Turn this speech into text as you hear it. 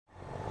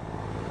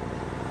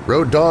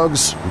Road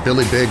dogs,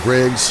 Billy Big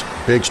Rigs,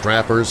 big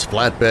strappers,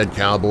 flatbed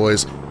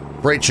cowboys,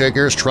 freight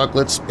shakers,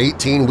 trucklets,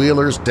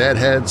 18-wheelers,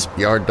 deadheads,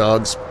 yard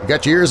dogs. You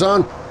got your ears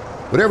on?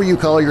 Whatever you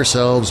call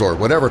yourselves or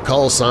whatever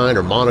call sign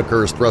or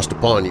moniker is thrust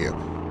upon you,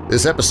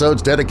 this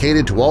episode's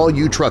dedicated to all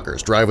you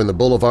truckers driving the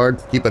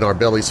boulevard, keeping our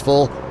bellies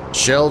full,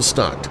 shelves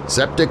stocked,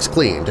 septics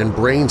cleaned, and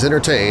brains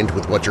entertained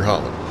with what you're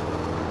hauling.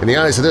 In the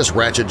eyes of this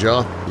ratchet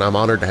jaw, I'm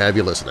honored to have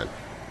you listening.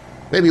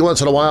 Maybe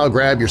once in a while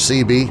grab your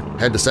CB,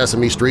 head to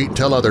Sesame Street, and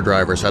tell other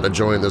drivers how to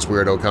join this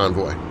weirdo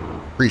convoy.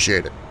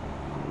 Appreciate it.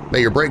 May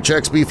your brake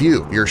checks be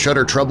few, your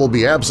shutter trouble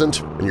be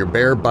absent, and your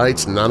bear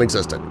bites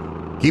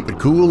non-existent. Keep it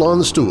cool on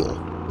the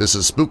stool. This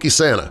is Spooky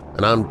Santa,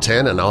 and I'm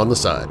 10 and on the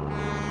side.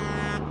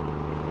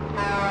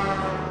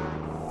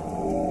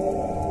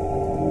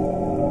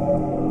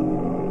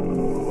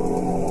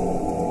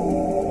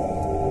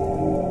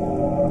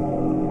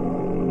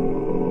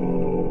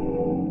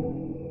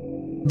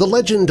 The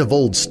legend of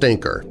Old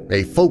Stinker,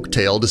 a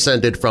folktale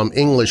descended from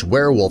English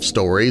werewolf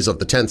stories of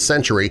the 10th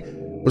century,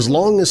 was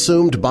long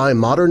assumed by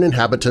modern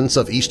inhabitants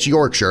of East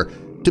Yorkshire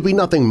to be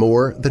nothing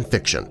more than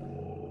fiction,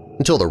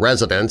 until the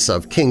residents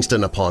of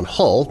Kingston upon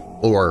Hull,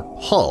 or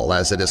Hull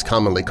as it is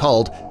commonly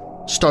called,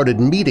 started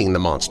meeting the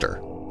monster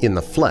in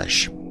the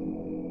flesh.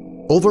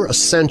 Over a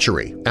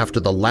century after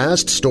the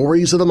last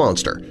stories of the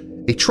monster,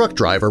 a truck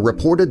driver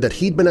reported that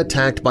he'd been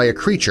attacked by a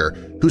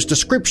creature whose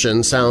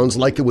description sounds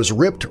like it was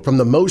ripped from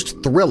the most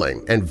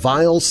thrilling and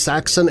vile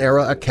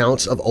Saxon-era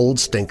accounts of Old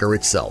Stinker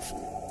itself.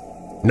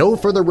 No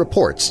further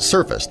reports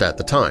surfaced at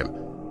the time,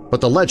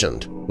 but the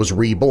legend was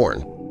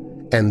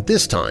reborn, and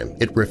this time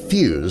it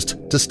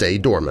refused to stay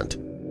dormant.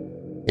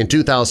 In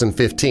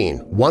 2015,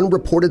 one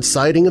reported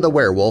sighting of the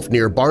werewolf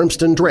near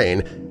Barmston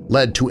Drain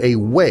led to a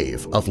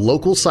wave of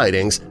local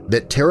sightings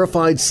that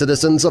terrified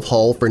citizens of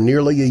Hull for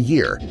nearly a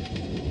year,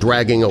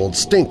 dragging Old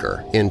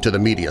Stinker into the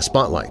media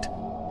spotlight.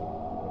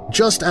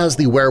 Just as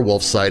the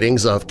werewolf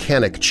sightings of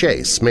Cannock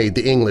Chase made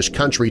the English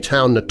country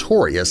town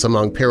notorious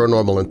among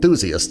paranormal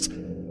enthusiasts,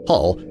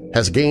 Hull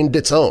has gained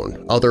its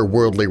own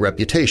otherworldly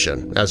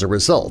reputation as a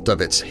result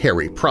of its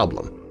hairy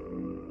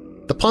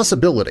problem. The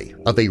possibility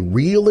of a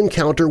real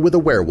encounter with a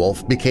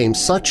werewolf became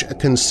such a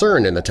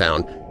concern in the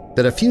town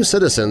that a few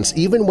citizens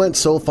even went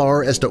so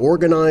far as to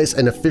organize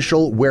an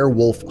official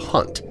werewolf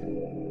hunt.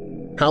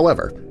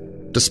 However,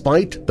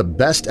 despite the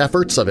best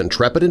efforts of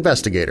intrepid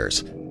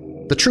investigators,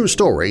 the true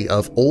story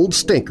of Old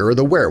Stinker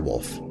the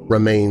werewolf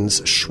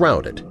remains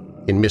shrouded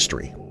in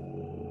mystery.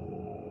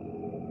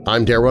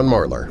 I'm Darren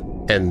Marlar,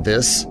 and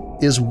this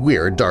is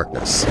Weird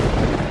Darkness.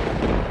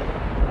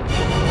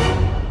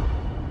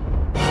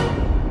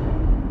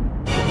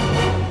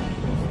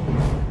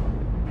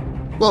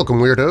 Welcome,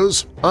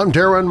 Weirdos! I'm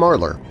Darren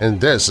Marlar, and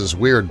this is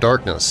Weird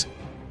Darkness.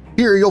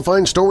 Here you'll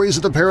find stories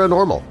of the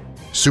paranormal,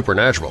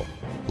 supernatural,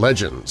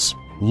 legends,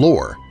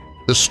 lore,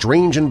 the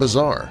strange and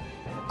bizarre,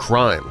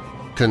 crime,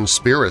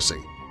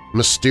 conspiracy,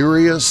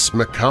 mysterious,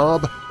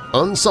 macabre,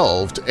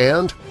 unsolved,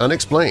 and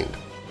unexplained.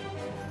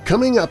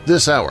 Coming up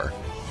this hour,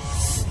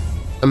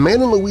 a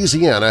man in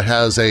Louisiana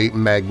has a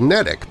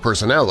magnetic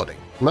personality,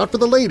 not for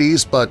the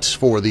ladies but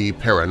for the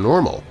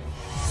paranormal.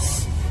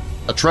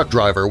 A truck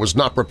driver was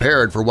not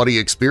prepared for what he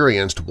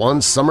experienced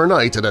one summer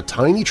night at a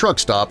tiny truck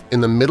stop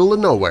in the middle of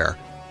nowhere,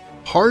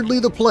 hardly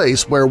the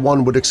place where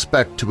one would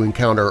expect to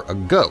encounter a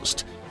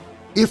ghost,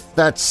 if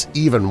that's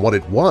even what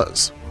it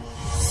was.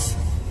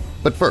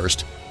 But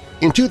first,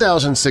 in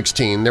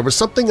 2016 there was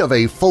something of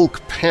a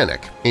folk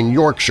panic in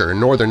Yorkshire,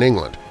 northern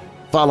England,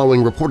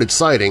 following reported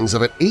sightings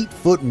of an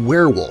 8-foot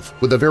werewolf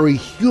with a very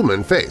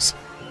human face.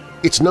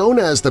 It's known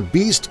as the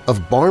Beast of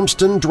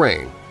Barmston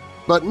Drain,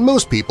 but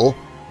most people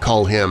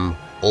call him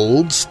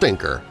Old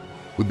Stinker.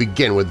 We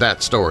begin with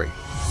that story.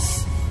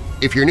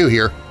 If you're new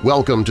here,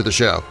 welcome to the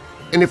show.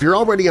 And if you're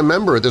already a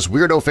member of this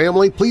weirdo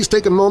family, please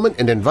take a moment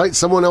and invite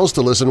someone else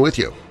to listen with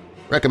you.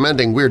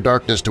 Recommending Weird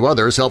Darkness to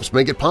others helps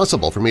make it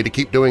possible for me to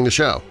keep doing the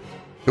show.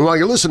 And while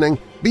you're listening,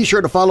 be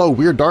sure to follow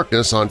Weird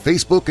Darkness on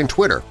Facebook and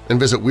Twitter and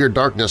visit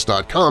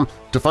WeirdDarkness.com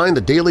to find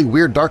the daily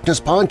Weird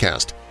Darkness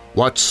podcast.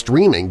 Watch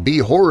streaming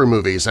B-horror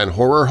movies and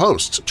horror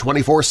hosts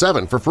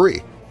 24/7 for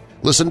free.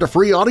 Listen to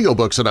free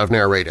audiobooks that I've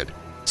narrated.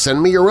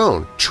 Send me your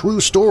own true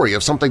story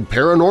of something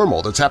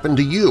paranormal that's happened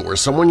to you or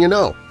someone you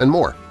know, and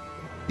more.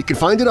 You can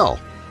find it all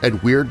at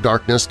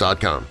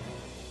WeirdDarkness.com.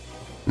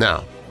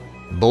 Now,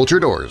 bolt your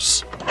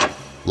doors,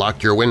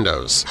 lock your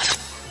windows,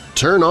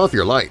 turn off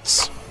your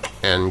lights,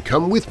 and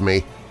come with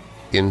me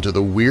into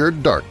the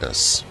Weird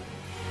Darkness.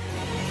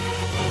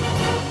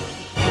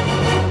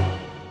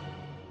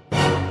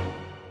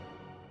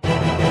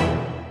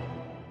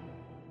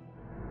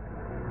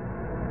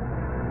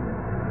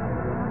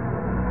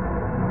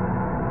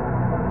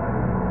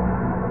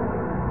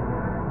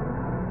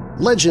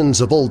 Legends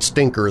of Old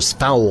Stinker's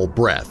foul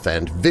breath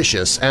and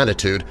vicious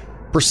attitude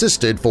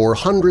persisted for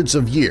hundreds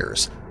of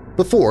years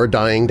before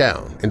dying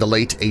down in the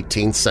late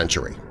 18th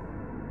century.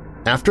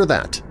 After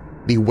that,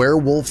 the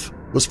werewolf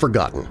was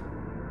forgotten.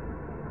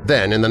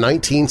 Then, in the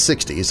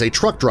 1960s, a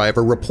truck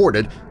driver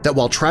reported that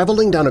while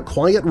traveling down a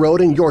quiet road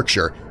in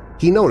Yorkshire,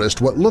 he noticed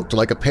what looked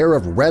like a pair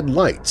of red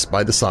lights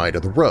by the side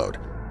of the road.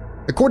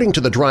 According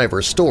to the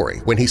driver's story,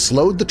 when he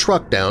slowed the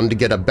truck down to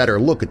get a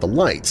better look at the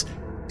lights,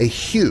 a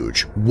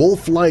huge,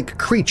 wolf-like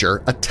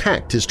creature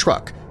attacked his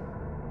truck.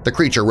 The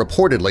creature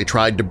reportedly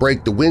tried to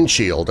break the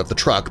windshield of the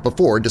truck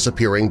before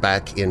disappearing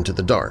back into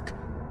the dark.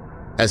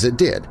 As it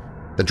did,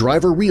 the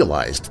driver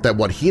realized that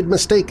what he had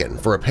mistaken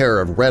for a pair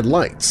of red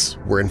lights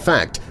were in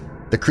fact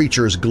the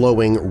creature's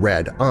glowing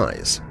red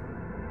eyes.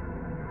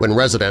 When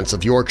residents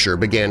of Yorkshire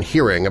began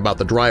hearing about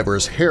the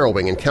driver's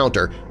harrowing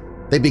encounter,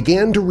 they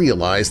began to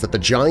realize that the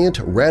giant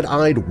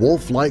red-eyed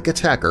wolf-like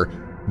attacker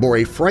bore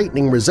a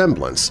frightening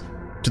resemblance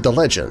to the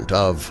legend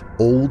of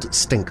Old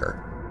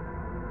Stinker.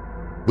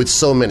 With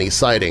so many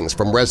sightings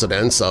from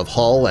residents of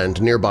Hull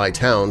and nearby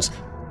towns,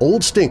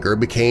 Old Stinker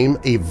became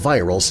a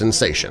viral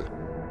sensation.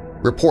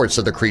 Reports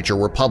of the creature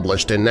were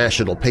published in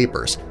national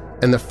papers,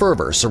 and the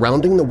fervor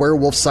surrounding the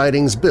werewolf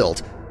sightings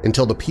built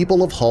until the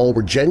people of Hull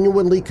were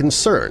genuinely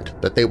concerned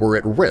that they were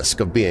at risk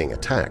of being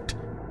attacked.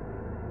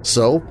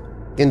 So,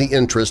 in the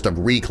interest of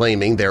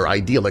reclaiming their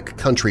idyllic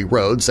country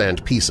roads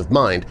and peace of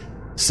mind,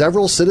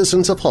 several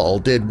citizens of Hull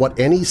did what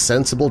any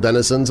sensible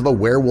denizens of a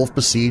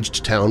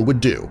werewolf-besieged town would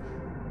do.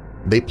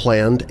 They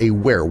planned a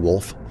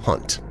werewolf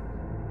hunt.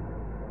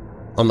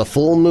 On the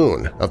full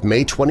moon of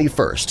May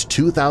 21,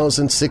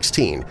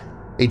 2016,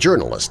 a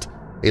journalist,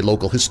 a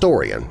local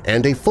historian,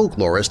 and a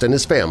folklorist and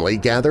his family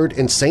gathered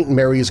in St.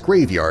 Mary's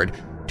graveyard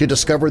to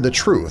discover the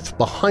truth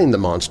behind the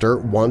monster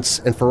once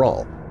and for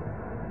all.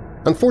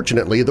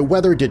 Unfortunately, the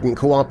weather didn't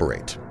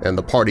cooperate, and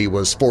the party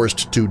was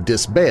forced to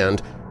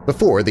disband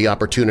before the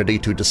opportunity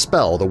to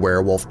dispel the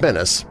werewolf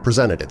menace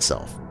presented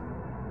itself.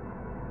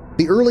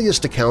 The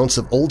earliest accounts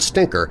of Old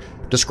Stinker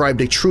described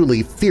a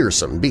truly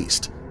fearsome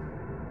beast.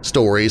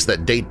 Stories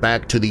that date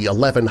back to the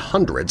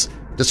 1100s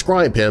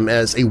describe him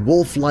as a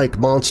wolf-like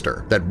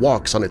monster that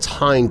walks on its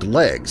hind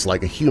legs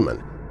like a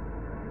human.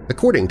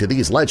 According to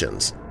these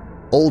legends,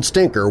 Old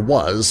Stinker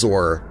was,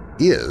 or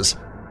is,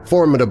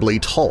 formidably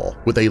tall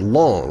with a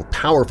long,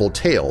 powerful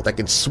tail that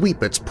can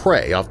sweep its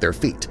prey off their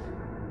feet.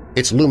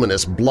 Its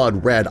luminous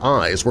blood-red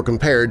eyes were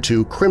compared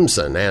to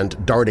crimson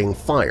and darting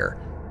fire.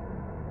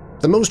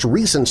 The most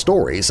recent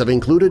stories have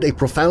included a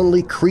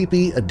profoundly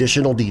creepy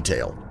additional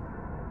detail.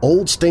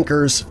 Old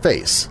Stinker's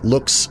face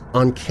looks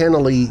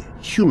uncannily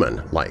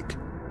human-like.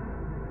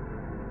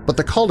 But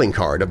the calling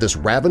card of this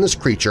ravenous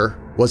creature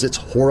was its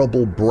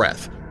horrible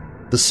breath,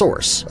 the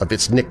source of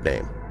its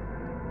nickname.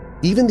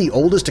 Even the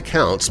oldest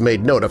accounts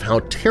made note of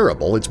how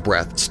terrible its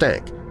breath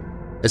stank.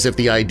 As if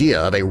the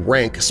idea of a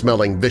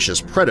rank-smelling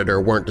vicious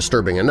predator weren't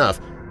disturbing enough,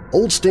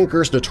 Old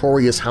Stinker's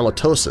notorious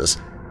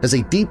halitosis has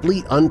a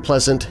deeply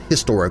unpleasant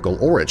historical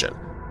origin.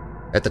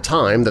 At the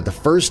time that the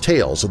first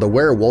tales of the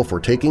werewolf were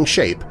taking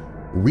shape,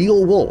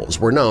 real wolves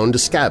were known to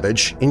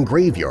scavenge in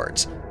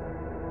graveyards.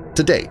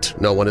 To date,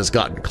 no one has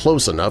gotten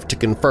close enough to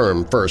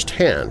confirm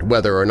firsthand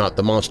whether or not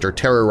the monster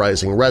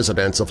terrorizing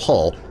residents of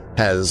Hull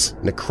has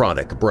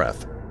necrotic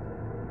breath.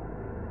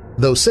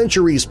 Though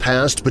centuries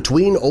passed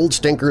between Old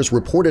Stinker's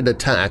reported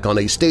attack on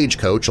a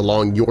stagecoach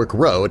along York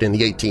Road in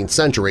the 18th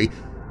century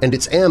and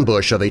its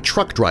ambush of a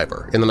truck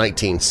driver in the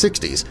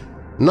 1960s,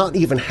 not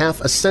even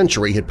half a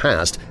century had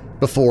passed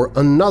before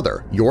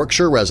another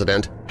Yorkshire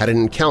resident had an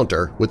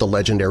encounter with the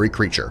legendary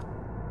creature.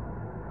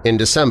 In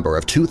December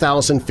of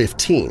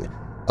 2015,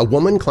 a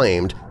woman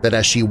claimed that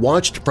as she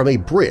watched from a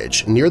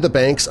bridge near the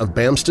banks of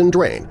Barmston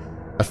Drain,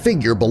 a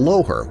figure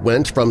below her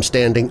went from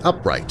standing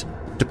upright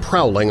to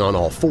prowling on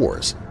all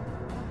fours.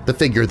 The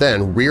figure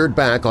then reared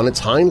back on its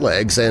hind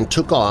legs and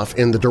took off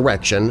in the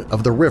direction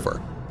of the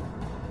river.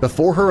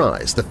 Before her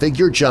eyes, the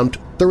figure jumped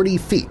 30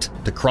 feet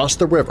to cross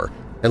the river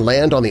and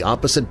land on the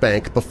opposite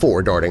bank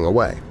before darting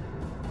away.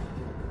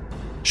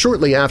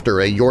 Shortly after,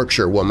 a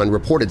Yorkshire woman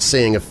reported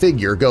seeing a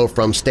figure go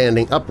from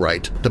standing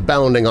upright to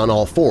bounding on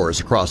all fours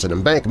across an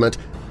embankment,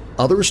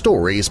 other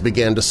stories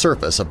began to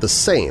surface of the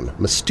same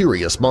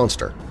mysterious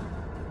monster.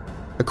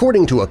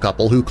 According to a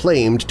couple who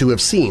claimed to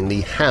have seen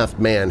the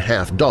half-man,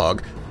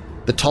 half-dog,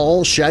 the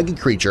tall, shaggy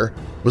creature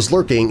was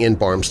lurking in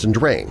Barmston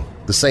Drain,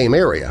 the same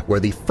area where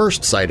the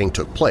first sighting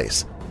took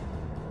place.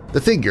 The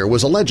figure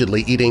was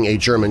allegedly eating a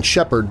German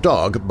Shepherd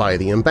dog by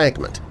the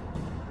embankment.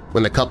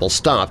 When the couple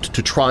stopped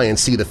to try and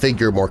see the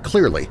figure more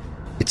clearly,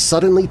 it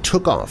suddenly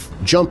took off,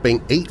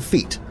 jumping 8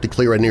 feet to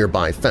clear a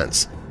nearby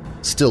fence,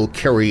 still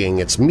carrying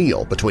its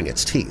meal between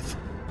its teeth.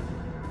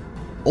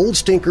 Old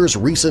Stinker's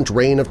recent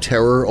reign of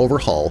terror over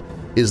Hull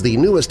is the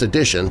newest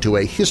addition to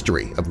a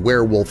history of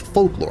werewolf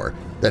folklore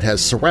that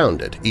has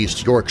surrounded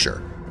East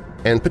Yorkshire,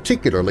 and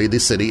particularly the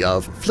city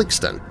of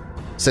Flixton,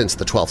 since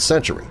the 12th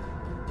century.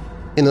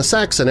 In the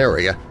Saxon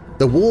area,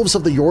 the wolves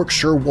of the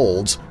Yorkshire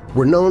Wolds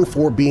were known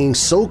for being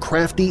so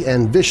crafty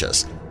and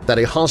vicious that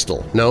a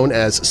hostel known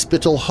as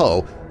Spittal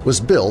Hoe was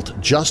built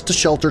just to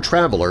shelter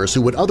travelers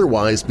who would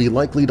otherwise be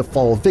likely to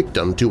fall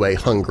victim to a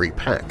hungry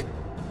pack.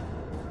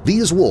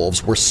 These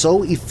wolves were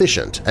so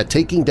efficient at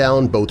taking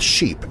down both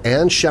sheep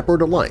and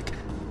shepherd alike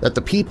that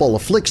the people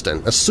of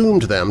Flixton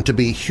assumed them to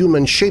be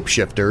human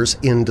shapeshifters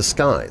in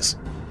disguise.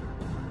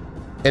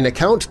 An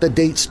account that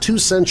dates 2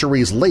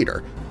 centuries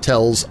later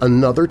tells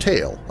another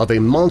tale of a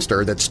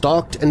monster that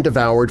stalked and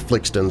devoured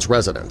Flixton's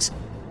residents.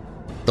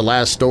 The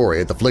last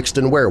story of the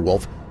Flixton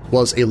werewolf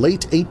was a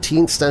late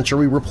 18th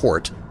century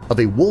report of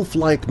a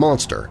wolf-like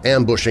monster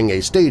ambushing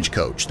a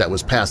stagecoach that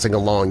was passing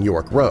along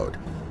York Road.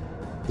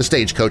 The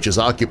stagecoach's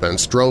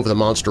occupants drove the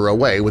monster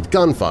away with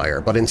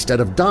gunfire, but instead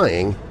of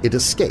dying, it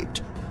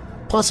escaped,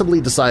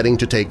 possibly deciding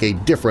to take a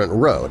different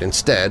road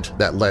instead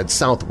that led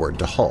southward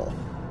to Hull.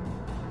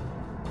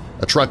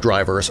 A truck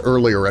driver's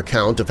earlier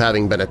account of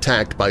having been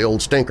attacked by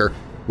Old Stinker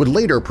would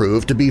later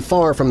prove to be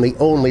far from the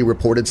only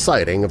reported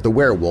sighting of the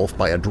werewolf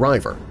by a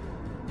driver.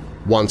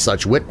 One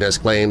such witness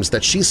claims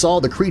that she saw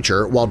the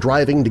creature while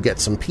driving to get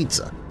some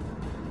pizza.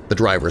 The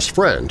driver's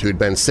friend, who'd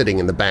been sitting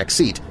in the back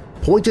seat,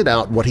 pointed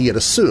out what he had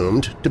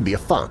assumed to be a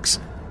fox.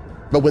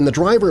 But when the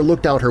driver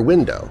looked out her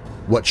window,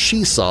 what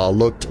she saw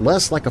looked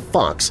less like a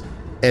fox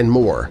and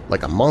more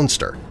like a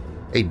monster.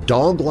 A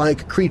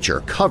dog-like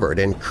creature covered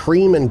in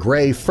cream and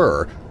gray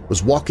fur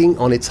was walking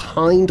on its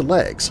hind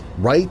legs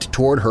right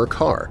toward her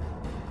car.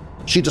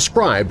 She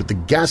described the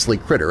ghastly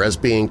critter as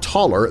being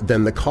taller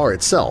than the car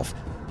itself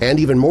and,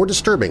 even more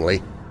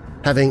disturbingly,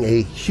 having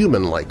a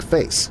human-like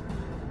face.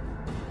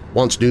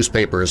 Once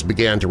newspapers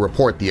began to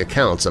report the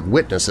accounts of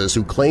witnesses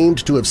who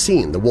claimed to have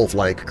seen the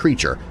wolf-like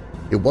creature,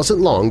 it wasn't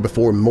long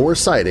before more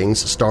sightings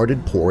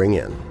started pouring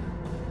in.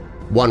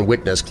 One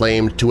witness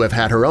claimed to have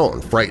had her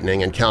own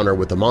frightening encounter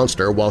with the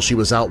monster while she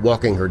was out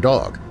walking her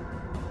dog.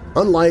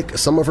 Unlike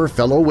some of her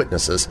fellow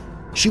witnesses,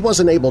 she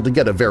wasn't able to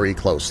get a very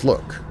close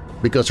look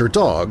because her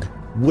dog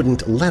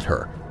wouldn't let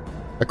her.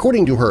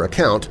 According to her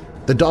account,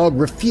 the dog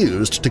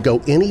refused to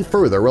go any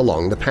further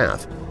along the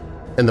path,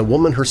 and the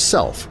woman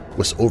herself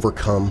was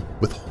overcome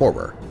with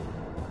horror.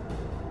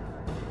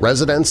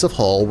 Residents of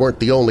Hull weren't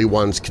the only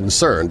ones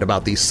concerned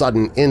about the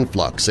sudden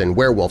influx in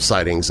werewolf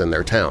sightings in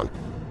their town.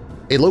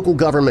 A local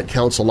government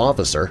council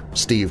officer,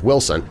 Steve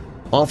Wilson,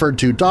 offered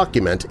to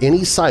document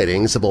any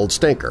sightings of Old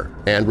Stinker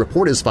and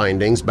report his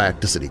findings back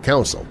to City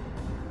Council.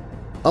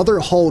 Other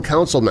Hull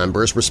council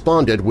members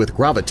responded with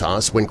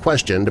gravitas when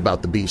questioned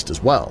about the beast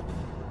as well.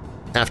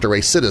 After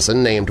a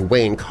citizen named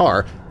Wayne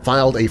Carr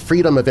filed a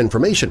Freedom of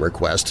Information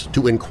request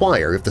to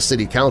inquire if the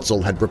City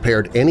Council had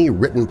prepared any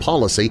written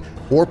policy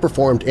or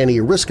performed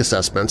any risk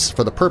assessments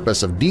for the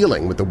purpose of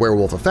dealing with the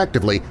werewolf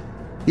effectively,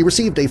 he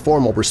received a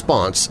formal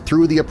response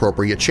through the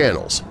appropriate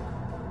channels.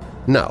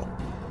 No.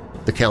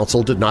 The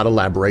Council did not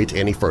elaborate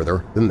any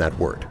further than that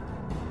word.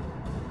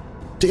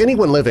 To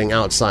anyone living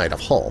outside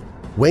of Hull,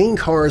 Wayne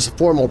Carr's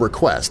formal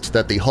request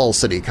that the Hull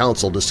City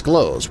Council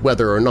disclose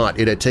whether or not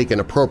it had taken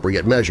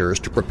appropriate measures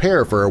to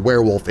prepare for a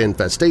werewolf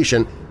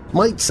infestation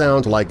might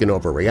sound like an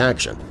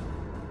overreaction.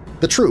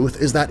 The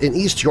truth is that in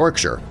East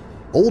Yorkshire,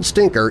 Old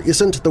Stinker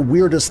isn't the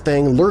weirdest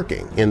thing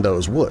lurking in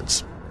those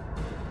woods.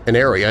 An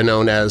area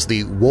known as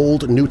the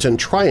Wold-Newton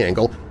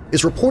Triangle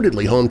is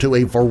reportedly home to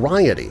a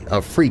variety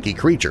of freaky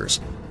creatures,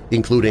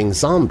 including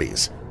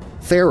zombies,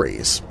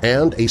 fairies,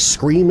 and a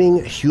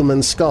screaming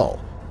human skull,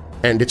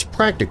 and it's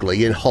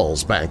practically in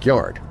Hull's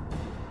backyard.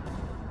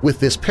 With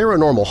this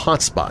paranormal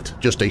hotspot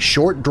just a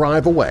short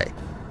drive away,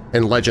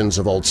 and legends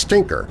of Old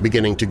Stinker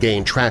beginning to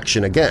gain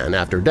traction again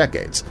after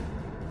decades,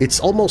 it's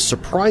almost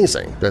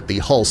surprising that the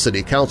Hull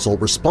City Council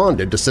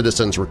responded to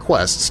citizens'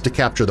 requests to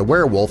capture the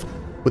werewolf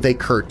with a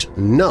curt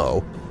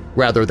no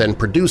rather than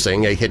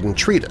producing a hidden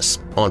treatise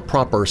on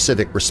proper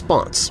civic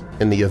response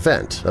in the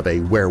event of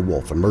a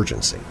werewolf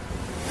emergency.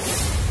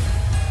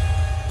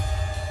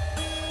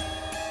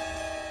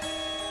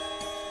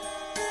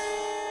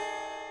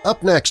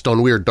 Up next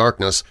on Weird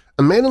Darkness,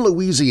 a man in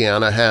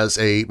Louisiana has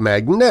a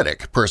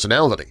magnetic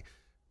personality.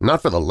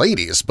 Not for the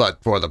ladies,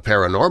 but for the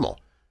paranormal.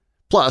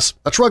 Plus,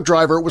 a truck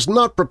driver was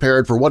not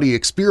prepared for what he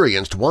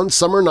experienced one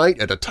summer night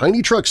at a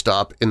tiny truck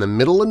stop in the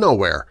middle of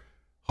nowhere.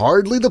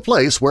 Hardly the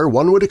place where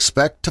one would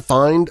expect to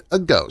find a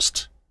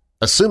ghost,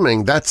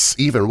 assuming that's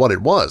even what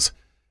it was.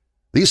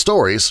 These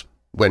stories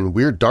when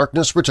Weird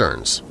Darkness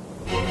returns.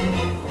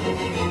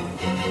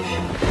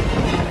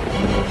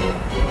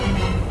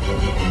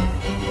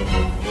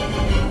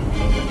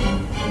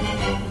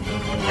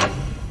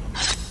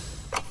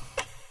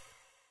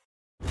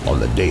 On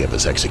the day of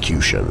his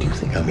execution, Do you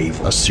think I'm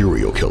evil? a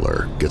serial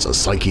killer gets a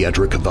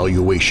psychiatric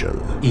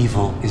evaluation.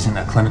 Evil isn't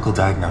a clinical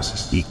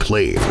diagnosis. He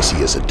claims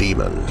he is a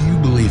demon Do you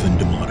believe in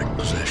demonic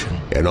possession?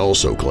 and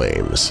also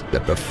claims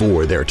that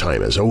before their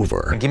time is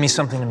over, Give me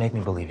something to make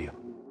me believe you.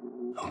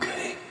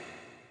 Okay.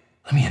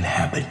 Let me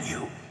inhabit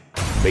you.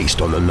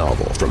 based on the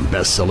novel from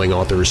best-selling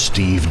author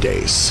Steve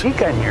Dace, He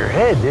got in your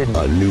head, didn't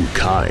he? a new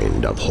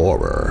kind of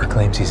horror.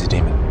 Claims he's a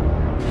demon.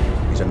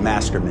 He's a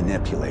master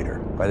manipulator.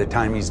 By the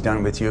time he's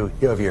done with you,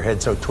 you have your head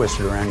so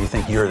twisted around you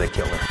think you're the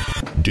killer.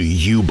 Do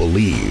you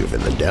believe in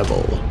the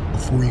devil?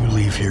 Before you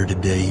leave here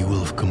today, you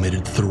will have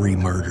committed 3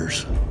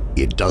 murders.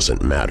 It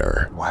doesn't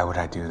matter. Why would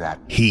I do that?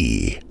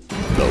 He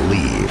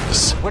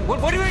believes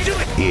What are you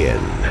doing?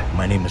 in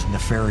My name is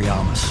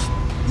Nefariamus.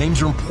 Names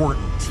are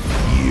important.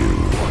 you.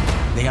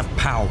 They have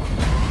power.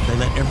 They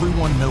let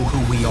everyone know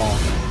who we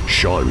are.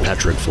 Sean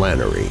Patrick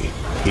Flannery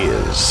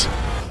is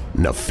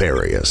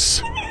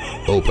Nefarious.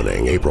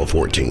 Opening April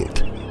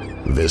 14th.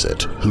 Visit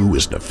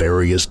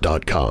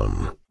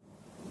whoisnefarious.com.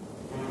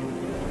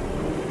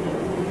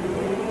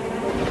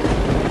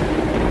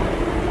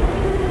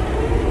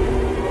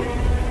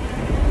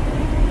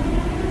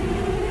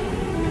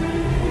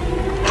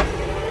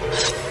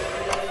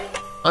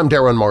 I'm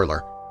Darren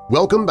Marlar.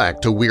 Welcome back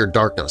to Weird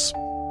Darkness.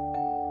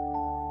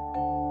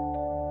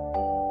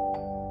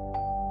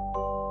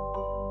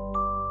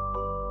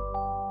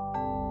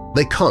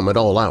 They come at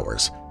all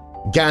hours.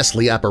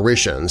 Ghastly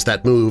apparitions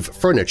that move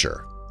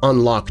furniture,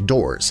 unlock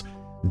doors,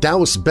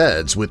 douse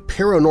beds with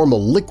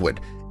paranormal liquid,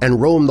 and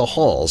roam the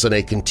halls in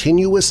a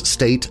continuous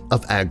state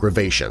of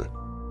aggravation.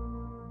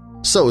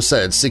 So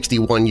said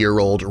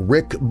 61-year-old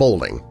Rick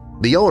Bowling,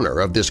 the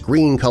owner of this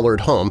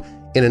green-colored home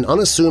in an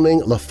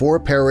unassuming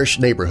LaFour Parish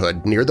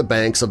neighborhood near the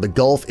banks of the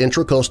Gulf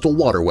Intracoastal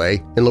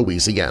Waterway in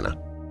Louisiana.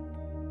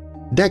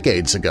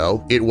 Decades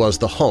ago, it was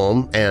the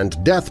home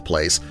and death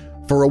place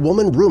for a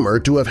woman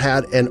rumored to have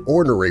had an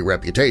ornery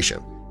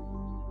reputation.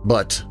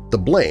 But the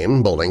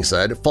blame, Bowling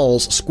said,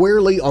 falls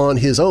squarely on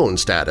his own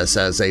status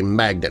as a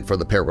magnet for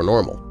the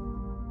paranormal.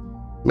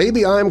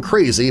 "Maybe I'm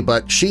crazy,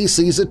 but she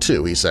sees it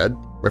too," he said,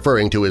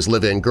 referring to his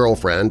live-in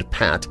girlfriend,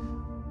 Pat.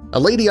 "A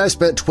lady I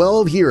spent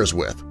 12 years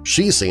with,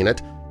 she's seen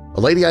it.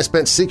 A lady I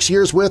spent 6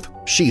 years with,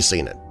 she's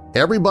seen it.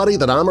 Everybody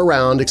that I'm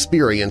around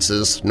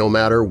experiences no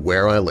matter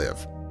where I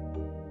live."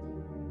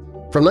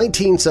 From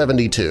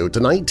 1972 to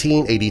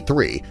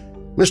 1983,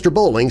 Mr.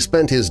 Bowling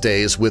spent his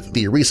days with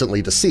the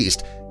recently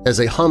deceased as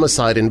a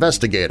homicide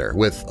investigator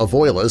with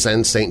Avoyelles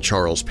and St.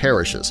 Charles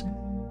parishes.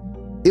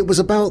 It was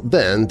about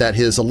then that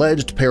his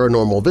alleged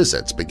paranormal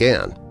visits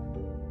began.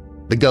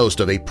 The ghost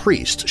of a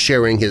priest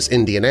sharing his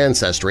Indian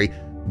ancestry,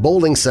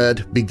 Bowling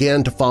said,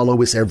 began to follow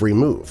his every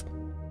move.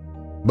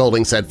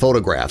 Bowling said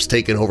photographs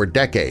taken over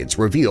decades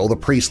reveal the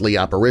priestly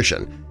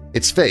apparition,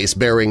 its face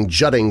bearing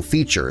jutting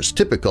features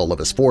typical of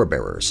his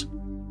forebearers.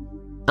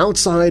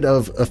 Outside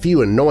of a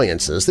few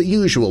annoyances that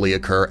usually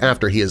occur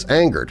after he has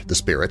angered the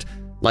spirit,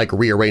 like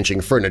rearranging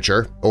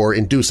furniture or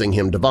inducing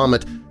him to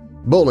vomit,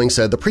 Bowling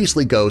said the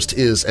priestly ghost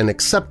is an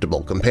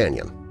acceptable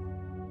companion.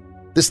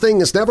 "This thing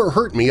has never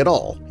hurt me at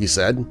all," he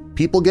said.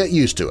 "People get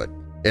used to it.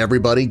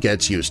 Everybody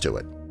gets used to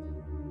it."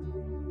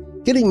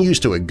 Getting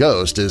used to a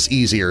ghost is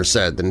easier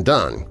said than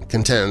done,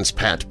 contends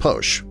Pat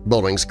Posh,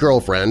 Bowling's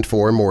girlfriend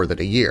for more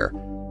than a year.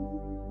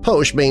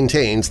 Posh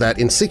maintains that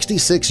in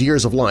 66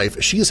 years of life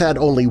she's had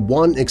only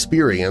one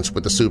experience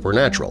with the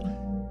supernatural,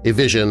 a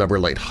vision of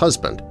her late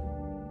husband.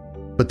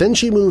 But then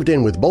she moved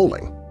in with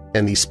Bowling,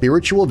 and the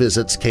spiritual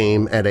visits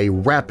came at a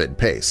rapid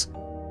pace.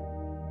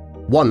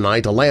 One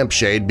night a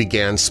lampshade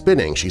began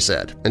spinning, she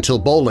said, until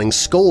Bowling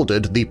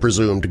scolded the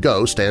presumed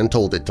ghost and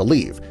told it to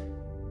leave.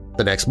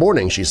 The next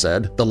morning, she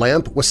said, the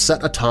lamp was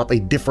set atop a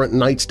different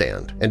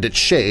nightstand and its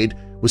shade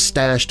was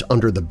stashed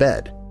under the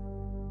bed.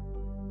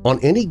 On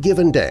any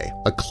given day,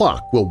 a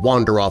clock will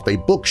wander off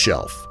a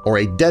bookshelf or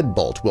a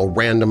deadbolt will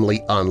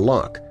randomly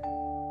unlock.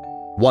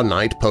 One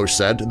night, Posh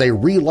said, they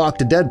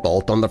relocked a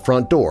deadbolt on the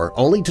front door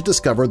only to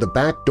discover the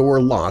back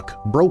door lock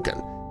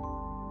broken.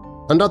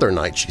 Another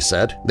night, she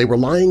said, they were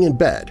lying in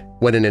bed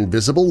when an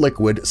invisible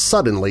liquid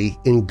suddenly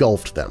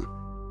engulfed them.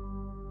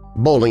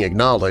 Bowling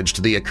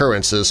acknowledged the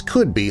occurrences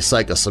could be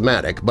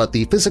psychosomatic, but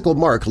the physical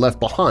mark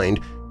left behind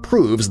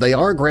proves they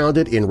are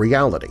grounded in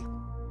reality.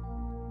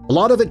 "A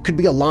lot of it could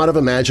be a lot of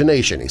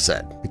imagination," he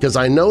said, "because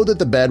I know that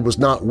the bed was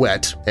not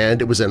wet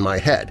and it was in my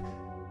head.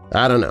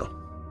 I don't know."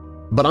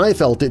 "But I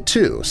felt it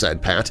too,"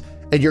 said Pat,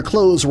 "and your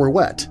clothes were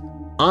wet.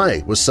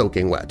 I was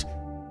soaking wet.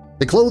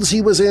 The clothes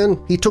he was in,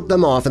 he took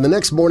them off and the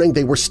next morning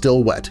they were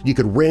still wet. You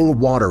could wring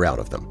water out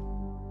of them."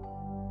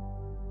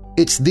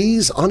 It's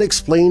these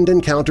unexplained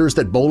encounters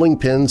that Bowling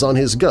pins on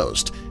his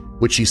ghost,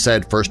 which he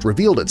said first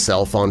revealed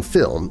itself on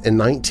film in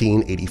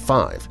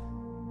 1985.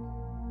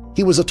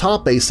 He was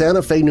atop a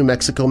Santa Fe, New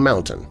Mexico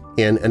mountain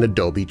in an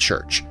adobe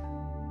church.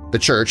 The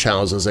church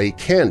houses a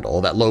candle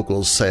that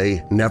locals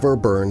say never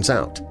burns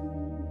out.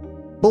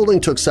 Bowling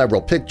took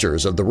several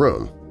pictures of the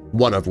room,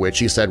 one of which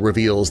he said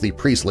reveals the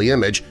priestly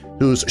image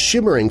whose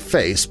shimmering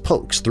face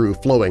pokes through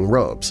flowing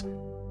robes.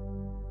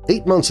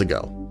 8 months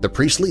ago, the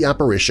priestly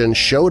apparition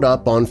showed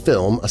up on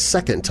film a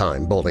second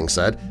time, Bowling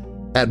said,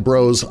 at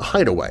Bro's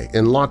Hideaway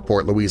in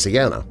Lockport,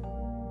 Louisiana.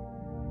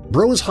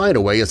 Bro's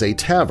Hideaway is a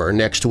tavern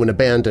next to an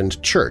abandoned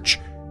church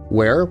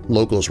where,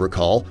 locals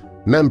recall,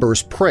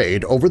 members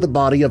prayed over the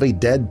body of a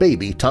dead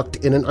baby tucked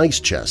in an ice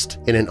chest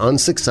in an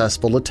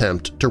unsuccessful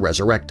attempt to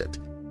resurrect it.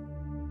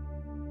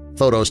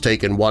 Photos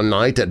taken one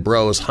night at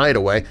Bro's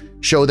Hideaway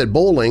show that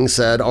Bowling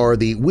said are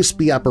the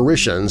wispy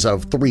apparitions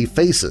of 3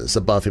 faces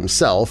above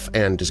himself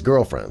and his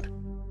girlfriend.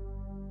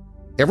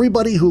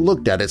 Everybody who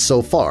looked at it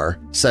so far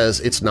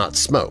says it's not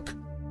smoke.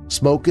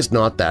 Smoke is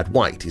not that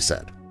white, he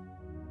said.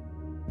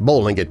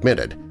 Bowling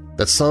admitted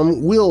that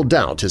some will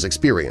doubt his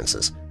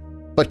experiences,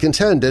 but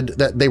contended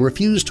that they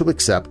refuse to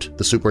accept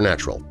the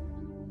supernatural.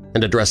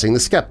 And addressing the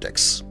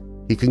skeptics,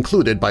 he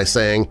concluded by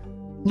saying,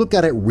 "Look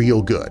at it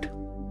real good.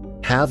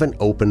 Have an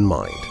open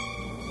mind."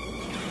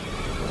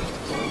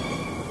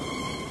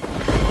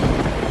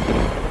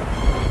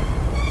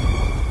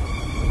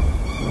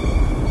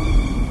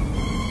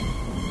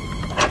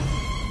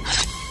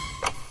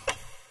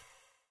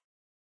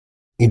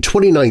 In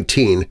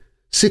 2019,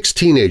 6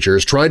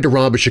 teenagers tried to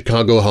rob a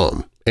Chicago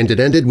home, and it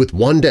ended with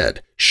 1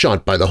 dead,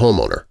 shot by the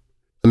homeowner.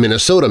 A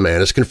Minnesota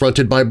man is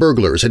confronted by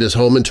burglars at his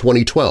home in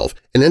 2012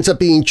 and ends up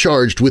being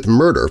charged with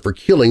murder for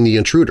killing the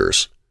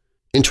intruders.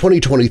 In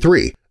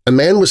 2023, a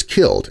man was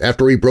killed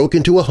after he broke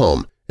into a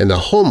home, and the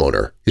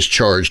homeowner is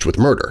charged with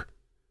murder.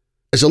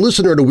 As a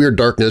listener to Weird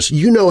Darkness,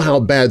 you know how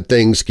bad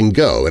things can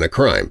go in a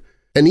crime,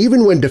 and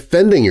even when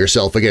defending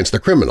yourself against the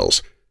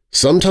criminals,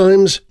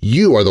 sometimes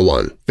you are the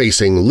one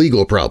facing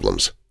legal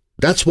problems.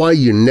 That's why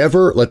you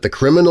never let the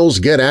criminals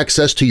get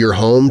access to your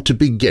home to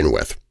begin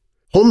with.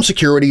 Home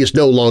security is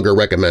no longer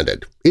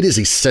recommended. It is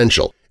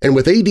essential, and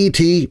with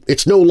ADT,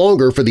 it's no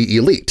longer for the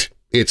elite.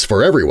 It's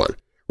for everyone.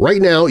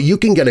 Right now, you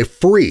can get a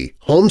free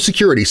home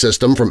security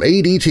system from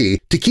ADT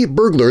to keep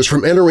burglars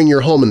from entering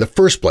your home in the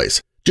first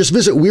place. Just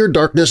visit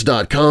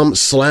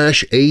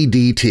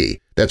WeirdDarkness.com/ADT.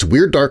 That's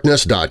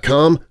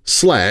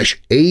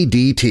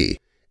WeirdDarkness.com/ADT.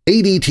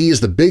 ADT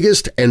is the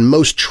biggest and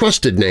most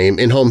trusted name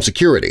in home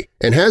security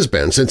and has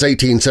been since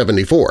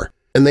 1874.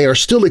 And they are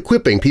still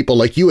equipping people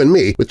like you and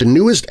me with the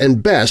newest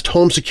and best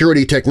home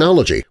security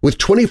technology with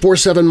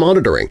 24/7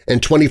 monitoring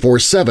and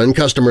 24/7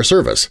 customer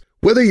service.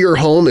 Whether your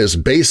home is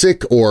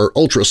basic or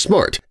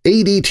ultra-smart,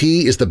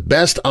 ADT is the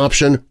best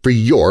option for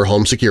your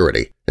home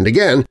security. And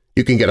again,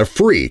 you can get a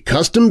free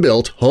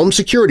custom-built home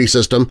security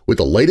system with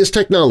the latest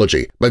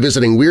technology by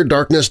visiting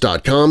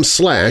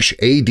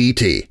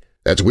WeirdDarkness.com/ADT.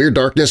 That's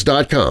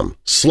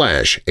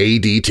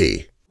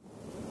WeirdDarkness.com/ADT.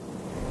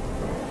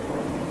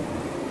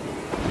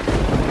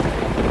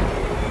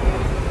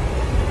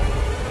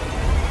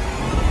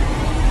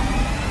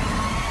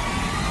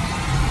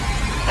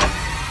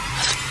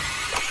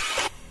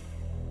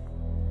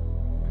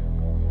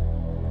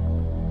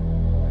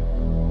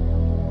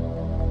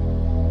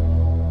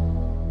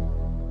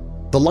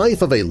 The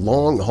life of a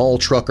long-haul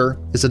trucker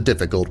is a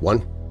difficult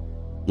one.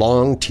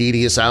 Long,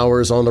 tedious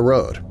hours on the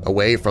road,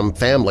 away from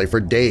family for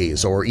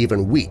days or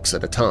even weeks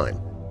at a time.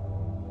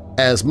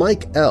 As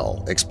Mike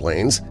L.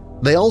 explains,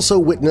 they also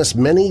witness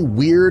many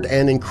weird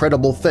and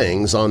incredible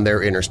things on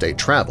their interstate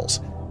travels.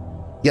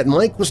 Yet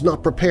Mike was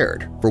not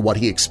prepared for what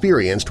he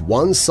experienced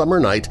one summer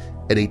night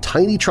at a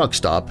tiny truck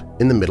stop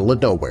in the middle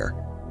of nowhere.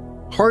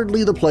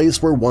 Hardly the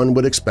place where one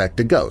would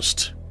expect a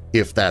ghost,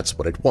 if that's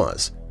what it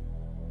was.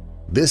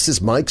 This is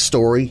Mike's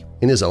story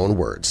in his own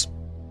words.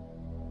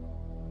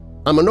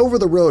 I'm an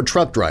over-the-road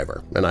truck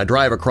driver, and I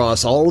drive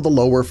across all of the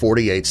lower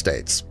 48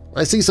 states.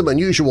 I see some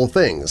unusual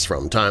things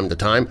from time to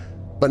time,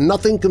 but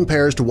nothing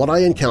compares to what I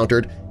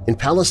encountered in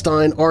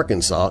Palestine,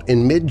 Arkansas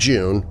in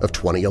mid-June of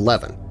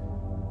 2011.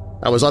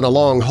 I was on a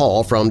long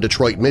haul from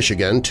Detroit,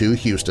 Michigan to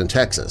Houston,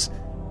 Texas.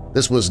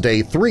 This was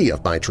day 3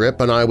 of my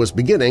trip, and I was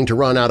beginning to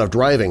run out of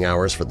driving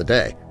hours for the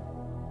day.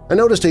 I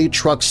noticed a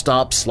truck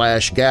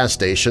stop/gas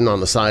station on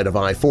the side of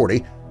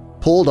I-40,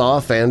 pulled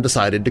off, and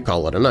decided to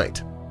call it a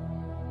night.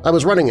 I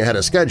was running ahead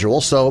of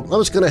schedule, so I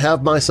was going to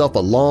have myself a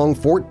long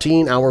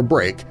 14-hour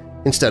break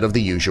instead of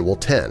the usual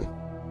 10.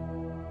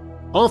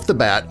 Off the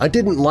bat, I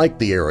didn't like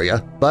the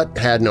area, but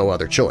had no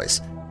other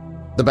choice.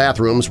 The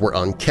bathrooms were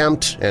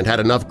unkempt and had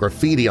enough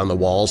graffiti on the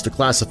walls to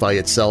classify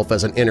itself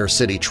as an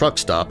inner-city truck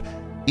stop,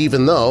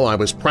 even though I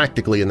was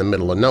practically in the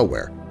middle of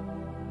nowhere.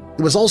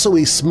 It was also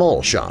a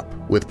small shop,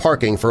 with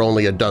parking for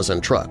only a dozen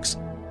trucks.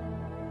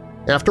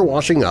 After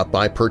washing up,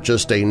 I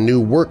purchased a new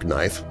work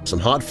knife, some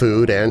hot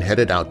food, and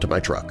headed out to my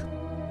truck.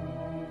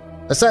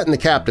 I sat in the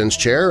captain's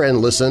chair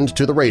and listened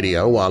to the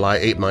radio while I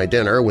ate my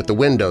dinner with the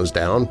windows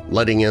down,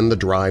 letting in the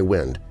dry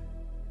wind.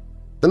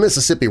 The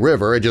Mississippi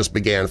River had just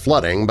began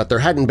flooding, but there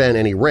hadn't been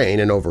any rain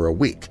in over a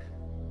week.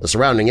 The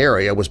surrounding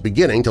area was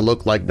beginning to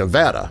look like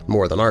Nevada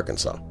more than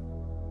Arkansas.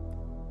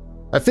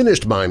 I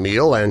finished my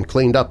meal and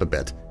cleaned up a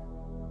bit.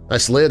 I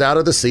slid out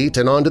of the seat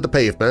and onto the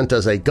pavement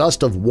as a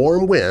gust of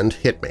warm wind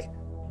hit me.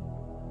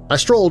 I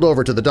strolled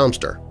over to the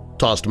dumpster,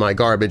 tossed my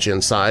garbage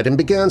inside, and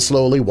began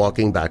slowly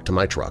walking back to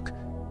my truck.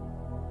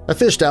 I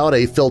fished out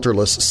a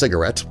filterless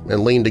cigarette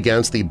and leaned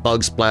against the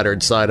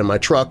bug-splattered side of my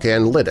truck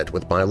and lit it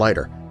with my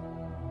lighter.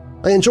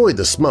 I enjoyed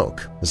the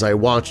smoke as I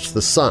watched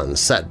the sun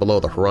set below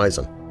the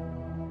horizon.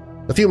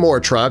 A few more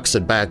trucks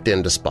had backed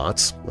into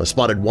spots. I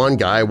spotted one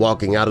guy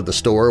walking out of the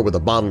store with a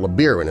bottle of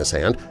beer in his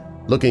hand,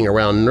 looking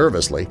around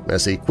nervously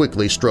as he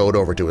quickly strode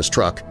over to his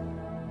truck.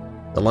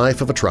 The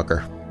life of a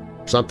trucker.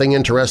 Something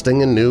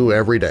interesting and new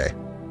every day.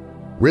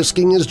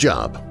 Risking his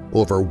job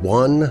over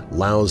one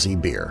lousy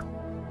beer.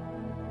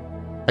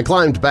 I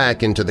climbed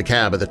back into the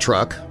cab of the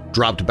truck,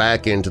 dropped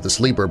back into the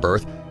sleeper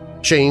berth,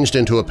 changed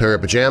into a pair of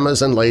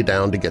pajamas, and lay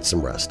down to get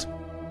some rest.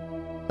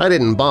 I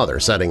didn't bother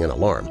setting an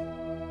alarm.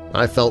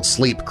 I felt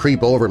sleep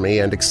creep over me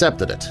and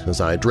accepted it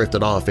as I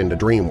drifted off into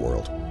dream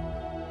world.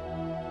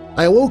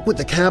 I awoke with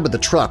the cab of the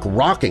truck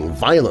rocking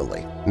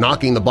violently,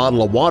 knocking the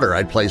bottle of water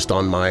I'd placed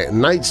on my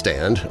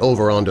nightstand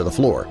over onto the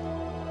floor.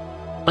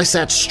 I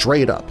sat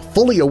straight up,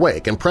 fully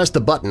awake, and pressed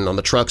the button on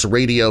the truck's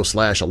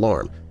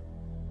radio/alarm.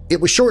 It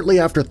was shortly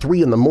after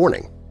 3 in the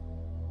morning.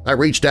 I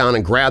reached down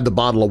and grabbed the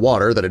bottle of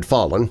water that had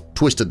fallen,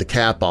 twisted the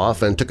cap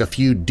off, and took a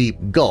few deep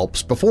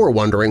gulps before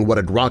wondering what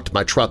had rocked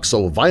my truck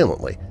so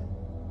violently.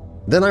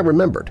 Then I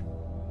remembered.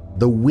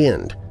 The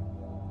wind.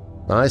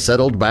 I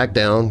settled back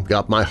down,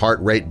 got my heart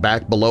rate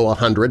back below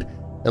 100,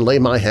 and lay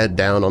my head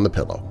down on the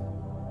pillow.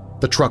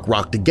 The truck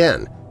rocked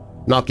again,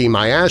 knocking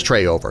my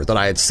ashtray over that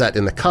I had set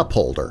in the cup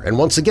holder and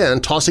once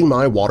again tossing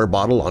my water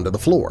bottle onto the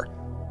floor.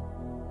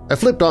 I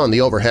flipped on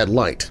the overhead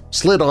light,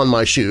 slid on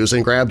my shoes,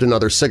 and grabbed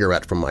another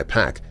cigarette from my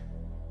pack.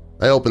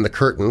 I opened the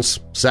curtains,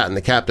 sat in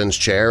the captain's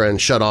chair,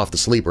 and shut off the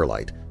sleeper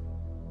light.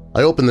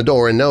 I opened the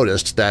door and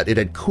noticed that it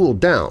had cooled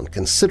down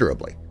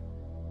considerably.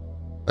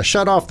 I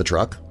shut off the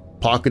truck,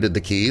 pocketed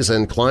the keys,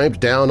 and climbed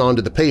down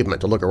onto the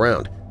pavement to look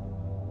around.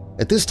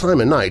 At this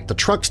time of night, the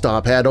truck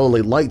stop had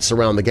only lights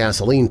around the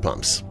gasoline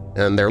pumps,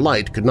 and their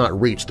light could not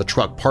reach the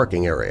truck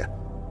parking area.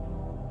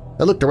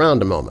 I looked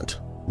around a moment,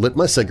 lit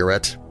my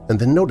cigarette, and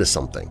then noticed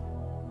something.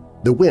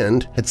 The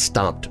wind had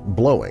stopped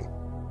blowing.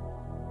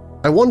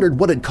 I wondered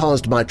what had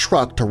caused my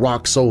truck to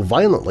rock so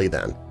violently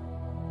then.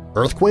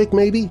 Earthquake,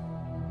 maybe?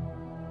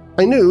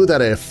 I knew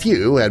that a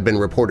few had been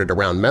reported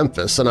around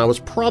Memphis, and I was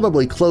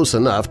probably close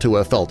enough to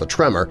have felt a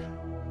tremor,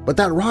 but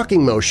that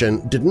rocking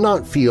motion did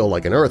not feel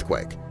like an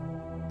earthquake.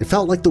 It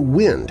felt like the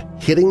wind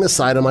hitting the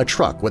side of my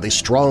truck with a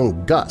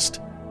strong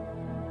gust.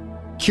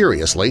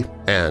 Curiously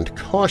and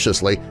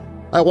cautiously,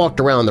 I walked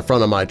around the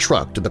front of my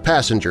truck to the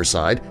passenger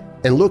side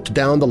and looked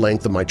down the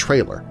length of my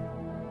trailer.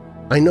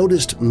 I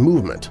noticed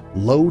movement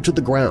low to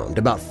the ground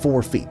about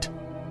 4 feet.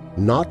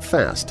 Not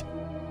fast.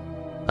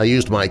 I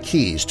used my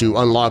keys to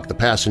unlock the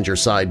passenger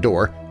side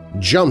door,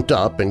 jumped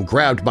up and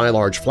grabbed my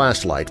large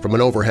flashlight from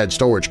an overhead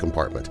storage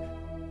compartment.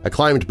 I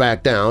climbed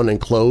back down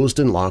and closed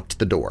and locked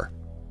the door.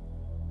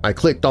 I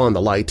clicked on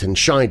the light and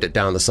shined it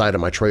down the side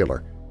of my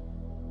trailer.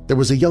 There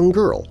was a young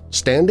girl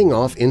standing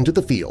off into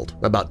the field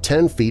about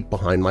 10 feet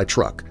behind my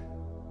truck,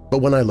 but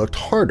when I looked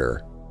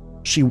harder,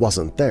 she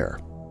wasn't there.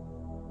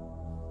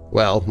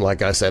 Well,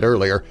 like I said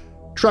earlier,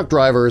 truck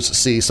drivers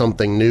see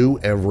something new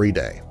every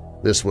day.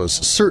 This was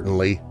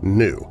certainly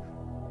new.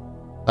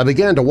 I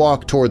began to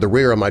walk toward the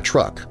rear of my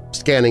truck,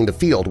 scanning the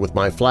field with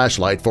my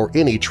flashlight for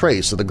any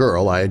trace of the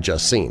girl I had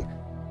just seen.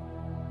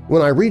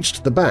 When I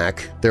reached the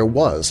back, there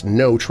was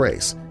no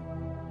trace.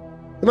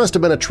 It must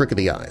have been a trick of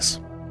the eyes.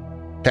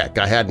 Heck,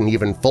 I hadn't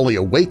even fully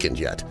awakened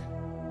yet.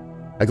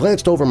 I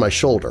glanced over my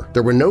shoulder.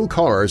 There were no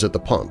cars at the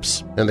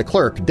pumps, and the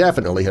clerk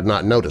definitely had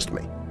not noticed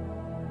me.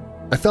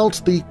 I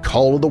felt the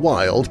call of the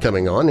wild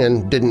coming on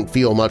and didn't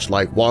feel much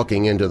like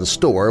walking into the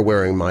store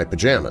wearing my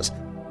pajamas.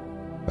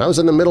 I was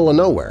in the middle of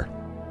nowhere.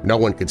 No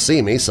one could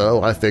see me,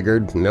 so I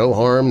figured no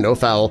harm, no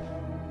foul.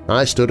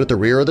 I stood at the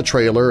rear of the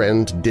trailer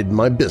and did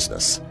my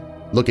business,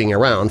 looking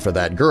around for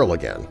that girl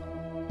again,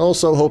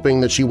 also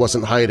hoping that she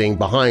wasn't hiding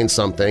behind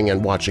something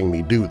and watching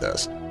me do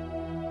this.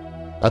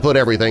 I put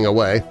everything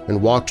away and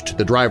walked to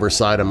the driver's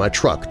side of my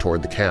truck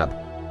toward the cab.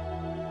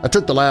 I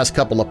took the last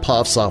couple of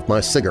puffs off my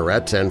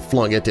cigarette and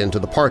flung it into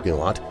the parking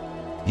lot,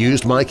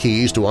 used my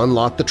keys to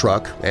unlock the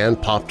truck,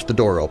 and popped the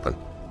door open.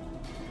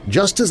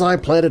 Just as I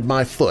planted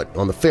my foot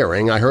on the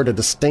fairing, I heard a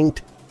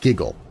distinct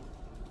giggle.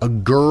 A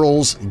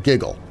girl's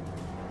giggle.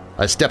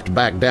 I stepped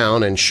back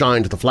down and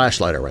shined the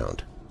flashlight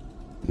around.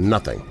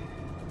 Nothing.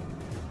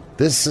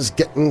 "This is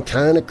getting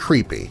kind of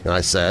creepy,"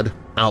 I said,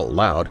 out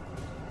loud.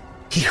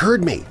 "He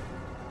heard me!"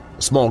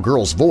 A small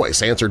girl's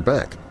voice answered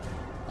back.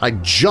 I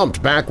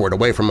jumped backward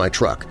away from my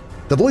truck.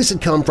 The voice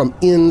had come from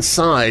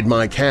inside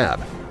my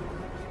cab.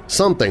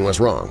 Something was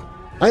wrong.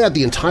 I had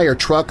the entire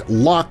truck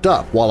locked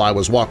up while I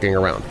was walking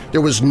around. There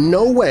was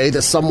no way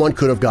that someone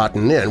could have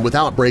gotten in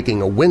without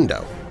breaking a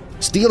window.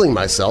 Steeling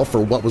myself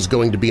for what was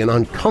going to be an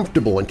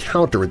uncomfortable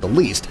encounter at the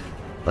least,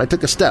 I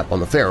took a step on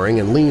the fairing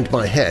and leaned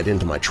my head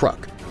into my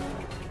truck.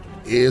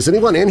 "Is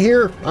anyone in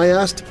here?" I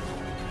asked.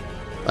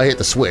 I hit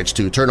the switch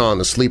to turn on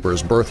the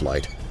sleeper's berth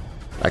light.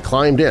 I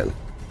climbed in.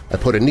 I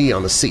put a knee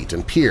on the seat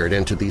and peered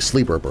into the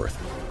sleeper berth.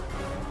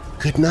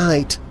 "Good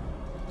night,"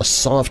 a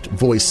soft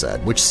voice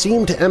said, which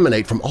seemed to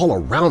emanate from all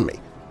around me.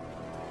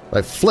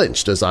 I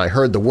flinched as I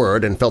heard the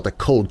word and felt a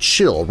cold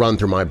chill run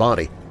through my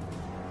body.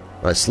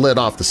 I slid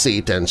off the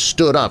seat and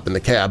stood up in the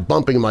cab,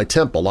 bumping my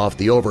temple off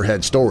the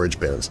overhead storage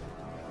bins.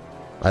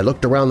 I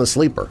looked around the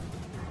sleeper.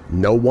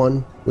 No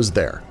one was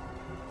there.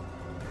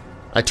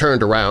 I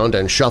turned around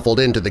and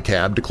shuffled into the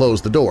cab to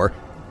close the door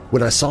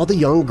when I saw the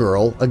young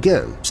girl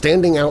again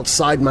standing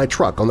outside my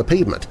truck on the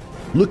pavement,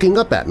 looking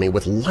up at me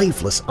with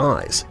lifeless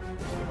eyes.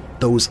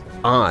 Those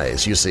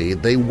eyes, you see,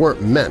 they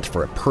weren't meant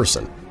for a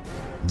person.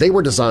 They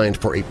were designed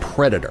for a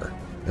predator,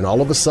 and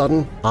all of a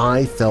sudden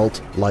I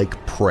felt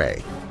like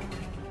prey.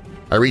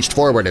 I reached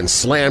forward and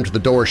slammed the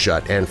door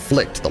shut and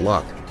flicked the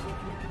lock.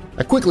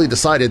 I quickly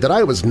decided that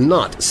I was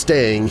not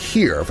staying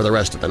here for the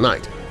rest of the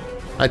night.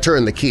 I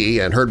turned the key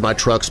and heard my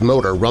truck's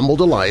motor rumble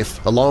to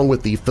life along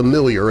with the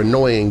familiar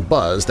annoying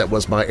buzz that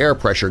was my air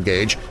pressure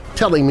gauge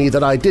telling me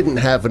that I didn't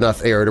have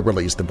enough air to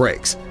release the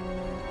brakes.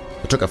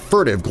 I took a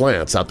furtive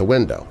glance out the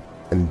window,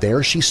 and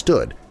there she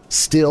stood,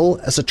 still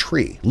as a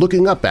tree,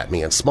 looking up at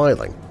me and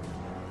smiling.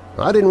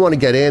 I didn't want to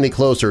get any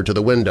closer to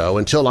the window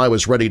until I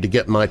was ready to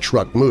get my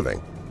truck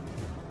moving.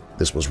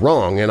 This was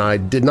wrong, and I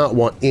did not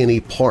want any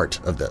part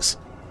of this.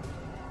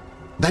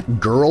 That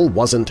girl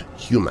wasn't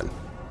human.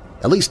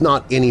 At least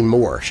not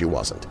anymore, she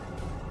wasn't.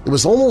 It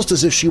was almost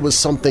as if she was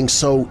something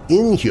so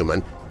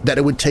inhuman that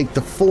it would take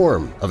the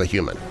form of a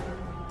human.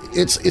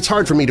 It's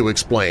hard for me to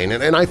explain,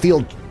 and I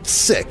feel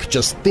sick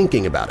just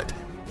thinking about it.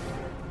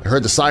 I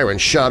heard the siren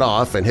shut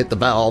off and hit the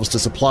valves to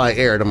supply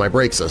air to my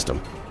brake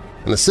system,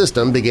 and the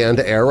system began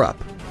to air up.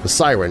 The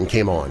siren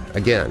came on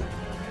again.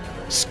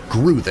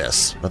 Screw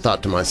this, I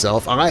thought to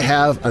myself. I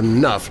have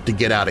enough to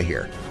get out of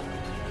here.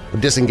 I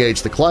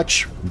disengaged the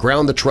clutch,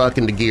 ground the truck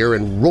into gear,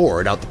 and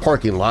roared out the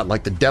parking lot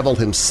like the devil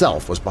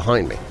himself was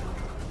behind me,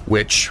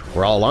 which,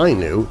 for all I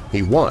knew,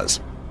 he was.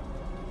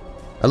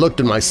 I looked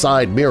in my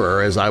side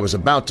mirror as I was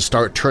about to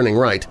start turning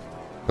right,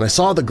 and I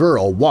saw the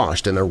girl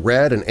washed in the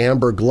red and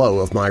amber glow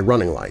of my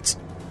running lights.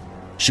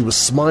 She was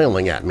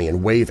smiling at me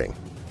and waving.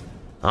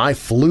 I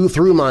flew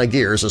through my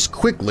gears as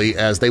quickly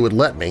as they would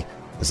let me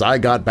as I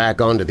got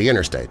back onto the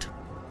interstate.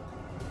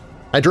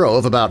 I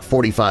drove about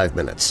 45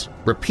 minutes,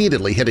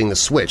 repeatedly hitting the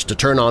switch to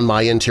turn on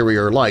my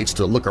interior lights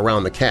to look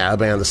around the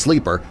cab and the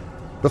sleeper,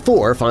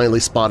 before finally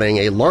spotting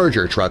a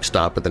larger truck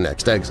stop at the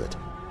next exit.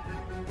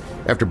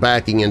 After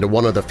backing into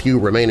one of the few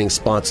remaining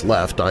spots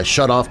left, I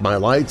shut off my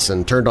lights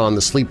and turned on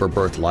the sleeper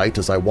berth light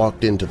as I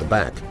walked into the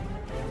back,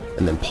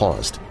 and then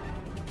paused.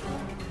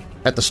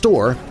 At the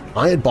store,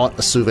 I had bought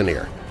a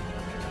souvenir.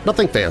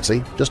 Nothing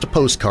fancy, just a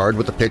postcard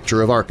with a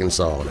picture of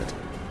Arkansas on it.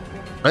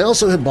 I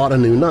also had bought a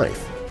new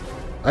knife.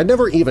 I'd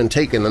never even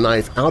taken the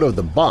knife out of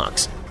the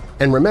box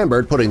and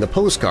remembered putting the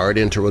postcard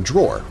into a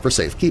drawer for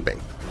safekeeping.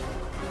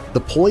 The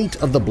point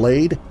of the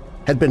blade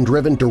had been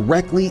driven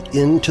directly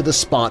into the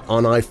spot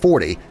on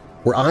I-40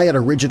 where I had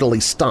originally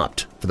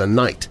stopped for the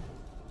night.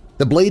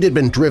 The blade had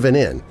been driven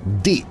in,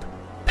 deep,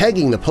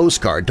 pegging the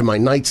postcard to my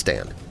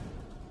nightstand.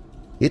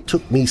 It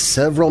took me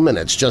several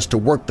minutes just to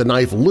work the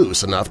knife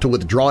loose enough to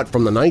withdraw it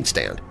from the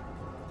nightstand.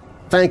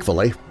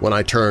 Thankfully, when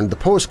I turned the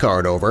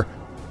postcard over,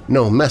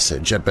 no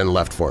message had been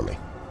left for me.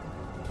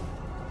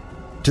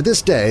 To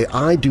this day,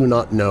 I do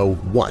not know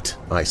what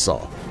I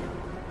saw.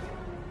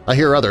 I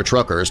hear other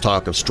truckers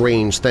talk of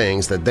strange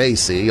things that they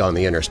see on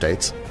the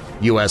interstates,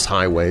 U.S.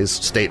 highways,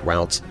 state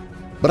routes,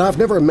 but I've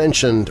never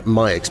mentioned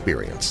my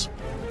experience.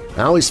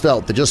 I always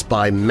felt that just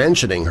by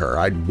mentioning her,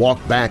 I'd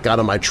walk back out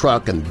of my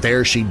truck and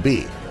there she'd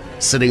be,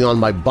 sitting on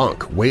my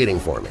bunk waiting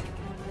for me.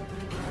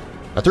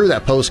 I threw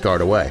that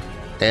postcard away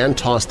and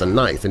tossed the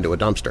knife into a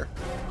dumpster.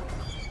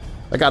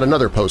 I got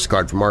another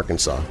postcard from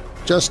Arkansas,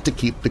 just to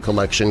keep the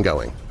collection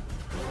going.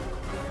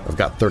 I've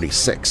got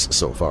 36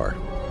 so far.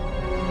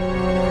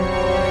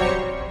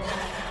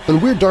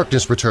 When Weird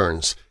Darkness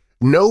returns,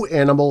 no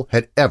animal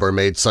had ever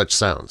made such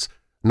sounds,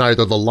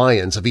 neither the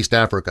lions of East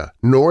Africa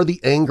nor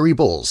the angry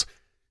bulls.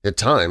 At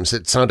times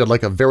it sounded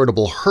like a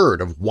veritable herd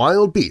of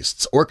wild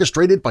beasts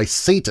orchestrated by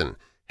Satan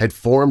had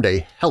formed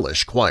a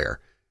hellish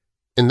choir.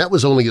 And that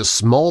was only a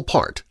small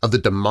part of the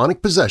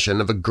demonic possession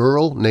of a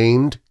girl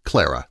named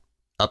Clara.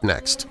 Up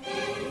next.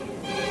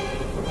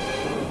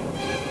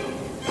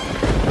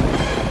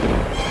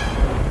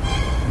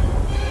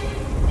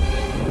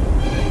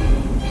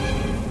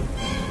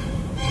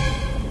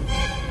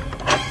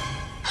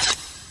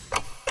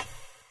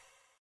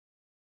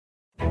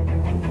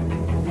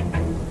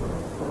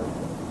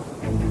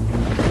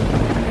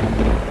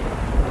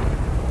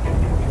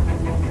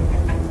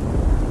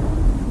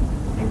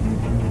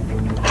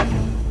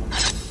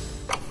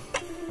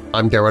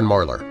 I'm Darren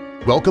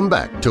Marlar. Welcome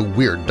back to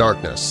Weird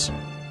Darkness.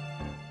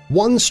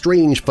 One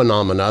strange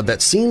phenomena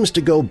that seems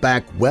to go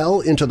back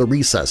well into the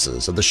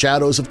recesses of the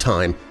shadows of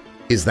time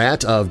is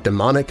that of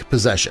demonic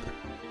possession.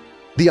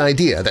 The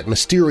idea that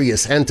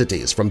mysterious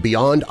entities from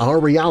beyond our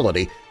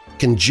reality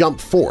can jump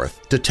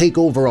forth to take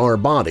over our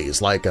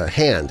bodies like a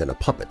hand in a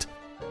puppet.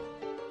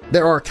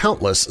 There are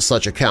countless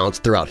such accounts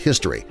throughout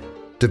history,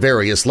 to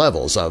various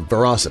levels of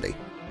veracity,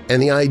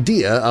 and the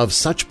idea of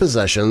such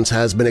possessions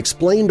has been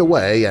explained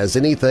away as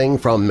anything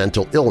from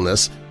mental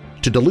illness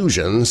to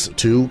delusions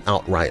to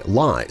outright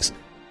lies.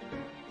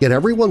 Yet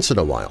every once in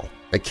a while,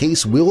 a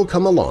case will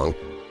come along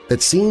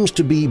that seems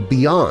to be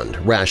beyond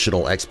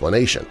rational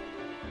explanation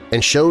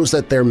and shows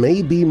that there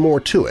may be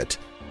more to it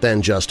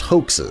than just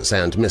hoaxes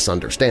and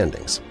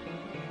misunderstandings.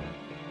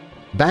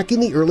 Back in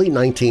the early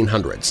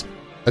 1900s,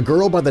 a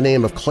girl by the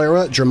name of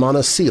Clara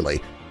Germana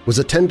Seeley was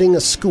attending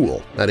a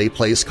school at a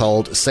place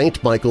called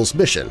St. Michael's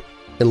Mission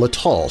in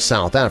Natal,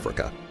 South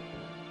Africa.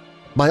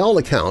 By all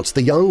accounts,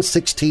 the young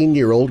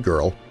 16-year-old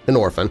girl, an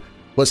orphan,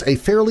 was a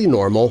fairly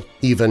normal,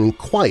 even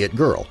quiet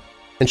girl,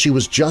 and she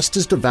was just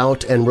as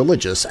devout and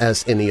religious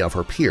as any of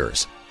her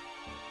peers.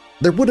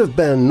 There would have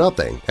been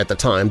nothing at the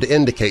time to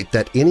indicate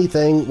that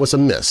anything was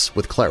amiss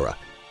with Clara,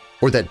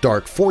 or that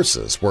dark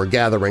forces were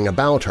gathering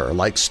about her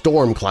like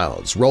storm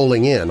clouds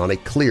rolling in on a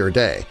clear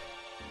day,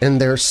 and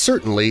there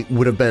certainly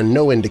would have been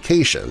no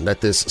indication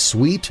that this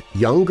sweet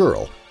young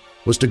girl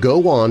was to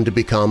go on to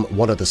become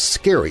one of the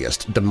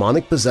scariest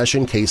demonic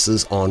possession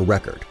cases on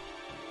record.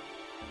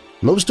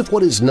 Most of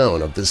what is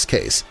known of this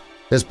case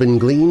has been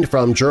gleaned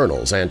from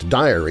journals and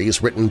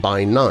diaries written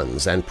by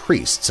nuns and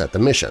priests at the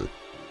mission,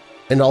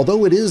 and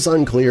although it is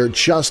unclear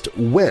just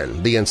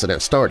when the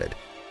incident started,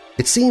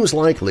 it seems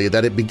likely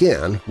that it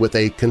began with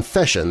a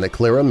confession that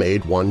Clara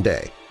made one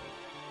day.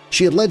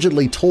 She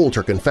allegedly told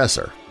her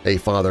confessor, a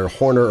Father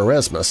Horner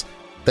Erasmus,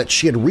 that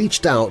she had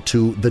reached out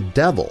to the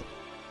devil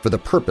for the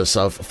purpose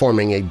of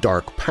forming a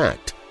dark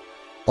pact,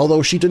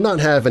 although she did not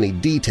have any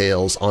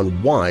details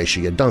on why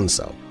she had done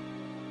so.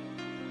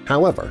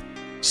 However,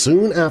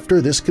 soon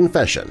after this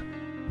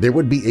confession, there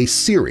would be a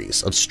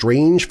series of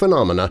strange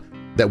phenomena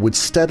that would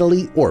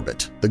steadily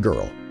orbit the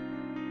girl.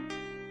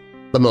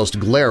 The most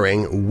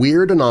glaring,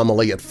 weird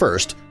anomaly at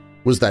first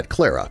was that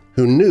Clara,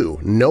 who knew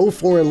no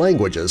foreign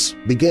languages,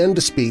 began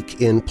to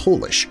speak in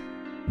Polish,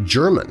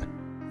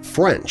 German,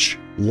 French,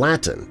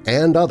 Latin,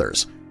 and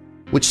others,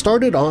 which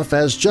started off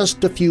as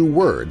just a few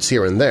words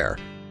here and there,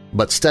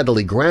 but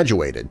steadily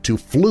graduated to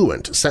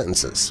fluent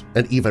sentences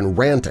and even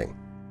ranting.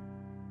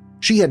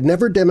 She had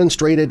never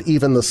demonstrated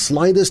even the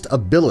slightest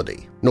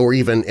ability nor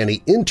even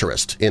any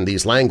interest in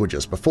these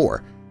languages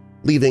before,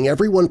 leaving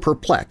everyone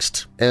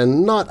perplexed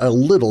and not a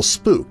little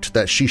spooked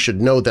that she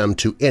should know them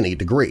to any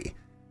degree.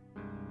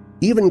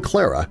 Even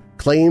Clara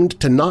claimed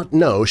to not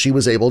know she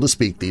was able to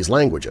speak these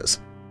languages.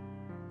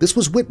 This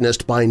was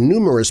witnessed by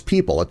numerous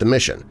people at the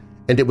mission,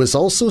 and it was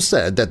also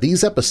said that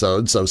these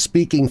episodes of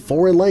speaking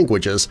foreign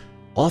languages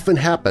often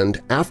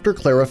happened after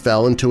Clara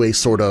fell into a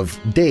sort of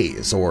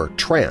daze or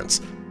trance,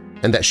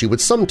 and that she would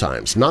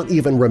sometimes not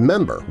even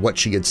remember what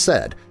she had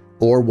said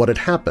or what had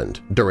happened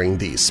during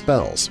these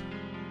spells.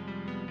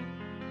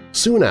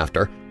 Soon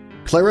after,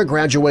 Clara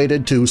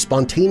graduated to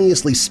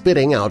spontaneously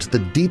spitting out the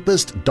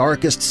deepest,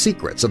 darkest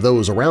secrets of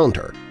those around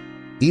her,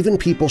 even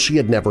people she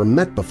had never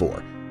met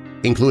before,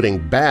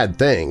 including bad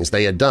things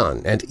they had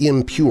done and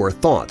impure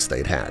thoughts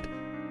they'd had.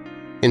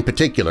 In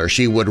particular,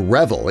 she would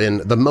revel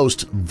in the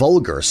most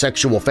vulgar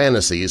sexual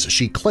fantasies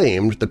she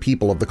claimed the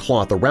people of the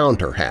cloth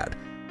around her had,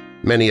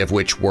 many of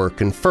which were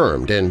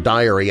confirmed in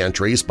diary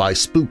entries by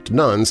spooked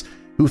nuns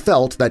who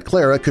felt that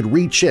Clara could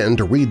reach in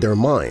to read their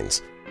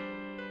minds.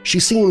 She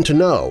seemed to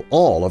know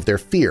all of their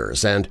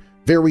fears and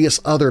various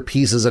other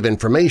pieces of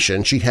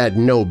information she had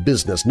no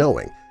business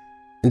knowing,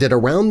 and at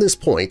around this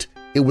point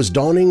it was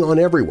dawning on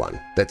everyone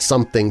that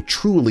something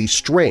truly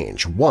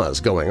strange was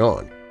going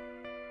on.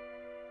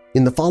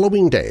 In the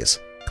following days,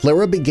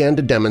 Clara began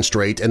to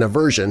demonstrate an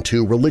aversion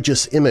to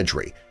religious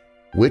imagery,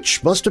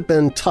 which must have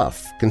been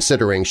tough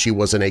considering she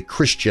was in a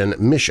Christian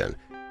mission.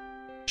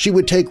 She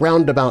would take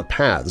roundabout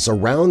paths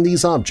around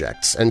these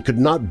objects and could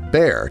not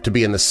bear to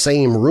be in the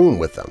same room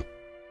with them.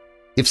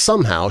 If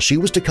somehow she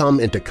was to come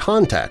into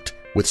contact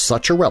with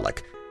such a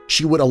relic,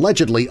 she would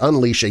allegedly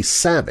unleash a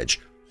savage,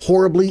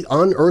 horribly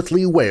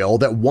unearthly wail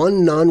that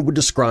one nun would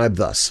describe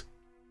thus: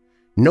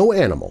 "No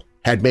animal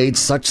had made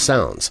such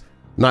sounds,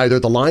 neither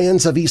the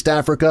lions of East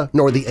Africa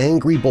nor the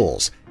angry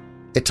bulls.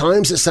 At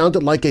times it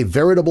sounded like a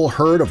veritable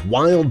herd of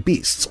wild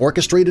beasts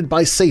orchestrated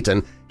by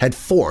Satan had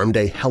formed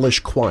a hellish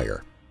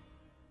choir."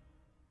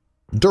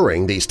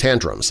 During these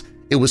tantrums,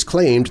 it was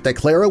claimed that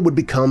Clara would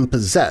become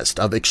possessed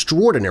of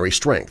extraordinary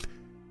strength,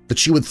 that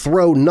she would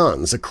throw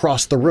nuns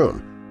across the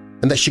room,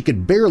 and that she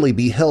could barely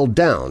be held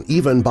down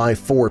even by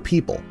 4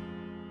 people.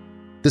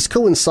 This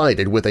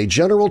coincided with a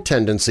general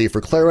tendency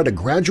for Clara to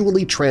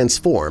gradually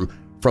transform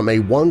from a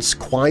once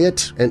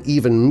quiet and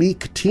even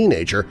meek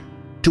teenager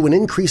to an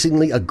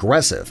increasingly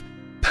aggressive,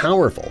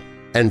 powerful,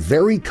 and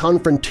very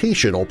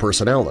confrontational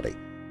personality.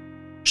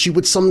 She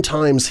would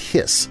sometimes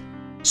hiss,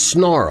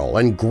 snarl,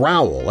 and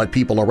growl at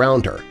people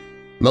around her,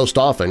 most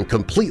often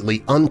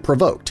completely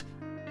unprovoked,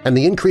 and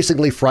the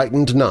increasingly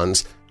frightened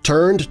nuns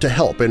turned to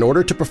help in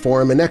order to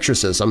perform an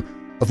exorcism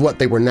of what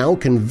they were now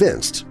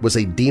convinced was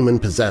a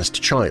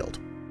demon-possessed child.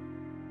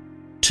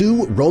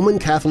 2 Roman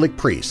Catholic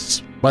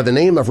priests by the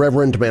name of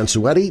Reverend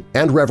Mansuetti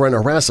and Reverend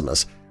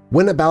Erasmus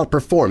went about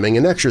performing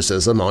an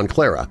exorcism on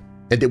Clara,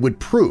 and it would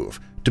prove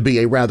to be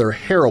a rather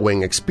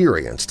harrowing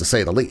experience, to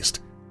say the least.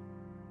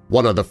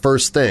 One of the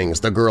first things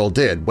the girl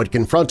did when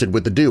confronted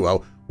with the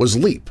duo was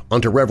leap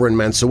onto Reverend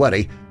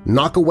Mansuetti,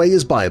 knock away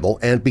his Bible,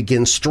 and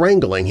begin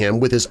strangling him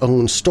with his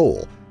own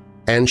stole,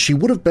 and she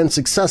would have been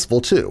successful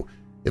too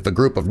if a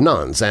group of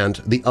nuns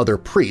and the other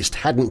priest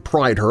hadn't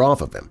pried her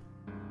off of him.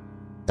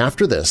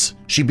 After this,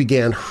 she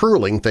began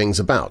hurling things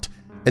about,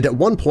 and at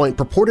one point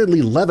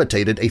purportedly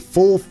levitated a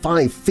full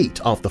 5 feet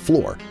off the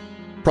floor,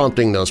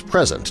 prompting those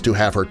present to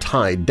have her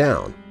tied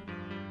down.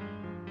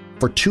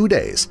 For 2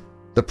 days,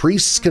 the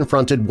priests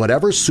confronted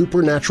whatever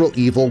supernatural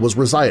evil was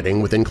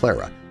residing within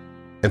Clara,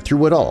 and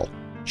through it all,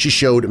 she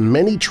showed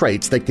many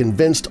traits that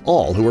convinced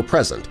all who were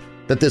present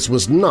that this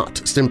was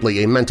not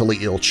simply a mentally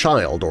ill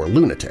child or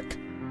lunatic.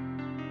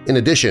 In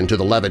addition to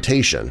the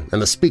levitation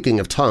and the speaking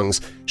of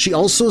tongues, she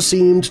also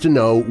seemed to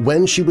know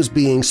when she was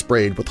being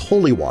sprayed with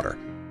holy water.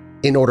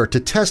 In order to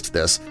test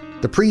this,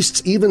 the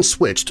priests even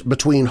switched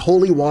between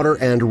holy water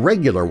and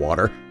regular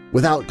water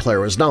without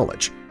Clara's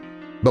knowledge.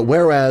 But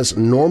whereas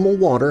normal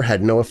water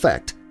had no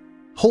effect,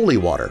 holy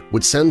water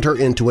would send her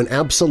into an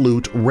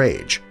absolute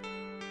rage,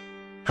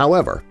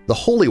 However, the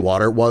holy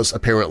water was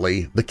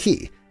apparently the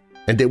key,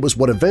 and it was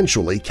what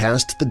eventually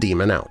cast the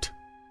demon out.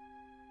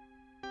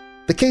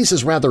 The case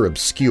is rather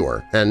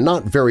obscure and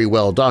not very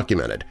well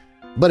documented,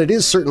 but it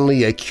is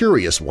certainly a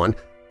curious one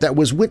that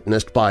was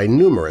witnessed by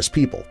numerous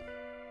people.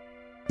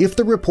 If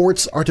the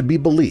reports are to be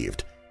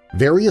believed,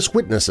 various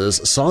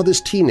witnesses saw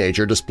this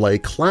teenager display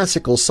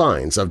classical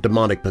signs of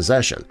demonic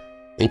possession,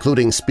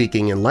 including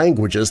speaking in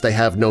languages they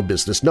have no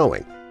business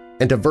knowing,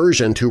 and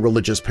aversion to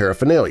religious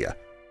paraphernalia,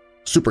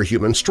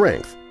 superhuman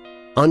strength,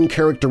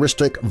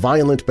 uncharacteristic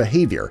violent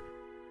behavior,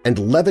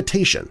 and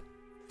levitation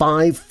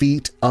 5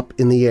 feet up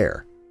in the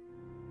air.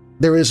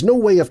 There is no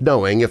way of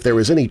knowing if there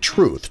is any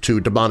truth to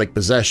demonic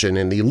possession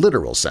in the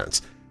literal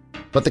sense,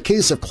 but the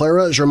case of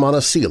Clara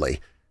Sealy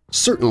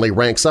certainly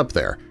ranks up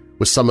there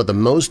with some of the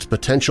most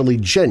potentially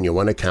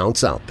genuine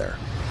accounts out there.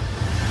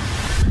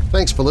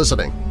 Thanks for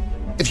listening.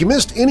 If you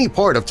missed any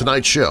part of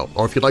tonight's show,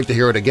 or if you'd like to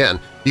hear it again,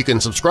 you can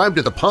subscribe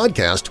to the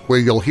podcast where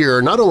you'll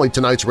hear not only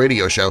tonight's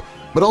radio show,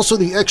 but also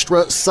the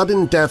extra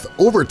sudden death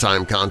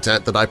overtime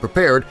content that I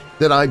prepared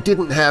that I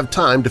didn't have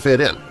time to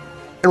fit in.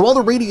 And while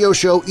the radio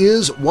show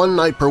is 1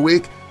 night per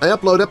week, I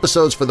upload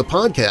episodes for the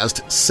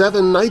podcast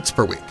 7 nights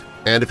per week.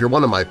 And if you're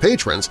one of my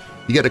patrons,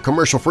 you get a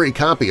commercial-free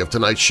copy of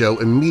tonight's show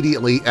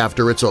immediately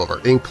after it's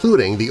over,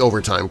 including the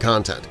overtime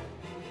content.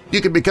 You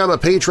can become a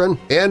patron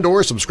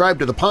and/or subscribe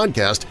to the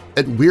podcast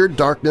at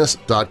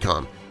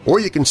WeirdDarkness.com,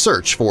 or you can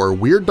search for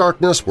Weird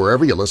Darkness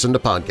wherever you listen to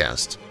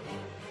podcasts.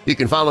 You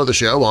can follow the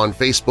show on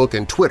Facebook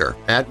and Twitter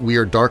at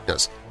Weird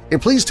Darkness, and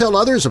please tell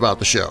others about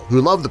the show who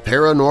love the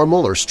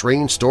paranormal or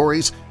strange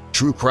stories,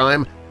 true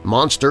crime,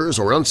 monsters,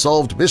 or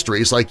unsolved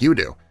mysteries like you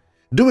do.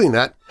 Doing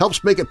that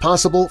helps make it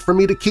possible for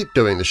me to keep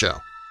doing the show.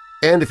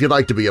 And if you'd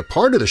like to be a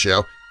part of the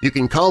show, you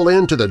can call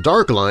in to the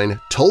Dark Line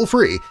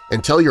toll-free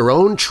and tell your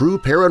own true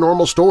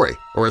paranormal story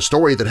or a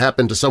story that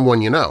happened to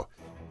someone you know.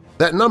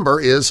 That number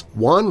is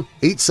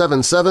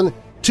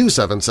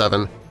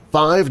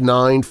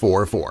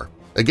 1-877-277-5944.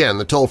 Again,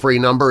 the toll-free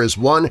number is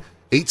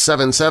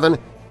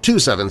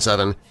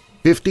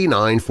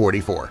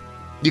 1-877-277-5944.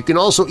 You can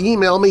also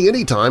email me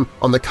anytime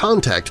on the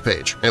contact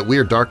page at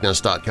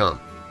WeirdDarkness.com.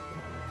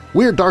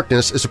 Weird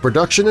Darkness is a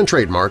production and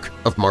trademark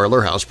of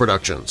Marlar House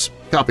Productions.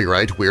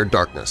 Copyright Weird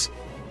Darkness.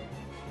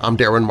 I'm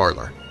Darren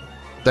Marlar.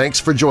 Thanks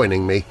for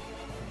joining me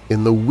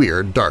in the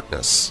Weird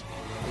Darkness.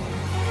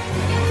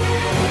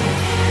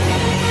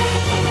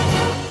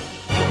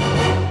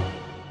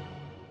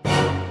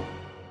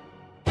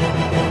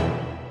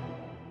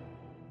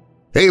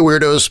 Hey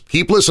Weirdos,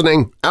 keep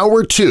listening.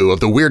 Hour 2 of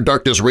the Weird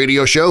Darkness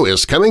radio show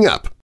is coming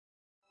up.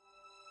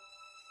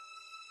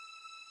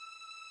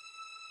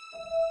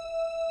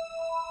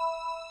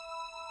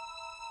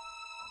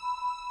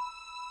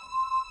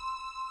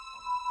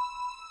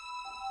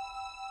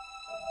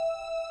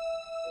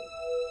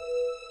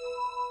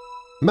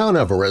 Mount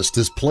Everest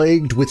is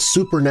plagued with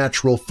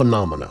supernatural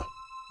phenomena,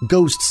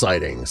 ghost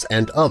sightings,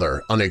 and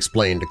other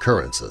unexplained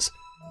occurrences,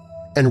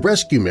 and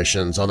rescue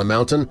missions on the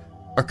mountain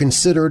are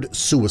considered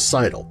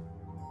suicidal.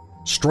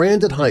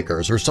 Stranded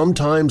hikers are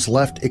sometimes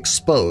left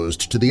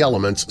exposed to the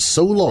elements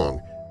so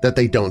long that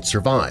they don't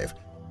survive.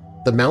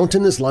 The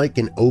mountain is like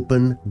an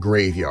open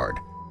graveyard.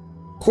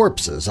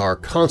 Corpses are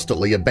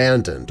constantly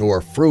abandoned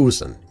or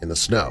frozen in the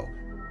snow.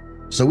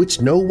 So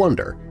it's no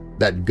wonder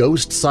that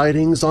ghost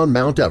sightings on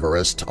Mount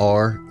Everest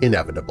are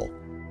inevitable.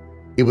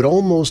 It would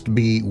almost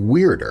be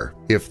weirder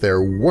if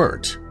there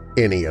weren't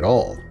any at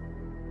all.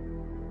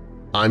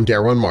 I'm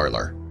Darren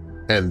Marlar,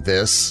 and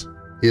this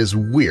is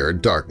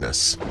Weird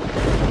Darkness.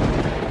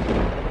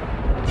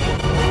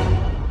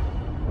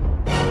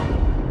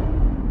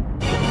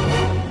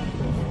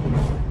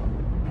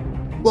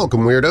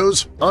 Welcome,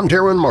 Weirdos! I'm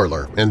Darren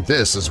Marlar, and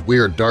this is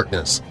Weird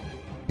Darkness.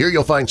 Here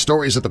you'll find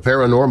stories of the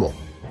paranormal,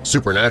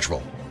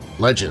 supernatural,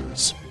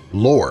 legends,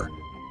 lore,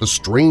 the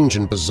strange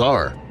and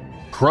bizarre,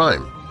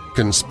 crime,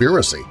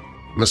 conspiracy,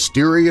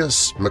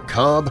 mysterious,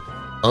 macabre,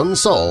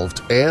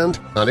 unsolved, and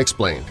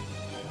unexplained.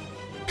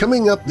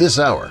 Coming up this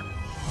hour…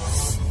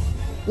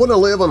 Want to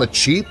live on the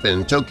cheap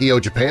in Tokyo,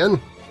 Japan?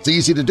 It's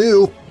easy to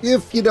do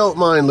if you don't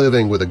mind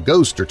living with a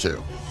ghost or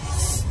two.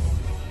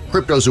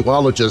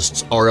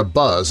 Cryptozoologists are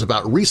abuzz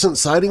about recent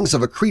sightings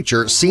of a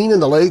creature seen in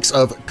the lakes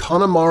of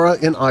Connemara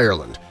in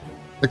Ireland.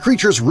 The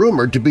creature's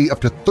rumored to be up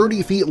to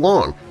 30 feet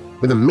long,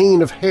 with a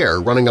mane of hair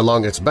running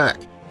along its back.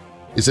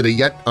 Is it a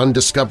yet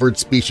undiscovered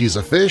species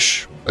of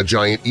fish, a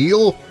giant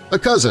eel, a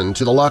cousin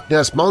to the Loch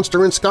Ness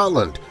Monster in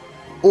Scotland,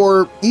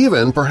 or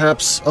even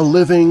perhaps a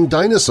living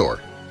dinosaur?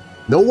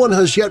 No one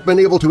has yet been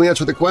able to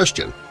answer the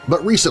question,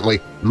 but recently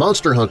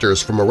monster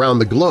hunters from around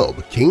the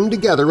globe came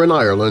together in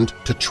Ireland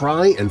to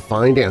try and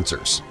find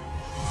answers.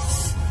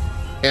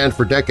 And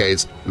for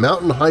decades,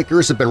 mountain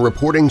hikers have been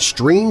reporting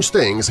strange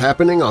things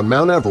happening on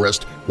Mount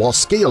Everest while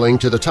scaling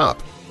to the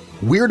top,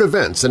 weird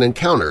events and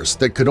encounters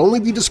that could only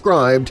be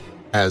described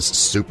as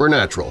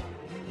supernatural.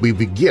 We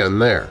begin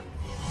there.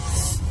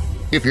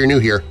 If you're new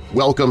here,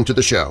 welcome to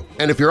the show,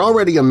 and if you're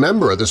already a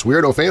member of this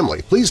weirdo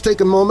family, please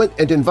take a moment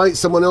and invite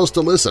someone else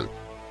to listen.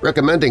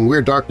 Recommending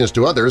Weird Darkness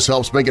to others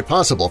helps make it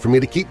possible for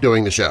me to keep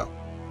doing the show.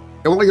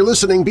 And while you're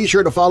listening, be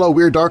sure to follow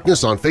Weird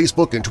Darkness on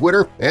Facebook and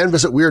Twitter and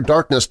visit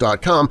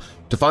WeirdDarkness.com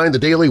to find the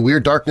daily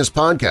Weird Darkness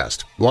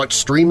podcast. Watch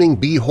streaming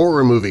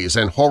B-horror movies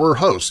and horror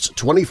hosts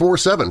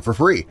 24/7 for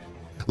free.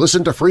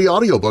 Listen to free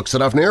audiobooks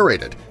that I've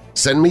narrated.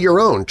 Send me your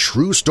own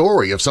true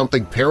story of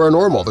something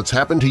paranormal that's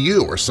happened to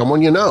you or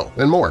someone you know,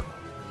 and more.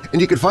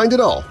 And you can find it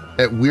all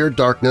at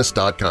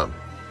WeirdDarkness.com.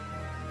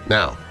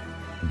 Now,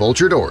 bolt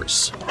your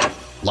doors,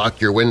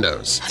 lock your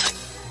windows,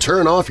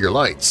 turn off your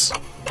lights,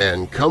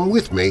 and come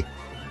with me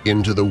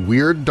into the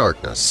Weird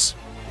Darkness.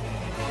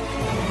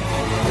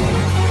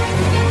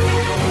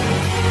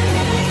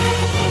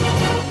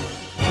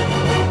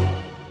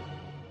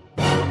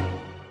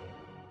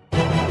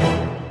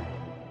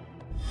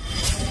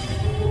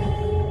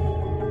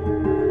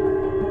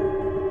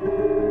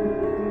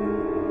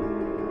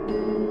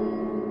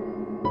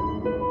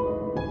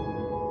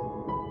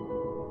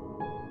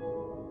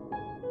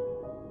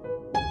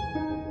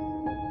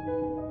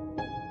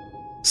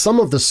 Some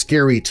of the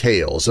scary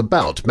tales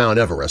about Mount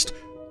Everest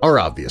are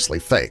obviously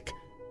fake,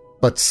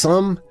 but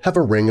some have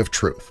a ring of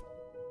truth.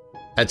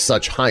 At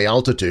such high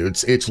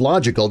altitudes, it's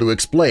logical to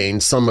explain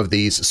some of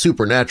these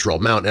supernatural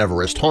Mount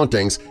Everest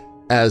hauntings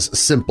as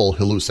simple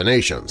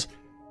hallucinations.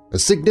 A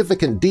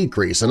significant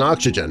decrease in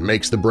oxygen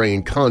makes the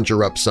brain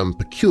conjure up some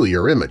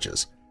peculiar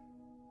images.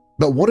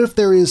 But what if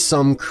there is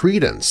some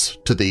credence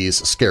to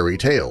these scary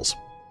tales?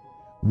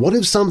 What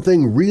if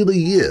something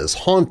really is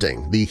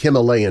haunting the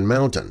Himalayan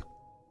mountain?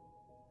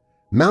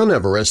 Mount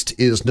Everest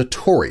is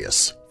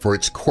notorious for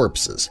its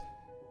corpses.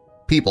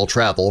 People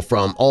travel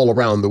from all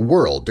around the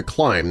world to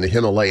climb the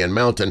Himalayan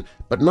mountain,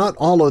 but not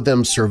all of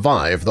them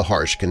survive the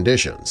harsh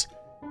conditions.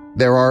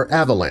 There are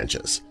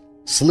avalanches,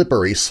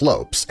 slippery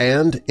slopes,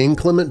 and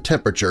inclement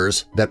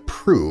temperatures that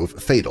prove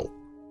fatal.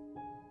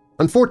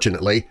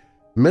 Unfortunately,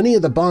 many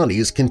of the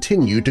bodies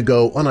continue to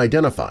go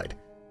unidentified.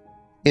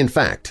 In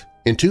fact,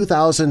 in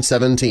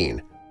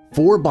 2017,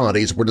 4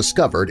 bodies were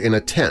discovered in a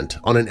tent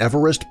on an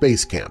Everest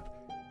base camp.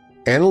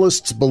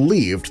 Analysts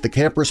believed the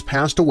campers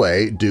passed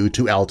away due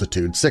to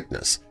altitude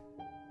sickness.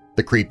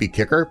 The creepy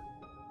kicker?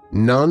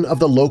 None of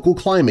the local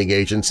climbing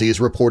agencies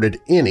reported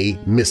any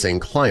missing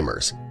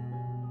climbers.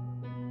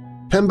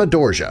 Pemba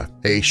Dorja,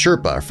 a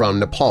Sherpa from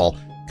Nepal,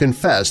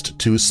 confessed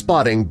to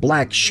spotting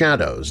black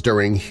shadows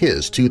during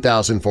his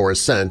 2004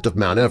 ascent of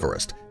Mount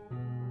Everest.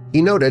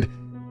 He noted,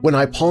 "When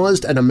I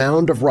paused at a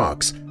mound of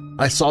rocks,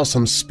 I saw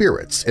some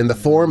spirits in the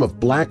form of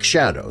black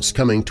shadows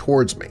coming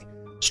towards me,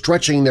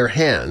 stretching their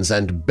hands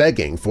and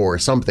begging for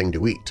something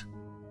to eat."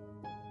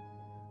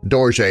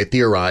 Dorje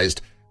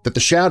theorized that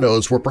the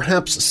shadows were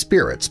perhaps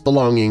spirits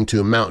belonging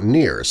to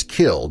mountaineers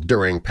killed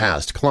during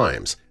past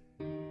climbs.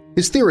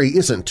 His theory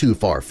isn't too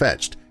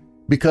far-fetched,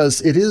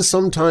 because it is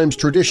sometimes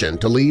tradition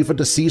to leave a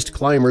deceased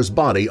climber's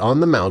body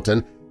on the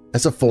mountain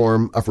as a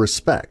form of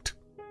respect.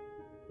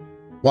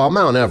 While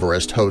Mount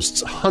Everest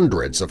hosts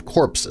hundreds of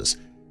corpses,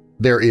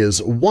 there is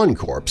one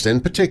corpse in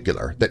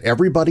particular that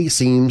everybody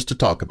seems to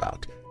talk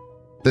about.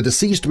 The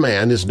deceased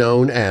man is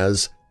known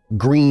as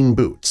Green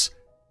Boots.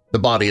 The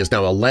body is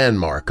now a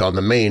landmark on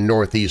the main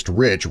northeast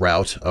ridge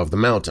route of the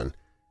mountain.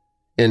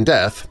 In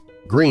death,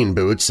 Green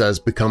Boots has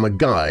become a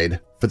guide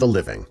for the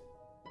living.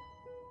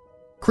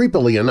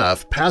 Creepily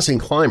enough, passing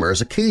climbers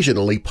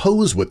occasionally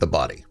pose with the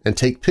body and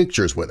take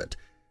pictures with it.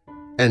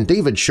 And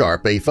David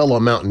Sharp, a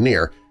fellow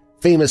mountaineer,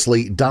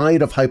 famously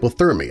died of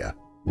hypothermia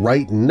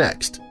right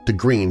next to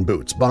Green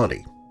Boots'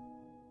 body.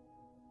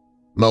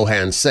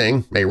 Mohan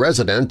Singh, a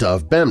resident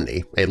of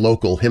Bemni, a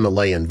local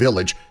Himalayan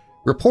village,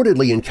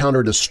 reportedly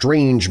encountered a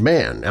strange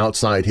man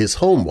outside his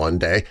home one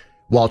day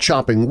while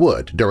chopping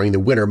wood during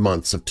the winter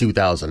months of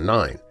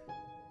 2009.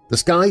 The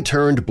sky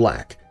turned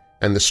black,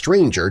 and the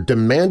stranger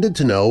demanded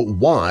to know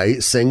why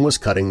Singh was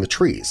cutting the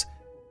trees.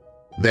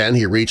 Then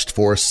he reached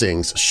for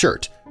Singh's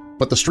shirt,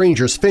 but the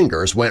stranger's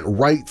fingers went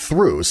right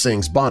through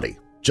Singh's body,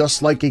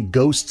 just like a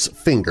ghost's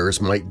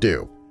fingers might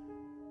do.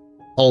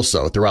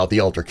 Also, throughout the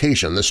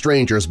altercation, the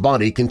stranger's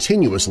body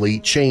continuously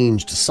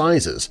changed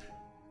sizes,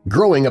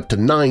 growing up to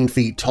 9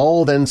 feet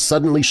tall, then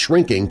suddenly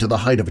shrinking to the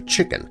height of a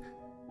chicken.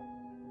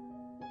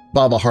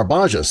 Baba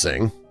Harbhaja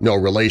Singh, no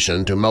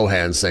relation to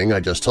Mohan Singh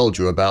I just told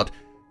you about,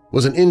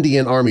 was an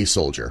Indian Army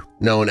soldier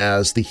known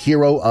as the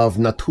Hero of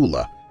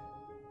Natula.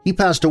 He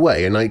passed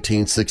away in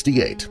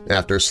 1968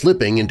 after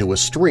slipping into a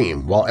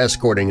stream while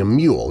escorting a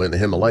mule in the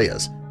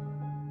Himalayas.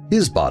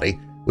 His body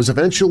was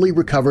eventually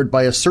recovered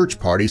by a search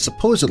party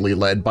supposedly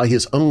led by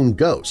his own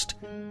ghost.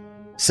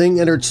 Singh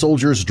entered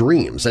soldiers'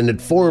 dreams and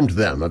informed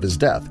them of his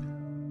death.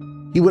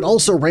 He would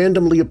also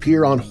randomly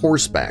appear on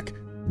horseback,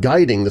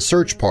 guiding the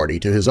search party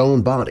to his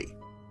own body.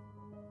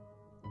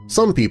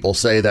 Some people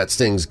say that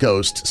Singh's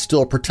ghost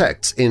still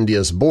protects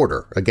India's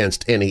border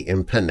against any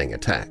impending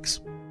attacks.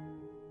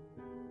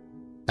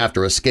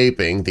 After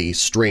escaping the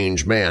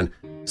strange man,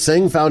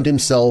 Singh found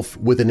himself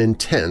with an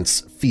intense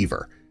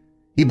fever.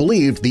 He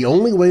believed the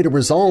only way to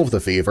resolve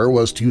the fever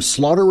was to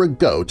slaughter a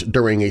goat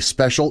during a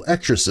special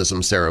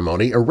exorcism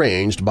ceremony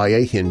arranged by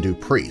a Hindu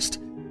priest.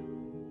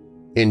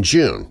 In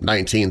June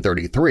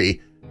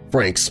 1933,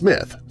 Frank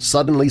Smith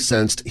suddenly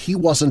sensed he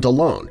wasn't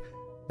alone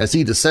as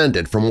he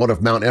descended from one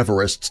of Mount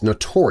Everest's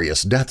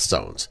notorious death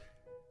zones.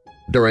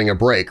 During a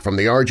break from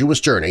the arduous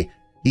journey,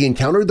 he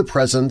encountered the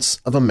presence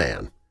of a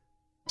man.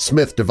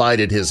 Smith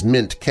divided his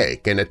mint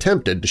cake and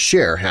attempted to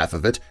share half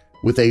of it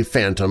with a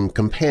phantom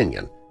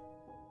companion.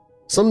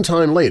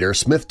 Sometime later,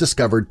 Smith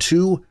discovered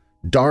two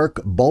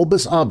dark,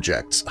 bulbous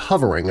objects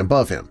hovering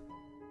above him.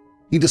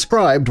 He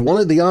described one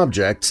of the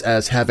objects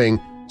as having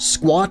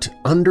squat,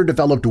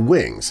 underdeveloped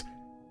wings,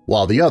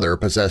 while the other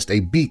possessed a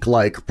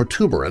beak-like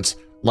protuberance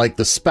like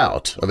the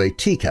spout of a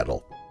tea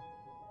kettle.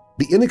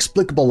 The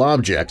inexplicable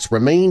objects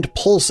remained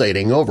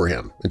pulsating over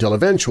him until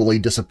eventually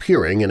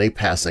disappearing in a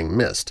passing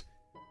mist.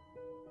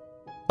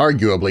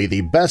 Arguably,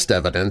 the best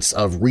evidence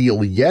of real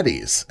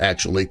Yetis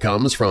actually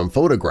comes from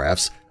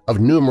photographs of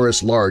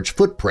numerous large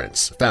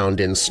footprints found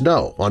in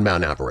snow on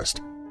Mount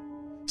Everest.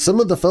 Some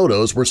of the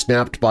photos were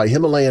snapped by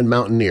Himalayan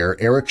mountaineer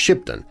Eric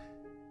Shipton,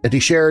 and he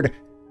shared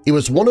it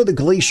was one of the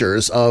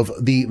glaciers of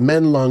the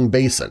Menlung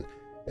Basin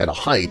at a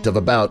height of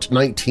about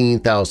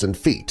 19,000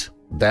 feet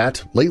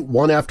that, late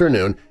one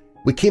afternoon,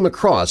 we came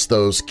across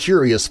those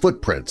curious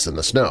footprints in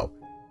the snow.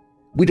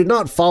 We did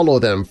not follow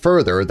them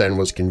further than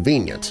was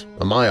convenient,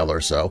 a mile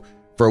or so,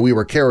 for we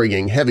were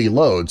carrying heavy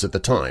loads at the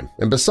time,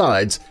 and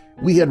besides,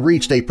 we had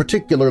reached a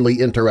particularly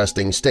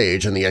interesting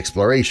stage in the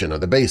exploration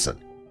of the basin.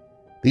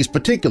 These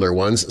particular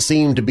ones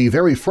seemed to be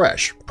very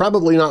fresh,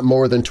 probably not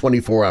more than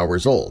 24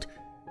 hours old.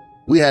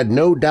 We had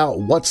no doubt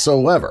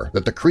whatsoever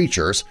that the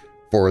creatures,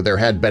 for there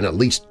had been at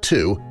least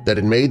two that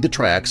had made the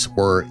tracks,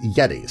 were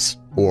Yetis,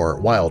 or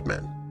wild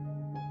men.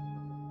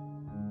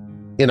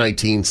 In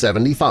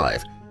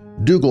 1975,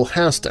 Dougal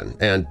Haston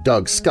and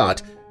Doug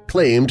Scott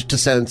claimed to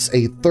sense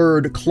a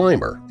third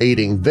climber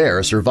aiding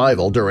their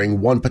survival during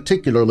one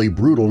particularly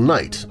brutal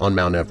night on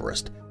Mount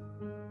Everest.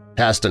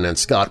 Haston and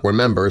Scott were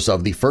members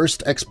of the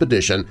first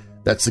expedition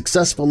that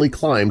successfully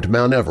climbed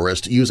Mount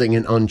Everest using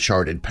an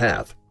uncharted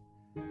path.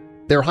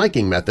 Their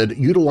hiking method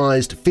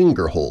utilized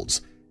finger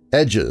holds,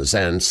 edges,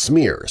 and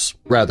smears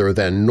rather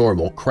than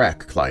normal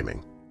crack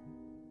climbing.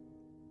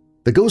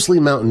 The ghostly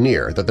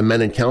mountaineer that the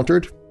men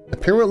encountered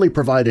apparently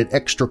provided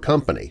extra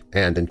company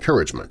and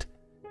encouragement.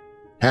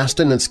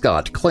 Haston and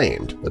Scott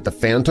claimed that the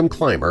phantom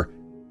climber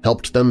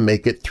helped them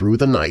make it through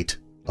the night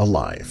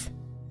alive.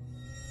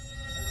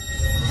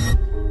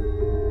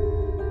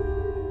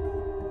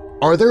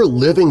 Are there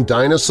living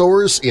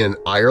dinosaurs in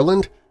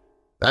Ireland?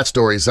 That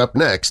story's up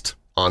next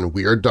on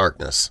Weird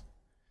Darkness.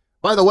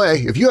 By the way,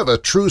 if you have a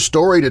true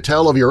story to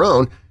tell of your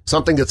own,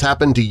 something that's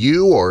happened to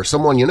you or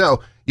someone you know,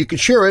 you can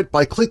share it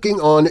by clicking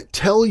on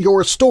Tell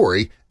Your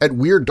Story at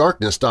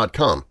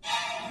WeirdDarkness.com.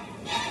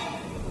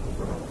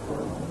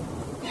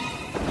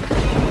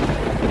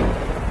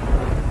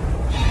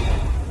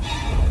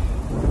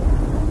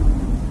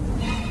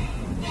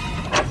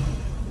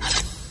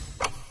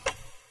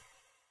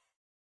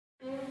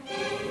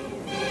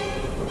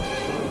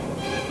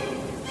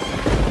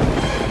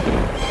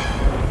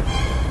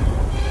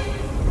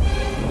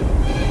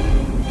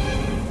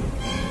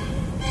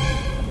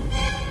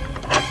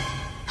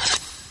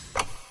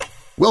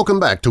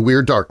 Welcome back to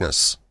Weird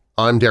Darkness.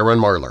 I'm Darren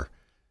Marlar.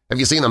 Have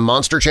you seen the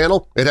Monster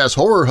Channel? It has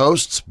horror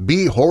hosts,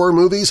 B-horror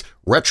movies,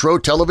 retro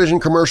television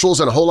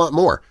commercials, and a whole lot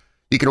more.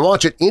 You can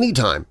watch it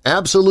anytime,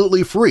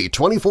 absolutely free,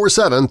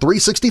 24/7,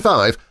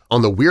 365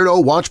 on the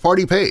Weirdo Watch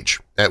Party page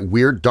at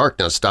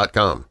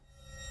WeirdDarkness.com.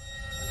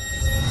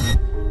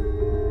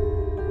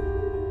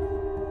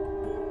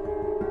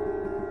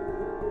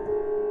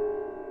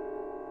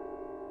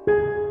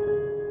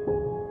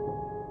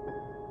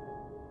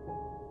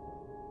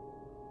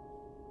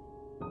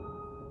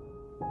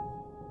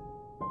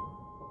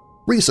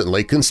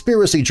 Recently,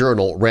 Conspiracy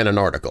Journal ran an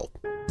article,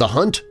 "The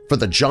Hunt for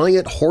the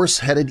Giant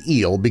Horse-Headed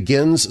Eel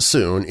Begins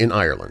Soon in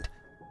Ireland."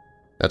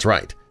 That's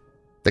right.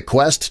 The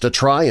quest to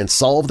try and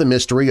solve the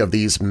mystery of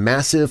these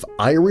massive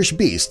Irish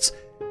beasts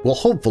will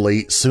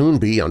hopefully soon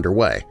be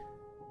underway.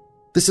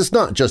 This is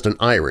not just an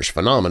Irish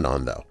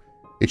phenomenon, though.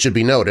 It should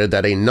be noted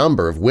that a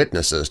number of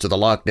witnesses to the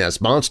Loch Ness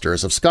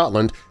Monsters of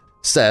Scotland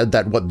said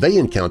that what they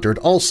encountered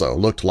also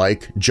looked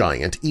like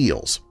giant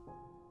eels.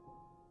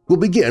 We'll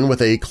begin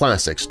with a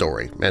classic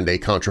story, and a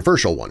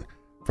controversial one,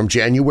 from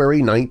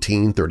January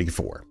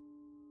 1934.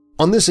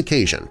 On this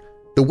occasion,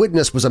 the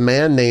witness was a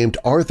man named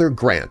Arthur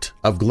Grant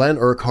of Glen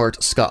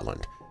Urquhart,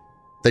 Scotland.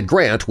 That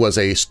Grant was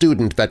a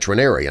student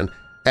veterinarian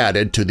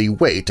added to the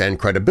weight and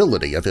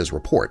credibility of his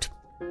report.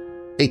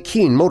 A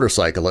keen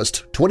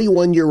motorcyclist,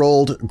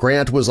 21-year-old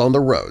Grant was on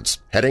the roads,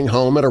 heading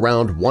home at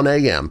around 1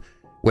 a.m.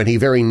 when he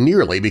very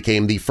nearly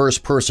became the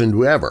first person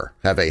to ever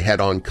have a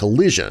head-on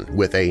collision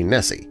with a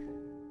Nessie.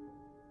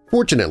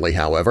 Fortunately,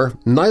 however,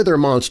 neither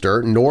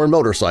monster nor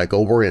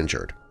motorcycle were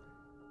injured.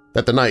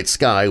 That the night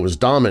sky was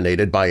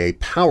dominated by a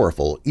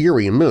powerful,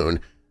 eerie moon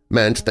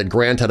meant that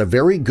Grant had a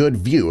very good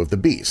view of the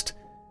beast,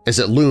 as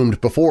it loomed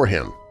before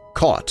him,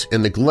 caught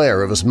in the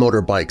glare of his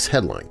motorbike's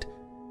headlight.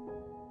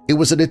 It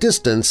was at a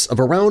distance of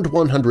around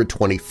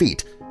 120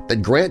 feet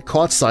that Grant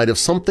caught sight of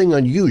something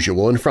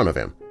unusual in front of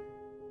him.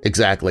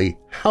 Exactly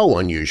how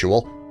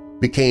unusual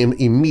became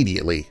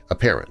immediately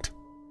apparent.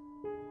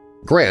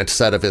 Grant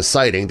said of his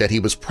sighting that he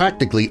was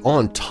practically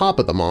on top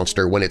of the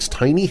monster when its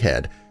tiny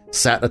head,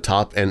 sat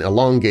atop an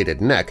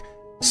elongated neck,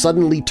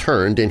 suddenly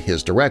turned in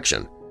his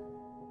direction.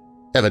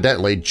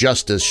 Evidently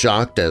just as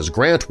shocked as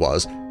Grant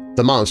was,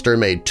 the monster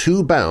made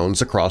 2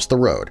 bounds across the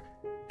road,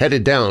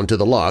 headed down to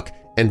the lock,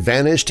 and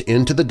vanished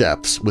into the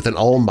depths with an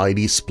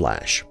almighty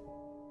splash.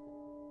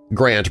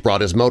 Grant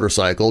brought his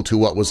motorcycle to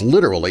what was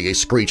literally a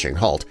screeching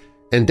halt,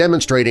 and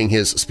demonstrating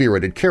his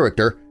spirited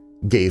character,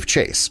 gave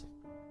chase.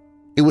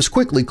 It was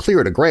quickly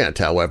clear to Grant,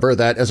 however,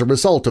 that as a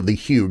result of the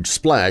huge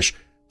splash,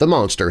 the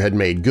monster had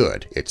made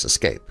good its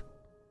escape.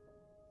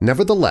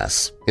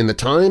 Nevertheless, in the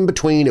time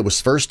between it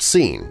was first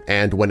seen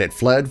and when it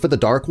fled for the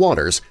dark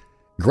waters,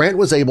 Grant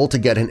was able to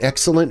get an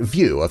excellent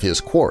view of his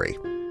quarry.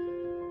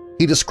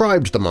 He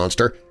described the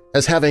monster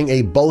as having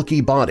a bulky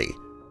body,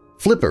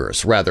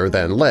 flippers rather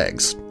than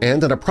legs,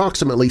 and an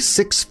approximately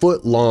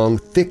 6-foot-long,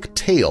 thick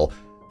tail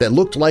that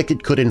looked like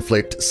it could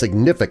inflict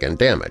significant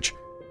damage.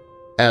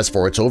 As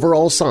for its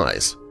overall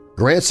size,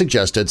 Grant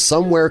suggested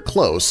somewhere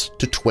close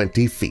to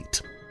 20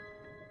 feet.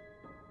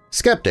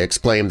 Skeptics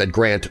claim that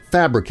Grant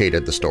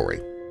fabricated the story.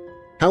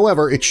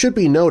 However, it should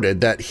be noted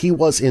that he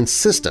was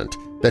insistent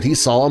that he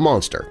saw a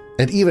monster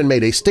and even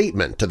made a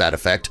statement to that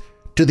effect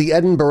to the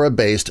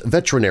Edinburgh-based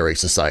Veterinary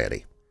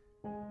Society.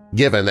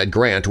 Given that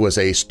Grant was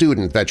a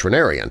student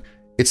veterinarian,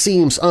 it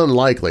seems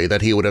unlikely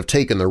that he would have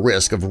taken the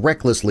risk of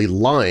recklessly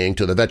lying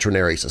to the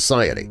Veterinary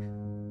Society.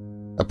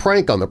 A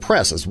prank on the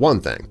press is one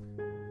thing.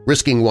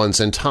 Risking one's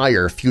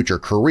entire future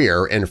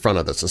career in front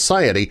of the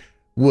society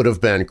would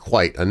have been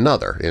quite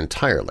another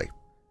entirely.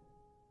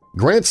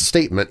 Grant's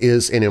statement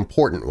is an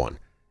important one,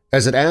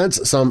 as it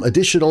adds some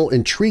additional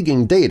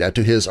intriguing data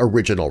to his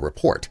original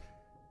report.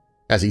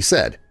 As he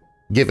said,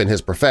 given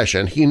his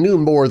profession, he knew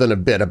more than a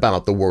bit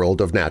about the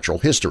world of natural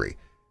history.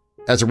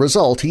 As a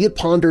result, he had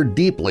pondered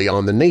deeply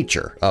on the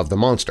nature of the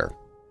monster.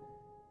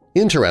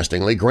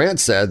 Interestingly, Grant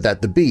said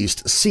that the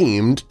beast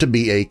seemed to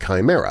be a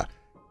chimera,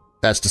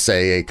 that's to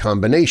say a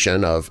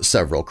combination of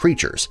several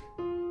creatures.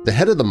 The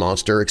head of the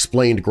monster,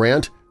 explained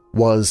Grant,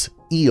 was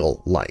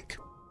eel-like.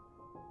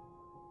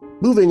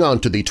 Moving on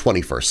to the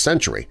 21st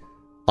century,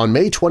 on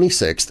May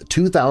 26,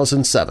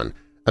 2007,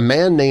 a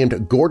man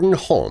named Gordon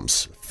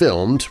Holmes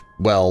filmed,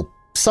 well,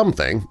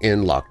 something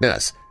in Loch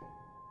Ness.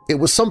 It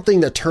was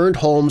something that turned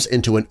Holmes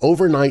into an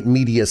overnight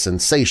media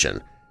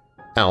sensation,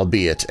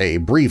 albeit a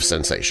brief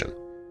sensation.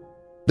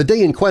 The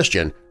day in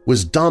question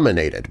was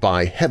dominated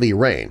by heavy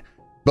rain,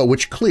 but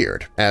which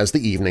cleared as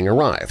the evening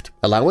arrived,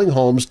 allowing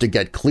Holmes to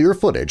get clear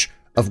footage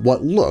of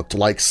what looked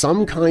like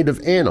some kind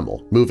of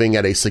animal moving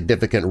at a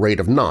significant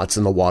rate of knots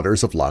in the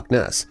waters of Loch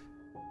Ness.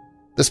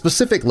 The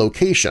specific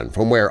location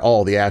from where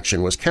all the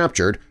action was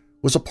captured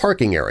was a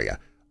parking area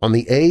on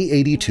the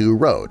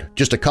A82 road,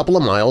 just a couple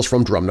of miles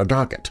from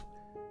Drumnadrochit.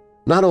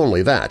 Not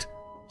only that,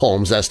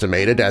 Holmes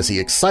estimated as he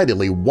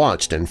excitedly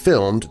watched and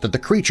filmed that the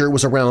creature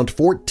was around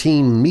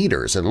 14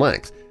 meters in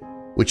length,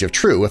 which if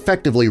true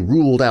effectively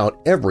ruled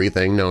out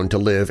everything known to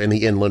live in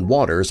the inland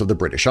waters of the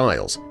British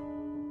Isles.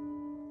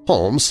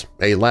 Holmes,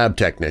 a lab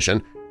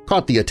technician,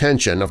 caught the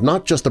attention of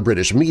not just the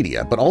British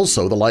media but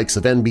also the likes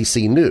of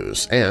NBC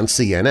News and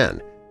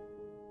CNN.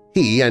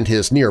 He and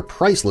his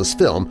near-priceless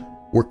film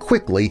were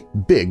quickly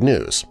big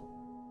news.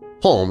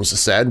 Holmes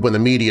said when the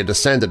media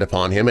descended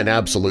upon him in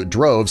absolute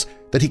droves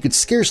that he could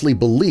scarcely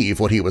believe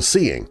what he was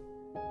seeing.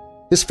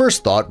 His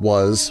first thought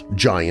was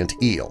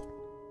giant eel.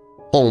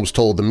 Holmes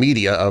told the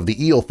media of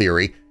the eel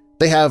theory,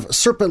 "They have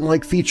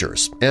serpent-like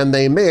features, and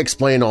they may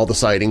explain all the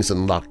sightings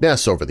in Loch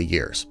Ness over the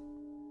years."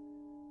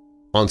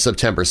 On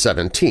September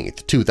 17,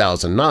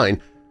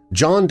 2009,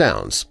 John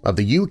Downs of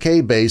the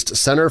UK-based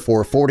Centre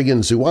for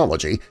Fortean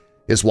Zoology,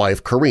 his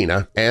wife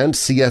Karina, and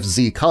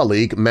CFZ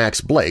colleague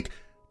Max Blake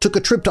took a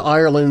trip to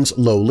Ireland's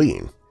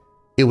Lowleen.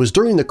 It was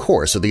during the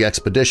course of the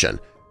expedition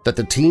that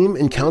the team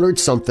encountered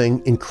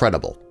something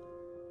incredible.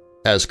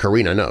 As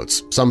Karina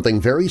notes,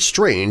 something very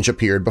strange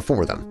appeared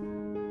before them.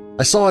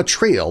 "I saw a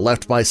trail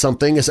left by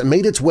something as it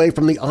made its way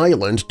from the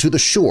island to the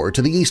shore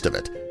to the east of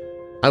it.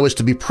 I was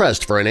to be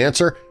pressed for an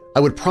answer.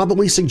 I would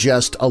probably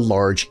suggest a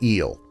large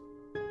eel."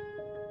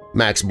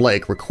 Max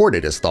Blake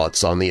recorded his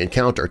thoughts on the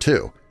encounter,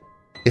 too.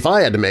 "If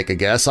I had to make a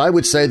guess, I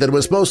would say that it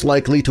was most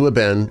likely to have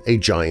been a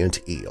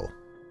giant eel."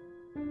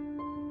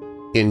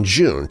 In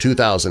June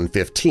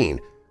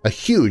 2015, a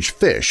huge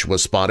fish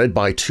was spotted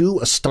by 2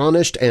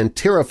 astonished and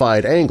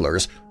terrified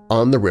anglers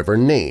on the River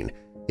Nain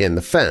in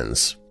the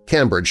Fens,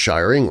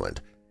 Cambridgeshire,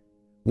 England.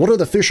 One of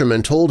the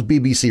fishermen told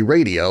BBC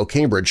Radio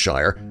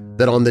Cambridgeshire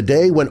that on the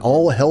day when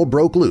all hell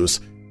broke loose,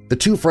 the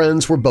 2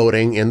 friends were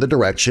boating in the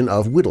direction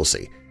of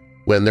Whittlesea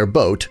when their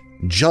boat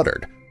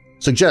juddered,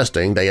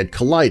 suggesting they had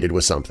collided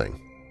with something.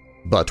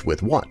 But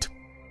with what?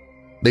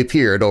 They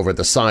peered over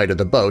the side of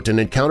the boat and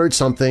encountered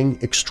something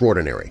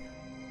extraordinary.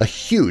 A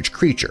huge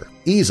creature,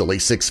 easily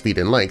 6 feet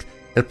in length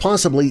and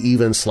possibly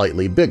even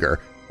slightly bigger,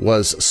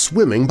 was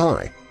swimming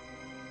by.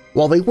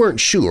 While they weren't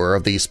sure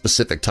of the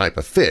specific type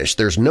of fish,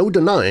 there's no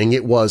denying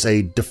it was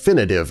a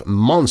definitive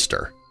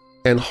monster,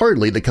 and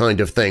hardly the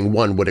kind of thing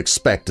one would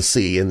expect to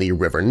see in the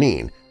River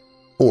Nene,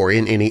 or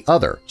in any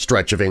other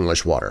stretch of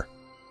English water.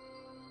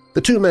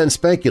 The two men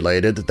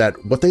speculated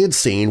that what they had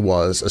seen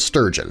was a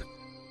sturgeon.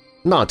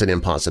 Not an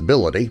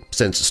impossibility,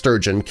 since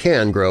sturgeon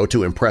can grow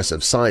to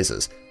impressive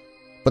sizes,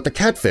 but the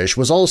catfish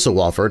was also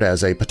offered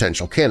as a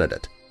potential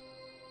candidate.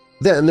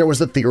 Then there was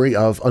the theory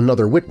of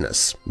another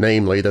witness,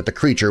 namely that the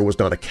creature was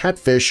not a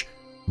catfish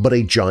but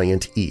a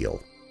giant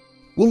eel.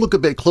 We'll look a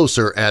bit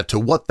closer at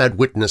what that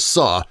witness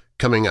saw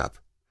coming up.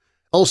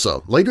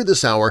 Also, later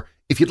this hour,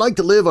 if you'd like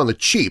to live on the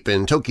cheap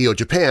in Tokyo,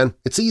 Japan,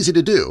 it's easy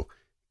to do,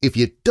 if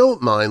you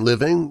don't mind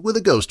living with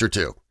a ghost or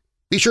two.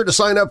 Be sure to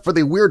sign up for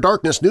the Weird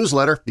Darkness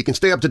newsletter. You can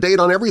stay up to date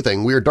on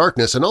everything Weird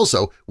Darkness and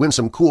also win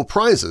some cool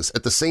prizes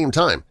at the same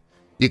time.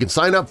 You can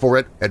sign up for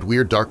it at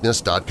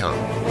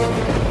WeirdDarkness.com.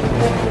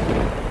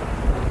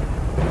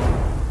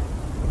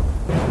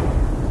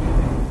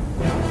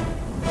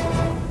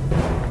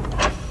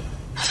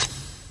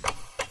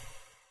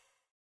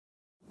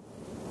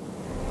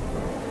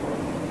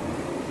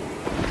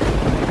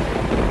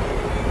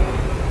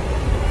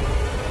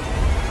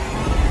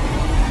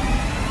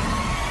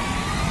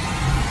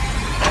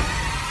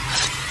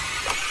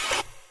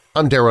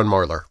 I'm Darren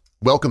Marlar.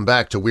 Welcome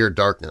back to Weird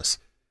Darkness.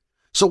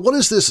 So what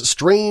is this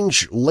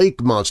strange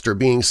lake monster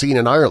being seen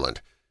in Ireland?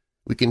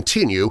 We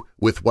continue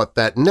with what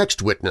that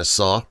next witness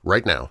saw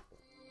right now.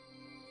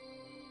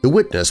 The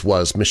witness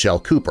was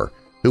Michelle Cooper,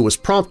 who was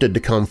prompted to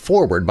come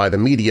forward by the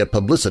media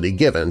publicity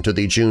given to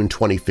the June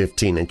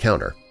 2015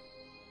 encounter.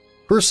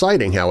 Her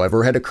sighting,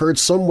 however, had occurred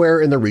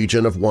somewhere in the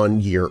region of 1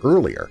 year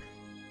earlier.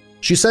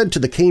 She said to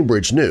the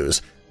Cambridge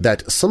News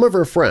that some of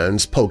her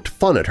friends poked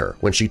fun at her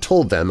when she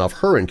told them of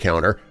her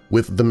encounter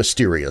with the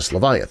mysterious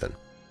Leviathan.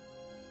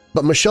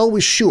 But Michelle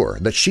was sure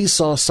that she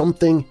saw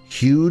something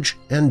huge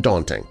and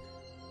daunting.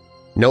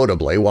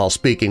 Notably, while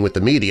speaking with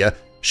the media,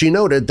 she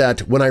noted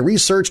that when I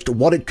researched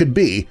what it could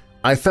be,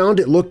 I found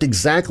it looked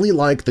exactly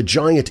like the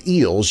giant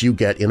eels you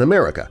get in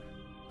America.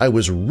 I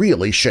was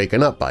really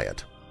shaken up by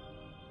it.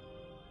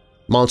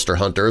 Monster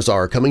hunters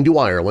are coming to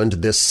Ireland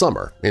this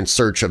summer in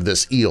search of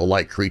this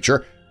eel-like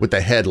creature with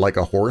a head like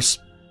a horse.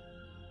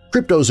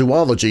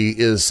 Cryptozoology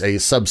is a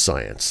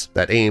subscience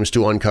that aims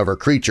to uncover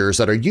creatures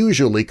that are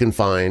usually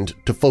confined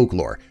to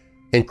folklore,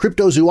 and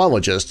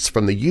cryptozoologists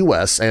from the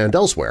U.S. and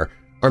elsewhere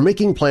are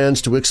making plans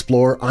to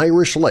explore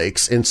Irish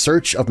lakes in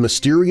search of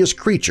mysterious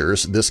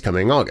creatures this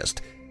coming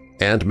August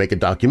and make a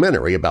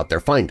documentary about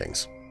their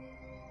findings.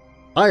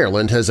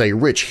 Ireland has a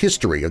rich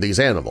history of these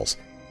animals,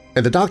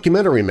 and the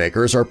documentary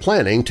makers are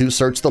planning to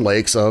search the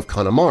lakes of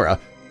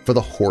Connemara for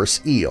the horse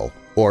eel,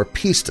 or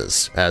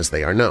pistas as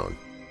they are known.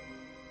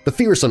 The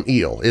fearsome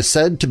eel is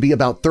said to be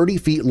about 30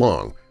 feet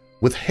long,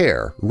 with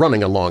hair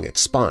running along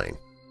its spine.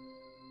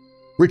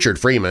 Richard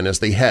Freeman is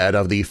the head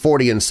of the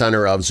Fortean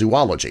Centre of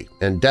Zoology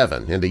in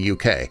Devon in the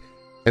UK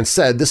and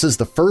said this is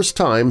the first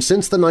time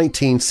since the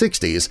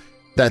 1960s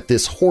that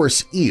this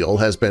horse eel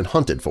has been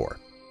hunted for.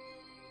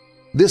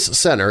 This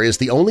center is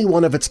the only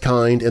one of its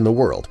kind in the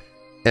world,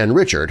 and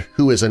Richard,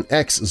 who is an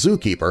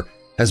ex-zookeeper,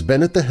 has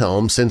been at the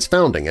helm since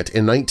founding it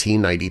in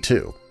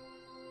 1992.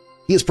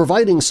 He is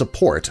providing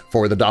support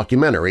for the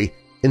documentary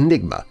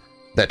Enigma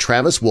that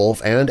Travis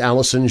Wolfe and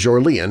Alison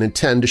Jorlian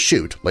intend to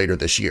shoot later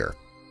this year.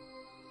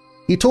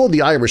 He told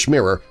the Irish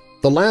Mirror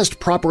the last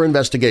proper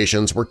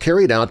investigations were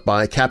carried out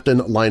by Captain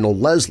Lionel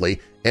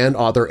Leslie and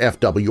author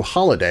F.W.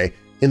 Holliday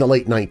in the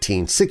late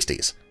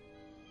 1960s.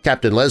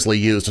 Captain Leslie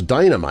used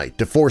dynamite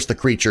to force the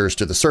creatures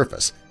to the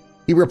surface.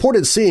 He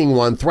reported seeing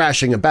one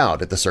thrashing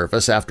about at the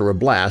surface after a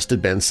blast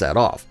had been set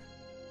off.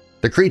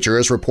 The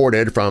creatures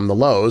reported from the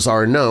lows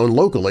are known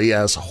locally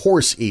as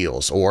horse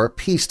eels or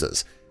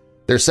pistas.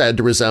 They're said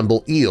to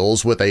resemble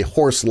eels with a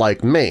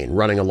horse-like mane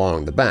running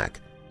along the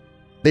back.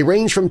 They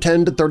range from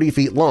 10 to 30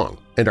 feet long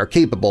and are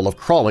capable of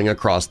crawling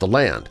across the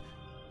land.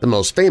 The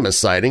most famous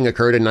sighting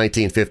occurred in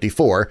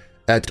 1954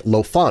 at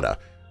Lofada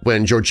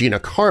when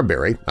Georgina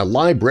Carberry, a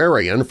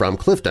librarian from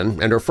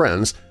Clifton, and her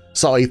friends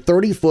saw a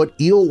 30-foot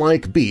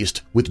eel-like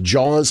beast with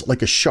jaws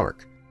like a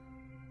shark.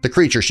 The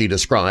creature she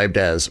described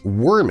as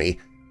wormy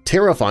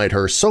terrified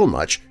her so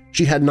much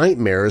she had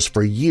nightmares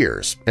for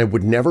years and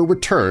would never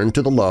return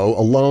to the low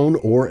alone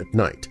or at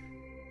night.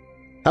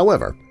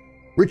 However,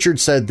 Richard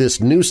said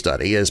this new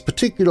study is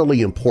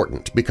particularly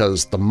important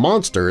because the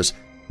monsters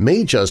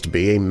may just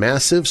be a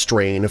massive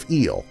strain of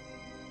eel.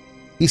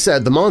 He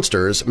said the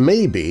monsters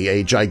may be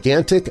a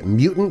gigantic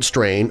mutant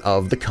strain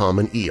of the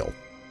common eel.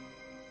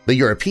 The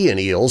European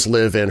eels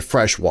live in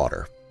fresh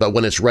water, but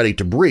when it's ready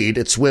to breed,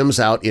 it swims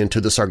out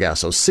into the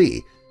Sargasso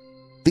Sea.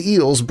 The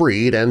eels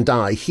breed and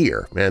die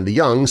here, and the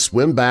young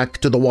swim back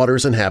to the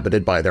waters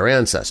inhabited by their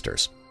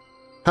ancestors.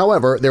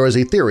 However, there is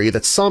a theory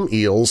that some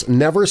eels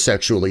never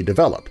sexually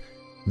develop.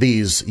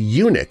 These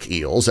eunuch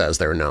eels, as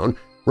they're known,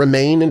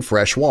 remain in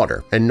fresh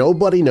water, and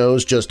nobody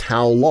knows just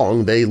how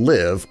long they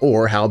live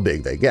or how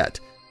big they get.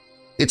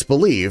 It's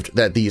believed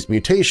that these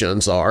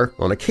mutations are,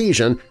 on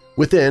occasion,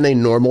 within a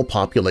normal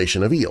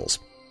population of eels.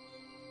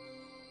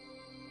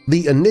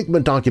 The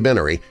Enigma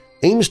documentary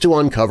aims to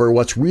uncover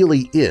what's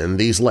really in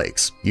these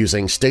lakes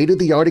using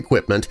state-of-the-art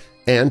equipment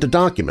and to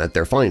document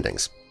their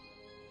findings.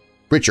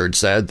 Richard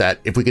said that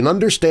if we can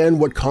understand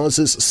what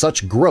causes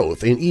such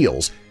growth in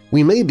eels,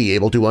 we may be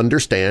able to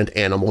understand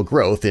animal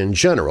growth in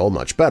general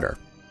much better.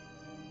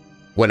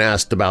 When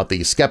asked about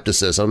the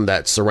skepticism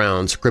that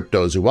surrounds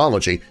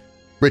cryptozoology,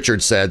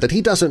 Richard said that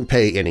he doesn't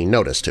pay any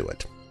notice to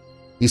it.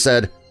 He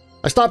said,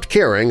 "I stopped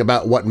caring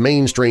about what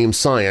mainstream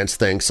science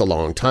thinks a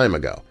long time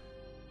ago.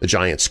 The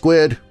giant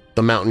squid,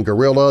 the mountain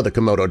gorilla, the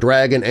Komodo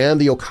dragon, and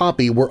the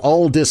okapi were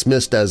all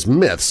dismissed as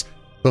myths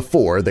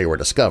before they were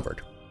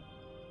discovered.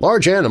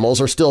 Large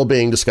animals are still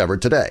being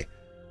discovered today.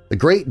 The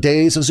great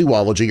days of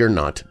zoology are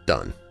not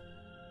done."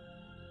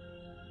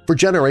 For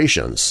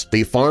generations,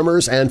 the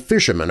farmers and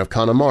fishermen of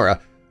Connemara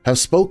have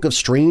spoke of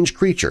strange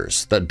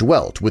creatures that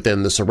dwelt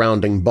within the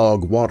surrounding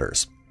bog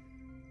waters.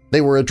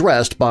 They were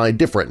addressed by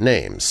different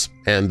names,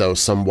 and though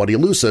somewhat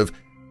elusive,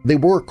 they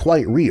were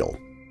quite real.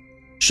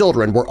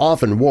 Children were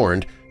often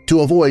warned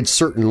to avoid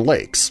certain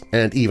lakes,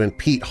 and even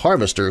peat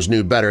harvesters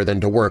knew better than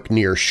to work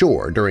near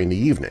shore during the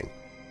evening.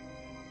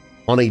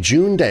 On a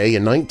June day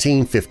in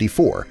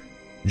 1954,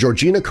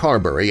 Georgina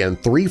Carberry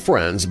and 3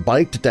 friends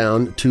biked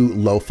down to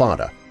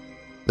Lofada.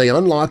 They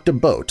unlocked a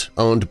boat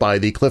owned by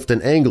the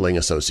Clifton Angling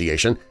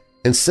Association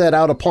and set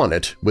out upon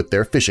it with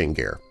their fishing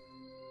gear.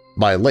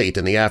 By late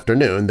in the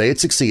afternoon, they had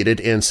succeeded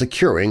in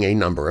securing a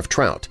number of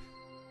trout.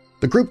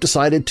 The group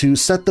decided to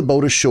set the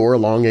boat ashore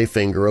along a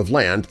finger of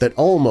land that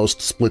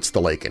almost splits the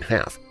lake in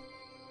half.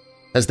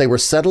 As they were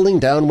settling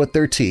down with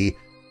their tea,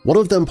 one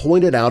of them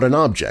pointed out an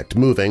object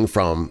moving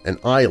from an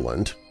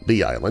island,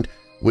 the island,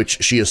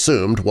 which she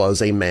assumed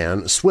was a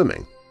man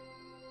swimming.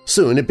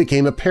 Soon it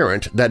became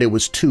apparent that it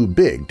was too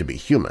big to be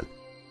human.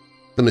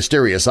 The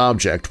mysterious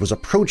object was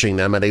approaching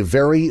them at a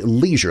very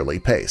leisurely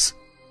pace.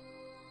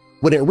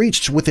 When it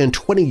reached within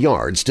 20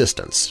 yards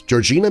distance,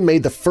 Georgina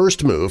made the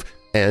first move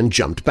and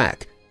jumped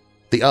back.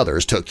 The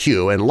others took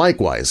cue and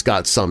likewise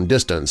got some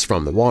distance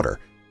from the water.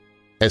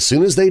 As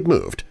soon as they'd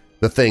moved,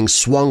 the thing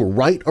swung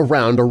right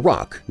around a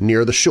rock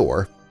near the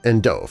shore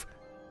and dove.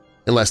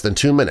 In less than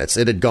 2 minutes,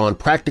 it had gone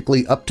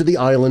practically up to the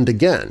island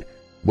again,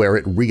 where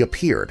it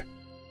reappeared.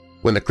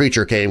 When the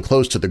creature came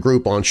close to the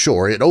group on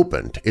shore, it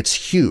opened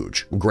its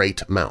huge,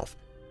 great mouth.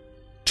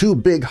 2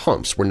 big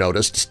humps were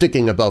noticed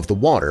sticking above the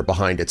water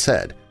behind its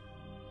head.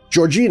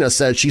 Georgina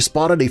said she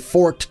spotted a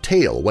forked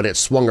tail when it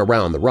swung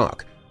around the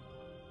rock.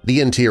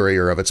 The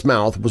interior of its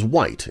mouth was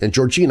white, and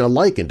Georgina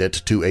likened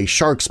it to a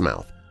shark's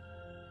mouth.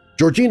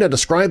 Georgina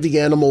described the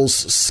animal's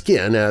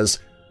skin as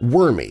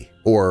wormy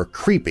or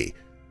creepy,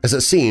 as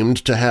it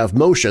seemed to have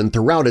motion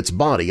throughout its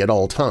body at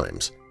all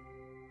times.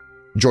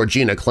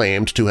 Georgina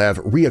claimed to have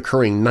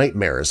reoccurring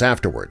nightmares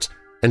afterwards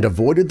and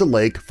avoided the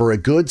lake for a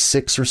good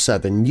 6 or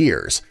 7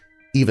 years.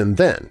 Even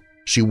then,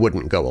 she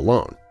wouldn't go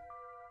alone.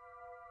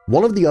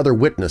 One of the other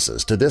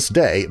witnesses to this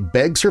day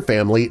begs her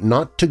family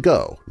not to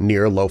go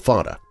near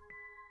Lofada.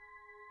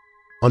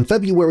 On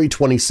February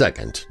 22,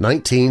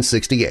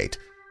 1968,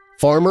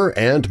 farmer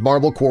and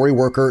marble quarry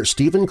worker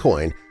Stephen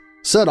Coyne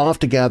set off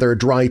to gather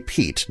dry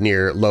peat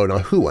near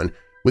Lonahuan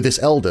with his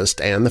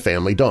eldest and the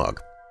family dog.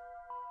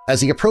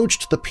 As he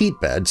approached the peat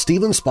bed,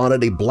 Stephen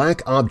spotted a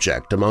black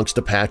object amongst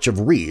a patch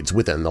of reeds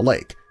within the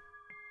lake.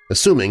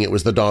 Assuming it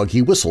was the dog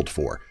he whistled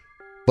for,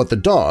 but the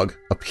dog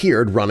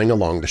appeared running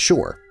along the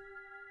shore.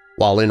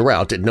 While en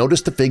route, it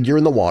noticed the figure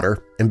in the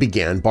water and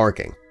began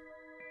barking.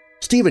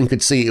 Stephen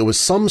could see it was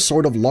some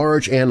sort of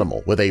large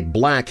animal with a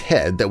black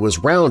head that was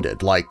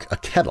rounded like a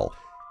kettle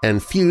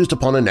and fused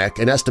upon a neck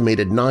an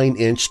estimated 9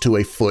 inches to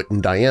a foot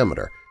in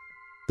diameter.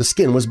 The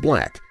skin was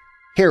black,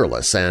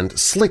 hairless and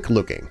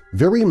slick-looking,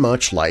 very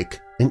much like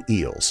an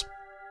eel's.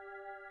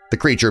 The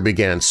creature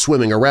began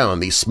swimming around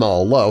the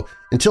small low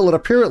until it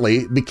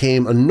apparently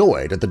became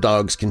annoyed at the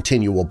dog's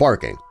continual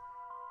barking.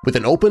 With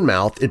an open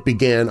mouth, it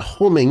began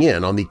homing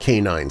in on the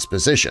canine's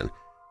position.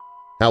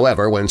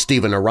 However, when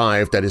Stephen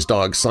arrived at his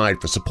dog's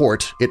side for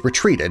support, it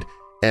retreated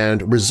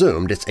and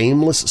resumed its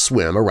aimless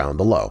swim around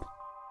the low.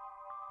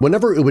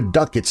 Whenever it would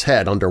duck its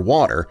head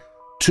underwater,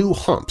 2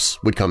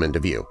 humps would come into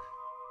view.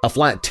 A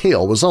flat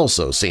tail was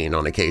also seen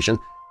on occasion,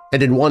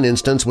 and in one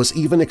instance was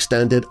even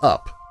extended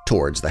up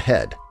towards the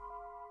head.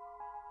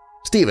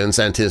 Stephen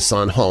sent his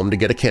son home to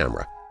get a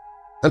camera.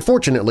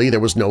 Unfortunately, there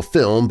was no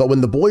film, but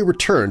when the boy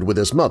returned with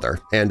his mother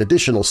and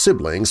additional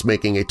siblings,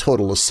 making a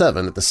total of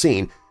 7 at the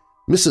scene,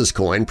 Mrs.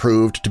 Coyne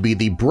proved to be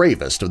the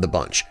bravest of the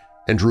bunch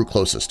and drew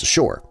closest to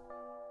shore.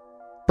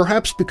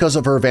 Perhaps because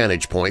of her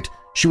vantage point,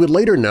 she would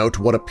later note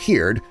what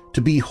appeared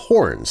to be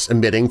horns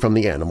emitting from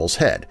the animal's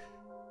head,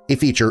 a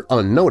feature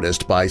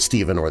unnoticed by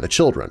Stephen or the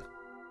children.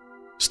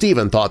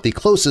 Stephen thought the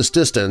closest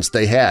distance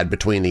they had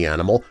between the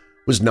animal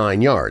was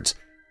 9 yards,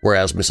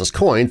 whereas Mrs.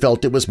 Coyne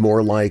felt it was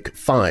more like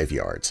 5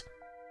 yards.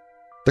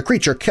 The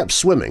creature kept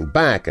swimming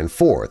back and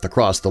forth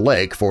across the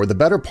lake for the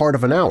better part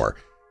of an hour,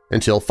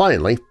 until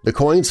finally the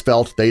Coynes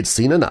felt they'd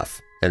seen enough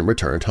and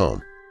returned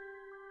home.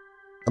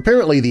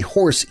 Apparently, the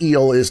horse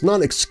eel is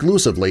not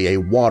exclusively a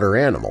water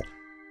animal.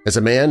 as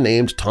a man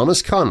named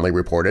Thomas Conley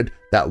reported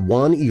that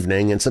one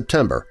evening in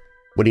September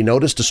when he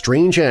noticed a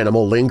strange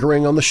animal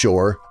lingering on the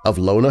shore of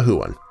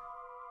Lonahuan.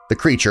 The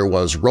creature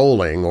was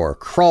rolling or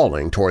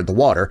crawling toward the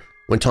water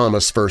when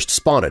Thomas first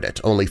spotted it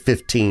only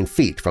 15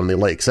 feet from the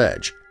lake's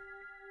edge.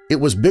 It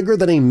was bigger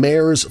than a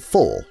mare's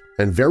foal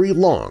and very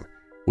long,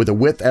 with a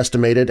width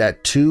estimated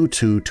at 2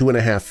 to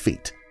 2.5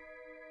 feet.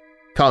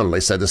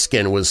 Conley said the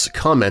skin was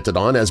commented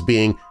on as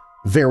being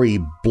very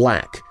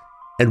black,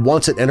 and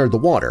once it entered the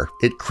water,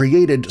 it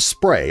created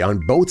spray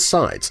on both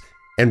sides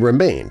and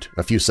remained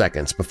a few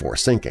seconds before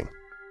sinking.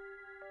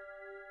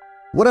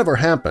 Whatever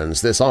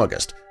happens this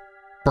August,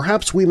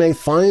 perhaps we may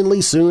finally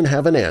soon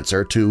have an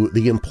answer to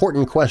the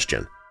important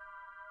question: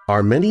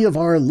 are many of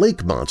our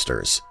lake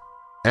monsters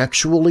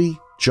actually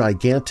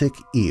gigantic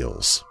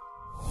eels?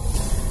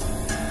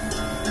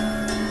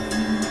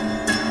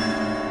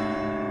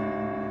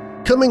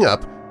 Coming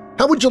up,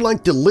 how would you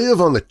like to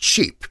live on the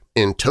cheap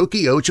in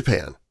Tokyo,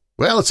 Japan?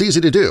 Well, it's easy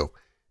to do.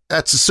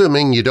 That's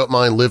assuming you don't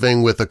mind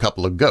living with a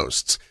couple of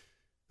ghosts.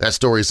 That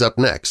story's up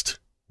next,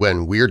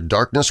 when Weird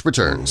Darkness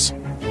returns.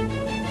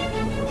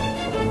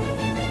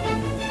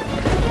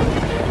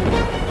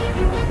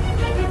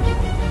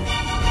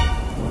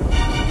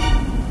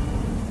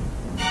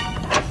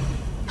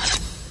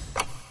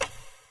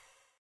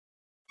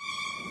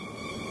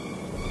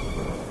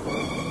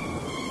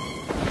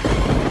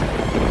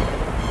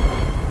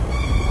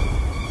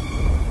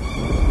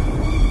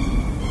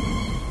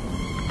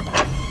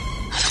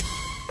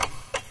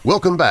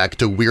 Welcome back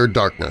to Weird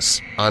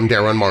Darkness. I'm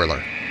Darren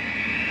Marlar.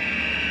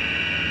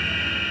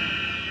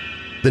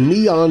 The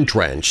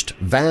neon-drenched,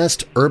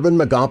 vast urban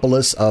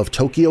megapolis of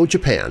Tokyo,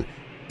 Japan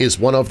is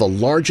one of the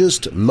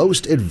largest,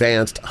 most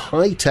advanced,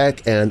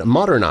 high-tech, and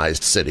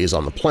modernized cities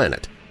on the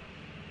planet.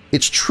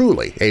 It's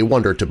truly a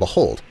wonder to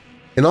behold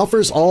and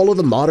offers all of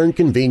the modern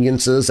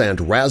conveniences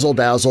and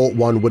razzle-dazzle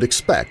one would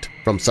expect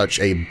from such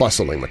a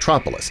bustling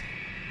metropolis.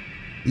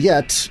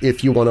 Yet,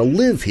 if you want to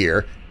live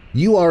here,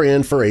 you are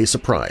in for a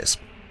surprise.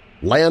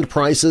 Land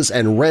prices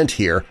and rent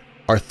here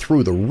are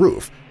through the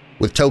roof,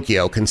 with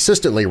Tokyo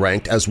consistently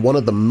ranked as one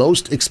of the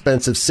most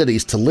expensive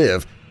cities to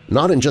live,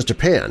 not in just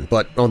Japan,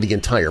 but on the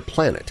entire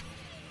planet.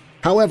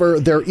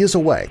 However, there is a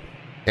way,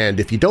 and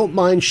if you don't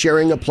mind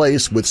sharing a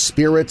place with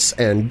spirits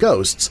and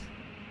ghosts,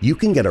 you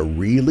can get a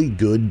really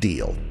good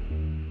deal.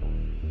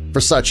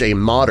 For such a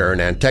modern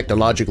and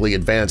technologically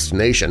advanced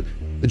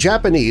nation, the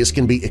Japanese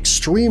can be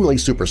extremely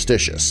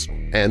superstitious,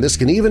 and this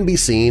can even be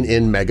seen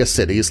in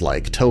megacities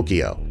like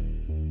Tokyo.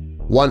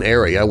 One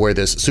area where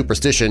this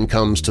superstition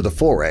comes to the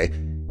fore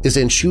is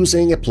in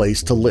choosing a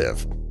place to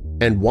live,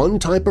 and one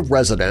type of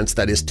residence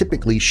that is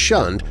typically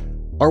shunned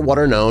are what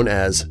are known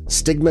as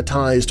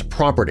stigmatized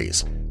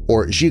properties,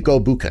 or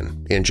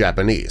jikobuken in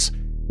Japanese,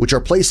 which are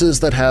places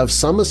that have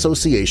some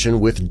association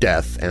with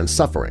death and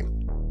suffering.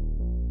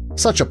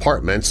 Such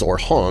apartments or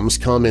homes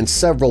come in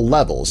several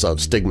levels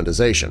of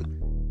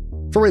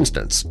stigmatization. For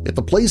instance, if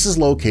a place is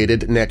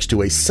located next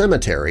to a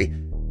cemetery,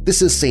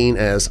 this is seen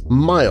as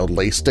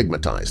mildly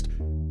stigmatized,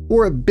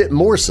 or a bit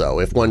more so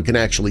if one can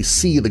actually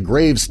see the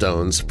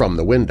gravestones from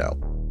the window.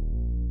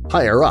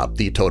 Higher up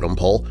the totem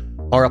pole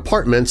are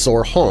apartments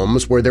or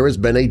homes where there has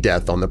been a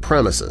death on the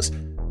premises,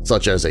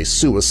 such as a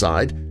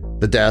suicide,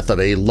 the death of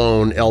a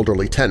lone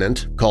elderly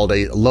tenant called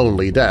a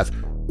lonely death,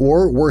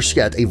 or worse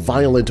yet, a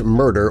violent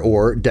murder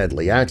or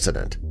deadly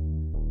accident.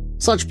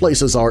 Such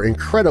places are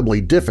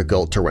incredibly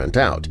difficult to rent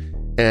out,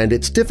 and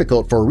it's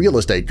difficult for real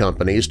estate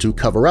companies to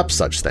cover up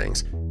such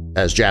things,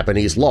 as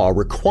Japanese law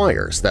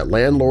requires that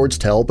landlords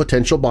tell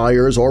potential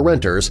buyers or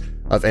renters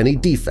of any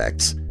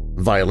defects,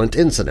 violent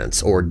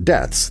incidents, or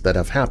deaths that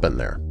have happened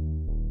there.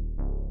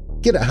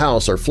 Get a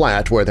house or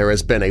flat where there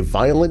has been a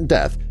violent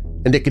death,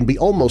 and it can be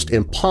almost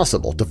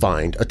impossible to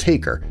find a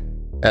taker,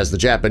 as the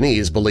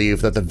Japanese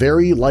believe that the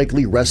very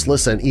likely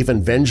restless and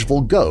even vengeful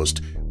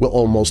ghost will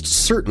almost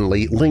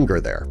certainly linger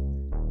there.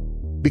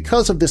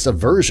 Because of this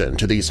aversion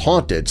to these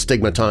haunted,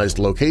 stigmatized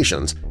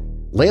locations,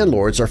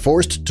 landlords are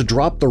forced to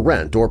drop the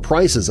rent or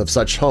prices of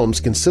such homes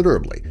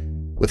considerably,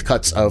 with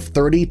cuts of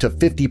 30 to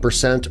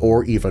 50%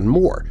 or even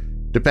more,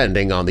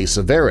 depending on the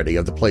severity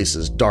of the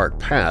place's dark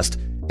past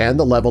and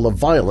the level of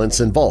violence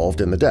involved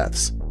in the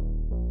deaths.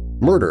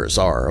 Murders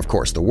are, of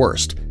course, the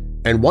worst,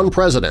 and one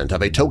president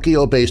of a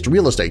Tokyo-based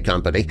real estate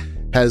company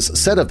has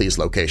said of these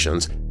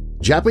locations,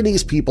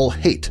 "Japanese people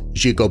hate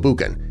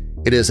jikobuken.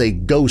 It is a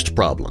ghost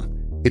problem.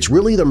 It's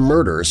really the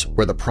murders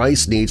where the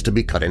price needs to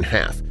be cut in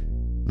half.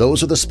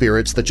 Those are the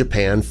spirits that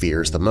Japan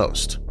fears the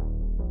most."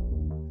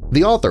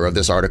 The author of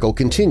this article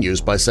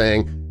continues by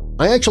saying,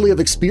 "I actually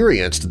have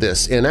experienced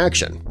this in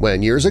action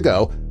when years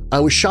ago I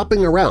was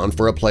shopping around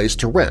for a place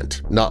to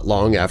rent not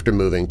long after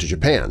moving to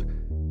Japan.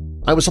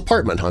 I was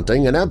apartment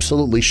hunting and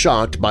absolutely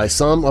shocked by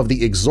some of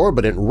the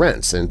exorbitant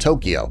rents in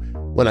Tokyo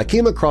when I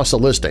came across a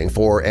listing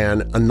for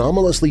an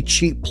anomalously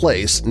cheap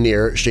place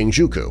near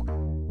Shinjuku.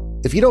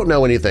 If you don't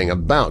know anything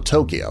about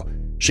Tokyo,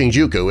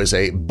 Shinjuku is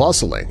a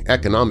bustling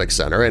economic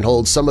center and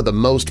holds some of the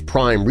most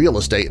prime real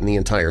estate in the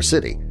entire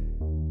city.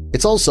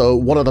 It's also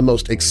one of the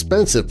most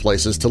expensive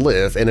places to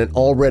live in an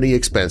already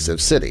expensive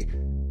city,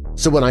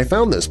 so when I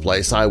found this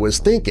place I was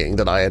thinking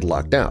that I had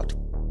lucked out.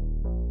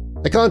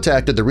 I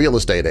contacted the real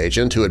estate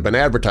agent who had been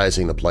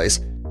advertising the place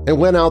and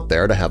went out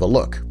there to have a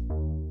look.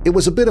 It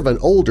was a bit of an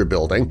older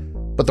building,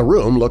 but the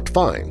room looked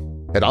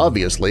fine, had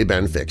obviously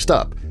been fixed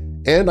up,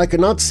 and I could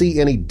not see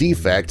any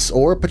defects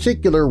or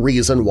particular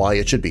reason why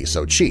it should be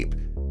so cheap.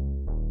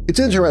 It's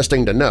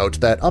interesting to note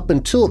that up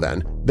until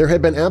then there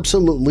had been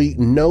absolutely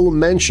no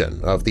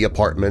mention of the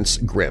apartment's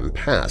grim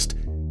past,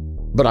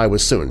 but I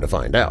was soon to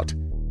find out.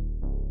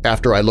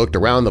 After I looked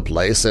around the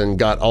place and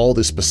got all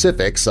the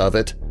specifics of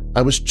it,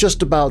 I was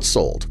just about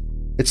sold.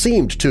 It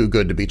seemed too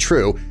good to be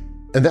true,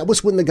 and that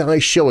was when the guy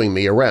showing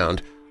me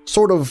around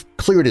sort of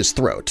cleared his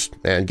throat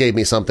and gave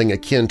me something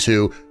akin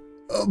to,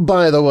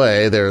 "By the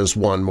way, there's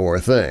one more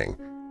thing."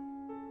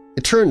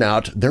 It turned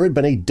out there had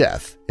been a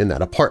death in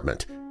that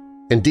apartment,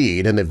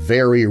 indeed in the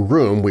very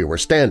room we were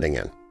standing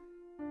in.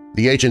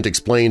 The agent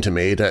explained to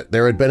me that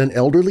there had been an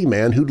elderly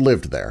man who'd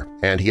lived there,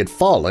 and he had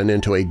fallen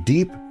into a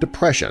deep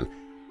depression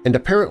and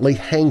apparently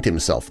hanged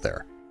himself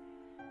there.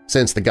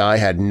 Since the guy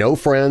had no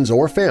friends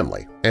or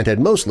family and had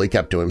mostly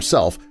kept to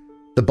himself,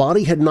 the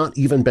body had not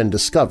even been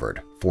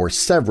discovered for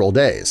several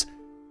days,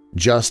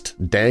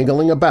 just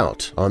dangling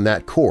about on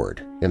that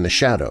cord in the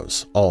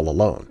shadows all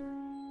alone.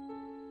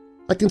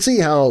 I can see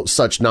how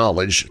such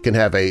knowledge can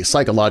have a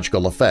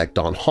psychological effect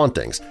on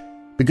hauntings,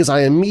 because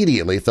I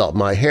immediately felt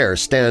my hair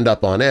stand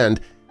up on end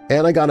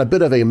and I got a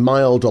bit of a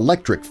mild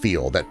electric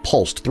feel that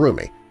pulsed through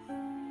me.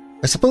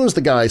 I suppose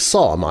the guy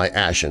saw my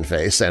ashen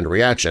face and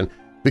reaction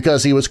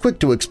because he was quick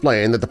to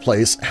explain that the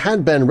place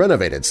had been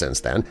renovated since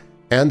then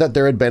and that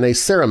there had been a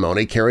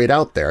ceremony carried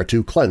out there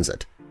to cleanse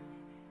it.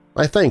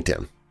 I thanked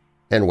him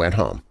and went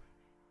home.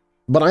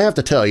 But I have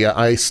to tell you,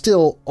 I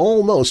still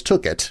almost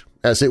took it,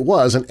 as it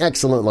was an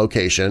excellent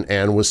location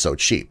and was so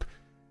cheap.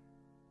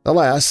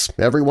 Alas,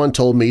 everyone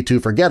told me to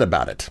forget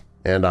about it,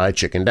 and I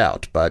chickened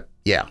out, but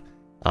yeah,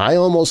 I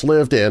almost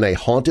lived in a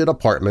haunted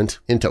apartment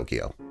in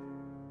Tokyo.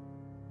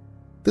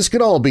 This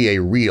could all be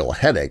a real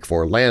headache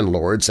for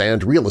landlords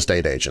and real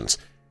estate agents,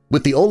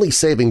 with the only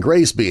saving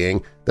grace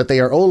being that they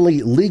are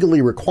only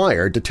legally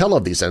required to tell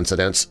of these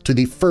incidents to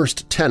the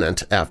first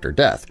tenant after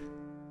death.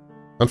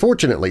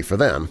 Unfortunately for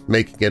them,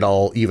 making it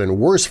all even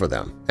worse for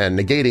them and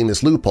negating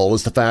this loophole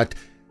is the fact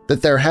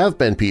that there have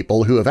been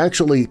people who have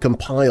actually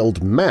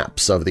compiled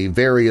maps of the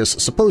various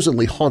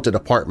supposedly haunted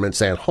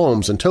apartments and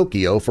homes in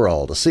Tokyo for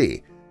all to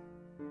see.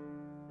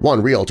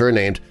 One realtor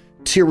named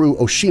Teru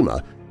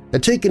Oshima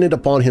had taken it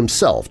upon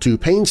himself to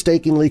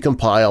painstakingly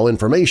compile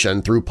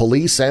information through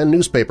police and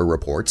newspaper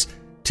reports,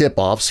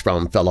 tip-offs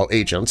from fellow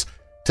agents,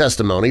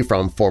 testimony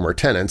from former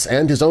tenants,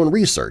 and his own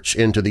research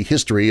into the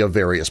history of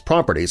various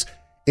properties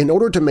in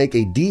order to make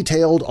a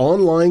detailed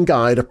online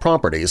guide of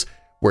properties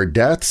where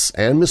deaths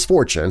and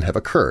misfortune have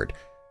occurred,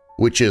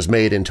 which is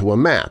made into a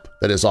map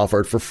that is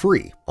offered for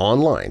free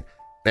online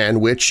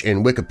and which,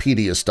 in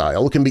Wikipedia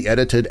style, can be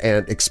edited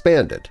and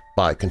expanded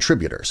by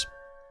contributors.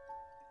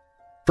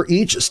 For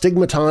each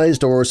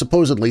stigmatized or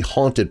supposedly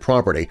haunted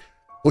property,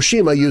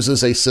 Oshima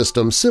uses a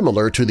system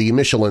similar to the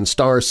Michelin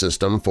star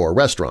system for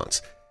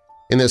restaurants,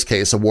 in this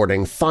case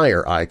awarding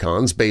fire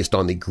icons based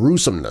on the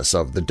gruesomeness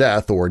of the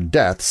death or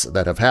deaths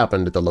that have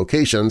happened at the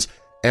locations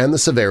and the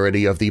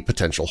severity of the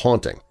potential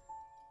haunting.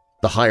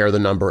 The higher the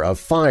number of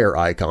fire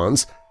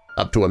icons,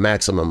 up to a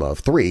maximum of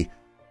 3,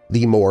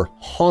 the more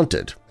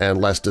haunted and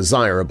less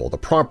desirable the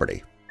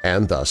property,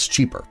 and thus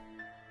cheaper.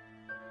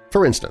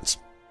 For instance,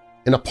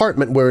 an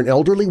apartment where an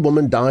elderly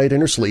woman died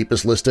in her sleep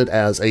is listed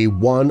as a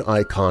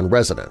 1-icon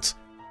residence.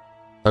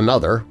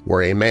 Another,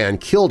 where a man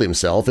killed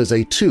himself, is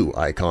a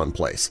 2-icon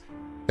place.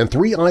 And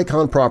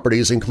 3-icon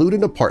properties include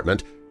an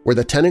apartment where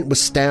the tenant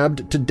was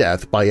stabbed to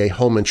death by a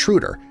home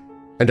intruder,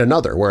 and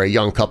another where a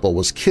young couple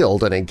was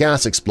killed in a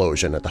gas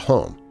explosion at the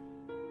home.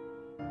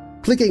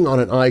 Clicking on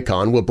an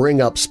icon will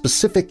bring up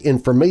specific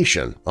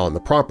information on the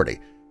property,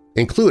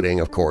 including,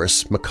 of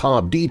course,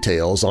 macabre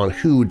details on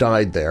who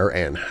died there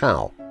and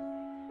how.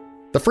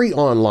 The free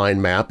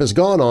online map has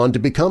gone on to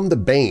become the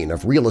bane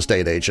of real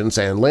estate agents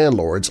and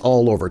landlords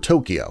all over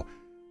Tokyo,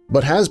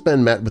 but has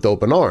been met with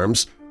open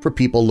arms for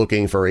people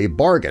looking for a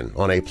bargain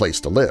on a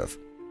place to live.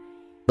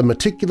 The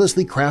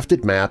meticulously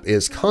crafted map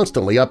is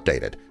constantly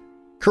updated,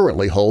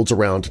 currently holds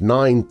around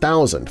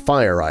 9,000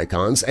 fire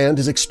icons, and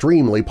is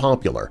extremely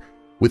popular,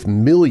 with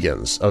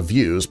millions of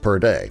views per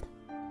day.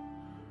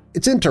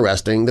 It's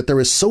interesting that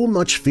there is so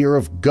much fear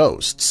of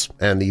ghosts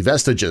and the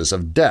vestiges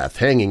of death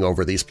hanging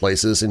over these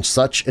places in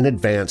such an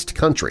advanced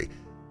country,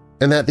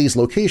 and that these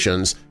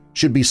locations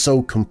should be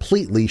so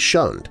completely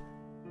shunned.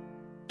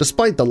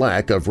 Despite the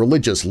lack of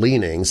religious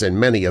leanings in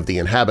many of the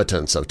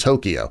inhabitants of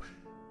Tokyo,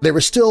 there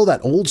is still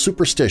that old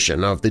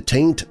superstition of the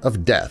taint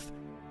of death,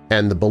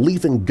 and the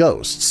belief in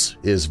ghosts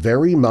is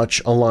very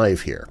much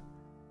alive here.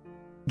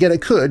 Yet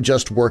it could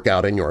just work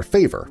out in your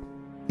favor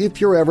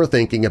if you're ever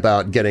thinking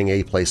about getting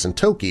a place in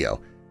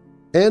Tokyo,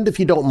 and if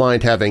you don't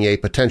mind having a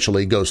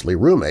potentially ghostly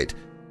roommate,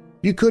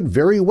 you could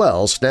very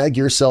well snag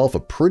yourself a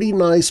pretty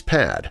nice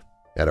pad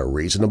at a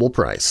reasonable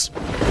price.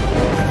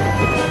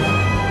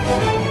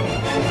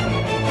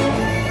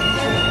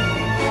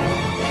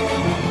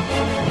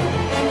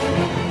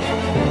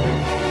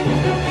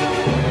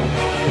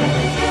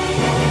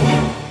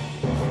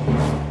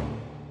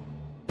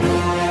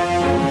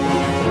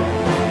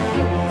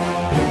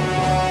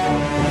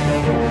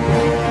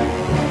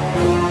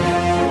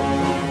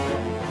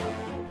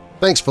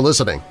 Thanks for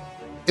listening.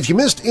 If you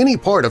missed any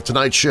part of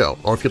tonight's show,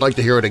 or if you'd like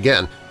to hear it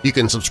again, you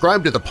can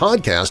subscribe to the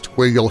podcast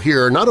where you'll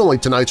hear not only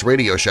tonight's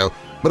radio show,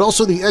 but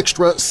also the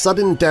extra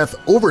sudden death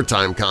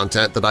overtime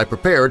content that I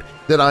prepared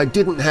that I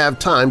didn't have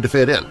time to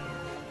fit in.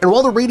 And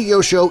while the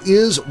radio show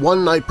is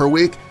one night per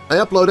week, I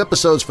upload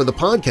episodes for the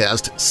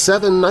podcast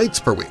 7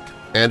 nights per week.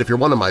 And if you're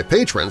one of my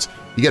patrons,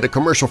 you get a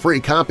commercial-free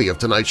copy of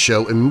tonight's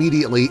show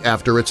immediately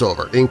after it's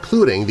over,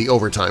 including the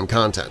overtime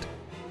content.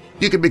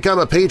 You can become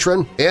a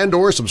patron and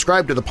or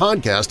subscribe to the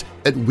podcast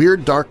at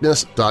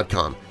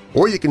WeirdDarkness.com,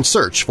 or you can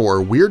search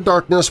for Weird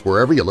Darkness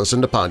wherever you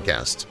listen to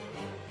podcasts.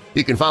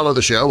 You can follow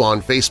the show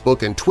on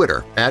Facebook and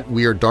Twitter at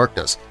Weird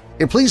Darkness,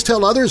 and please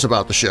tell others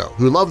about the show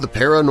who love the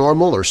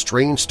paranormal or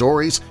strange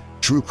stories,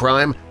 true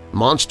crime,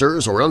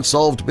 monsters, or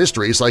unsolved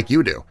mysteries like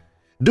you do.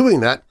 Doing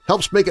that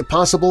helps make it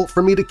possible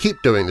for me to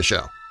keep doing the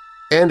show.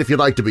 And if you'd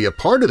like to be a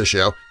part of the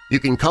show, you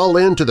can call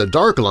in to the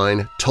Dark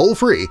Line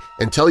toll-free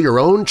and tell your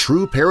own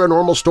true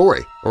paranormal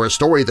story or a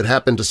story that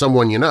happened to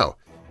someone you know.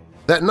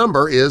 That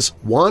number is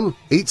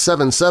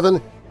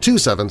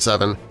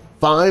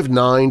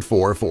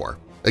 1-877-277-5944.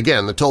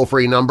 Again, the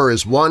toll-free number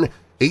is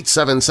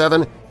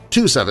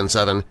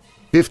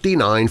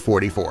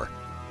 1-877-277-5944.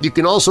 You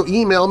can also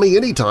email me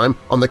anytime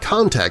on the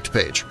contact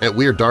page at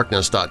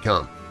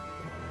WeirdDarkness.com.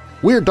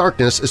 Weird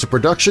Darkness is a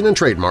production and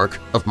trademark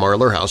of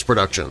Marlar House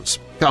Productions.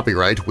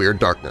 Copyright Weird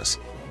Darkness.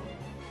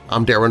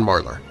 I'm Darren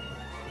Marlar.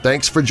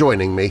 Thanks for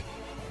joining me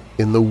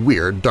in the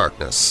Weird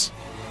Darkness.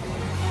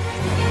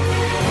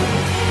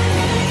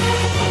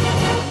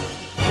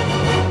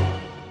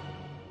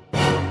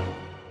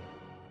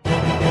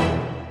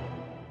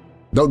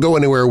 Don't go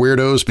anywhere,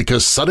 Weirdos,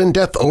 because Sudden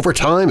Death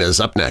Overtime is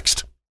up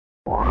next.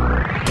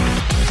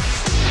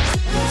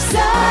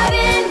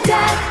 Sudden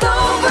Death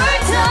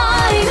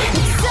Overtime!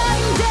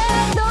 Sudden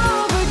Death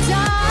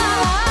Overtime!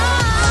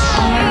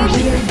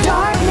 Weird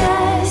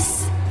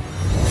Darkness!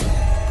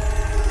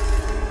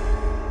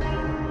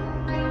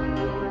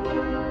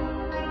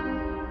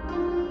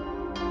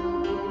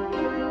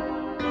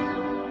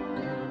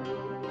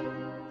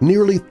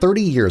 Nearly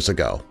 30 years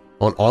ago,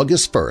 on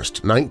August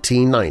 1st,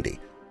 1990,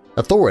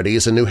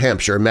 authorities in New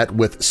Hampshire met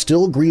with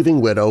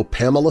still-grieving widow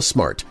Pamela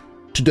Smart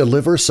to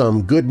deliver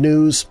some good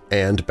news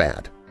and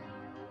bad.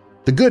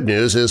 The good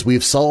news is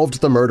we've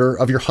solved the murder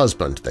of your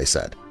husband, they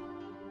said.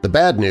 The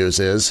bad news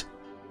is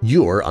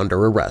you're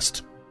under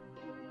arrest.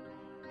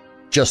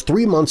 Just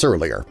 3 months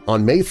earlier,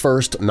 on May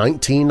 1st,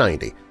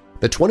 1990,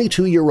 the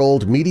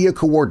 22-year-old media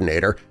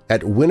coordinator at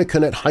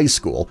Winnicott High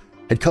School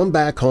had come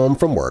back home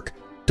from work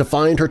to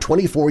find her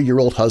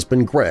 24-year-old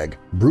husband Greg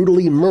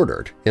brutally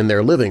murdered in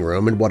their living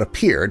room in what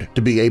appeared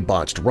to be a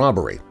botched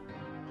robbery.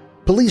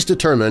 Police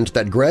determined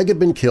that Greg had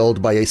been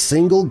killed by a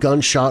single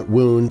gunshot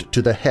wound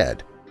to the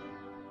head.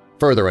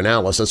 Further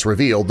analysis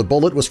revealed the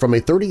bullet was from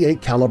a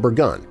 .38 caliber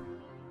gun,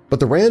 but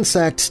the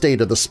ransacked state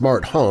of the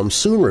Smart home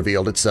soon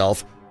revealed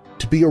itself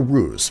to be a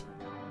ruse.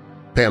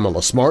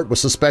 Pamela Smart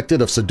was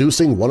suspected of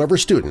seducing one of her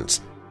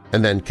students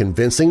and then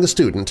convincing the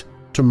student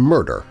to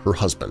murder her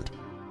husband.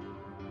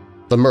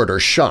 The murder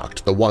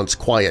shocked the once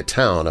quiet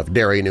town of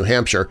Derry, New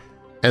Hampshire,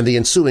 and the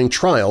ensuing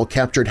trial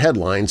captured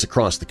headlines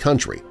across the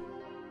country.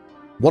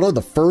 One of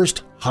the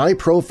first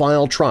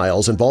high-profile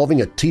trials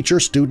involving a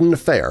teacher-student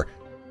affair,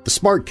 the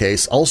Smart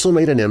case also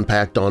made an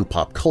impact on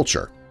pop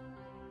culture.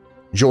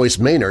 Joyce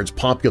Maynard's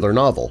popular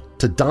novel,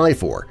 To Die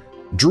For,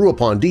 drew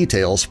upon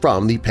details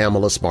from the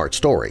Pamela Smart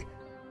story,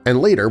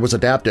 and later was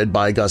adapted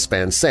by Gus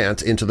Van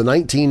Sant into the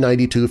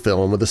 1992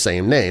 film of the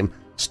same name,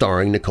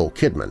 starring Nicole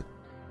Kidman.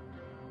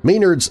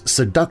 Maynard's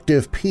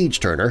seductive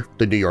page-turner,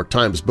 the New York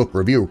Times Book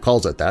Review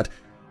calls it that,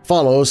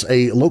 follows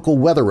a local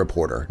weather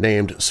reporter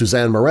named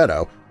Suzanne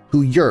Moretto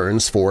who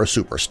yearns for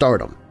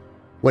superstardom.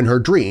 When her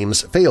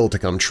dreams fail to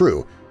come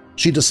true,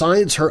 she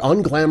decides her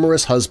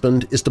unglamorous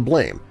husband is to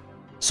blame,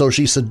 so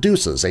she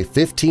seduces a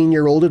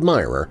 15-year-old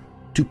admirer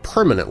to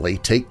permanently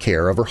take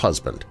care of her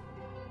husband.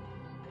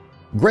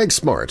 Greg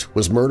Smart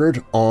was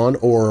murdered on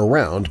or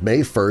around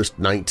May 1,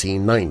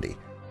 1990.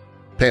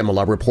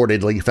 Pamela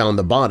reportedly found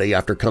the body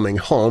after coming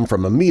home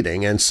from a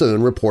meeting and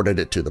soon reported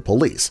it to the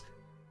police.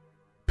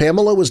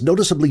 Pamela was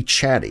noticeably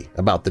chatty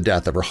about the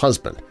death of her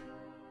husband.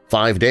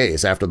 5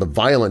 days after the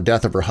violent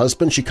death of her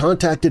husband, she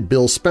contacted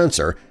Bill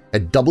Spencer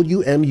at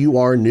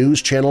WMUR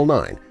News Channel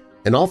 9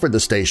 and offered the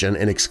station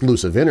an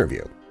exclusive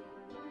interview.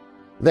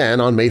 Then,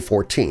 on May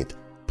 14th,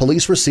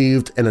 police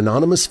received an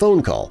anonymous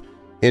phone call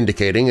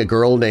indicating a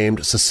girl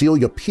named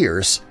Cecilia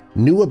Pierce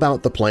knew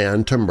about the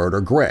plan to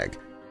murder Greg.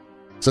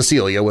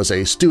 Cecilia was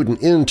a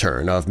student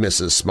intern of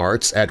Mrs.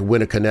 Smart's at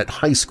Winnicott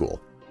High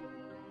School.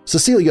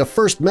 Cecilia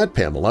first met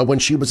Pamela when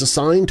she was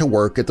assigned to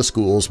work at the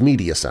school's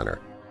media center.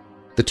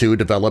 The two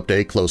developed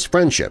a close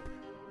friendship,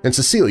 and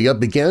Cecilia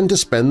began to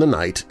spend the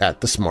night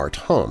at the Smart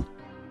home.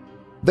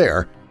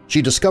 There,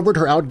 she discovered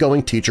her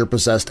outgoing teacher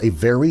possessed a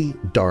very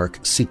dark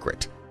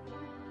secret.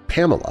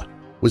 Pamela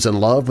was in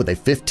love with a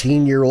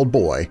 15-year-old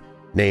boy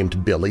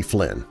named Billy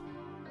Flynn.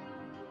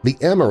 The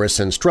amorous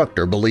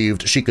instructor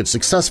believed she could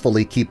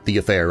successfully keep the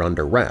affair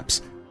under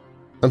wraps.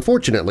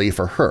 Unfortunately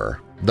for her,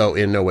 though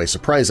in no way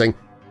surprising,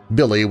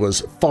 Billy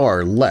was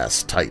far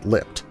less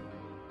tight-lipped.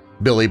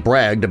 Billy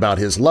bragged about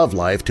his love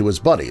life to his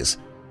buddies.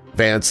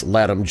 Vance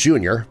Latham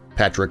Jr.,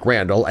 Patrick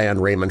Randall,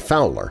 and Raymond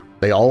Fowler.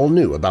 They all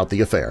knew about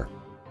the affair.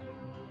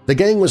 The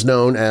gang was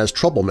known as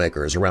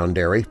troublemakers around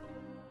Derry.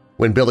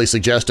 When Billy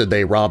suggested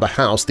they rob a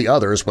house, the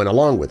others went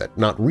along with it,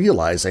 not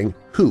realizing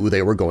who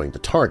they were going to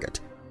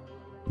target.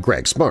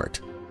 Greg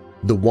Smart,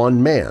 the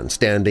one man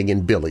standing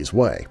in Billy's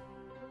way.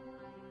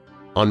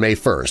 On May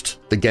 1st,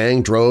 the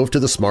gang drove to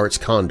the Smarts'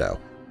 condo.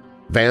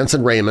 Vance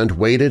and Raymond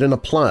waited in a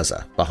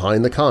plaza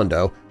behind the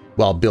condo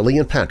while Billy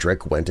and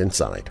Patrick went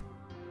inside.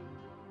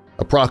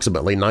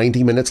 Approximately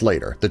 90 minutes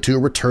later, the two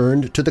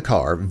returned to the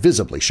car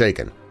visibly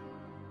shaken.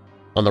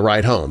 On the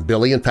ride home,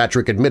 Billy and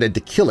Patrick admitted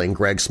to killing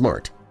Greg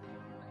Smart.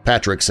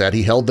 Patrick said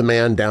he held the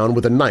man down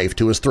with a knife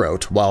to his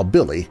throat while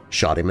Billy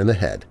shot him in the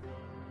head.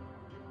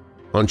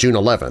 On June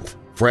 11th,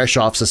 fresh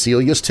off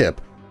Cecilia's tip,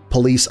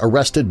 police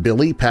arrested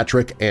Billy,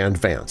 Patrick, and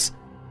Vance.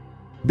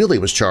 Billy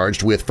was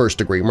charged with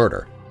first-degree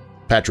murder.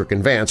 Patrick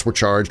and Vance were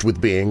charged with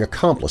being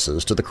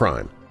accomplices to the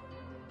crime.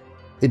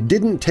 It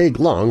didn't take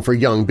long for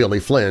young Billy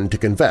Flynn to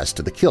confess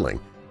to the killing,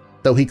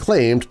 though he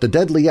claimed the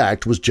deadly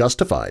act was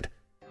justified.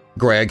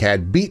 Greg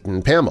had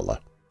beaten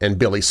Pamela, and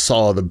Billy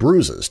saw the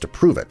bruises to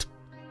prove it.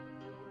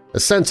 A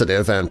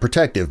sensitive and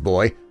protective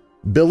boy,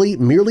 Billy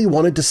merely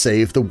wanted to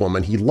save the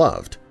woman he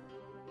loved.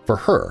 For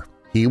her,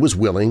 he was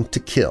willing to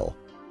kill.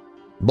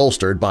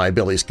 Bolstered by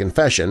Billy's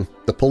confession,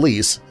 the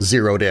police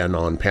zeroed in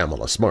on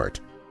Pamela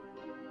Smart.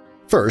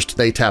 First,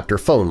 they tapped her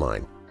phone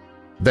line.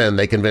 Then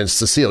they convinced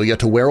Cecilia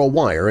to wear a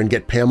wire and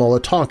get Pamela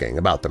talking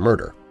about the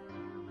murder.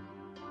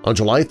 On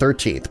July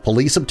 13th,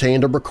 police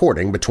obtained a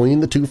recording between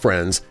the two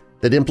friends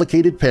that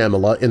implicated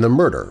Pamela in the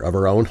murder of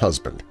her own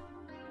husband.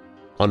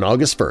 On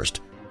August 1st,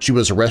 she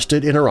was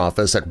arrested in her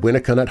office at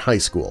Winnicott High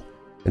School,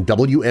 and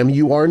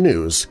WMUR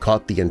News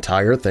caught the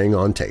entire thing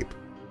on tape.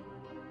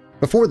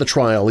 Before the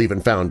trial even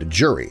found a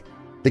jury,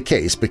 the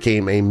case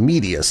became a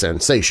media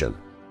sensation.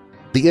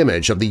 The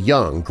image of the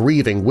young,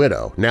 grieving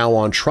widow now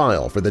on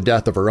trial for the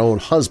death of her own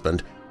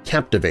husband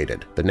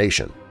captivated the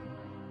nation.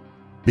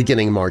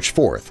 Beginning March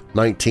 4,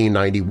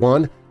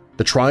 1991,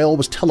 the trial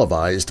was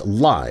televised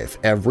live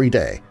every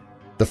day,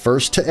 the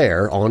first to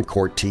air on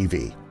court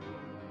TV.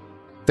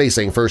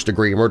 Facing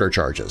first-degree murder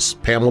charges,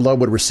 Pamela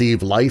would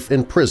receive life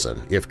in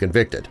prison if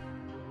convicted.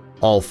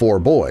 All four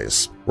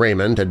boys –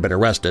 Raymond had been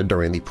arrested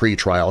during the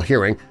pre-trial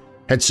hearing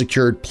 – had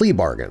secured plea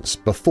bargains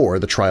before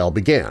the trial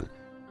began,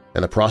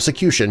 and the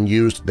prosecution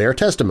used their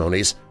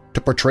testimonies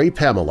to portray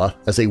Pamela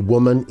as a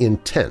woman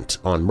intent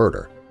on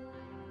murder.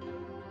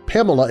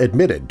 Pamela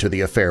admitted to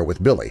the affair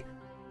with Billy,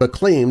 but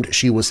claimed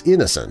she was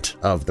innocent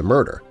of the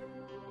murder.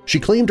 She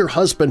claimed her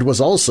husband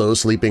was also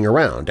sleeping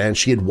around and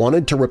she had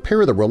wanted to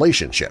repair the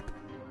relationship.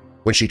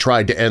 When she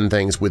tried to end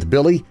things with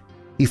Billy,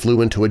 he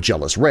flew into a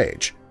jealous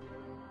rage.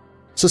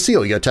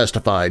 Cecilia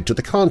testified to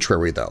the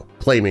contrary, though,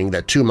 claiming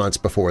that 2 months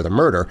before the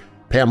murder,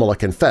 Pamela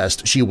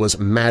confessed she was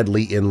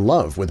madly in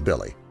love with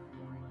Billy.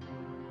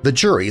 The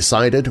jury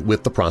sided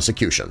with the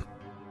prosecution.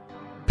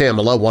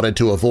 Pamela wanted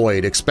to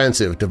avoid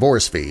expensive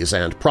divorce fees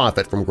and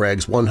profit from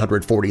Greg's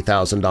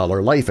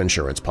 $140,000 life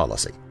insurance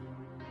policy.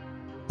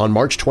 On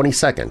March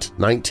 22,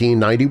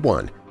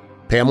 1991,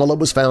 Pamela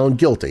was found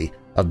guilty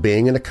of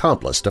being an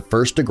accomplice to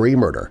first-degree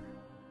murder,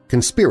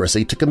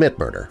 conspiracy to commit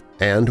murder,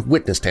 and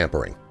witness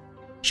tampering.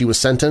 She was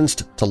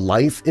sentenced to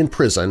life in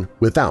prison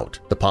without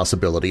the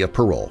possibility of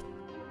parole.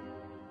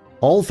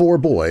 All four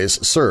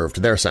boys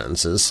served their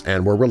sentences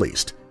and were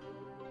released.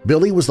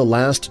 Billy was the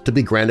last to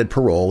be granted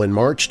parole in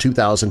March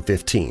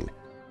 2015,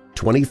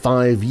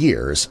 25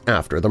 years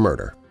after the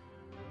murder.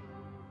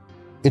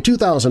 In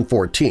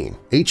 2014,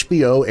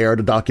 HBO aired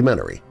a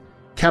documentary,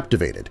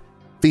 Captivated,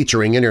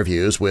 featuring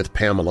interviews with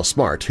Pamela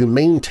Smart, who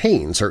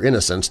maintains her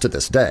innocence to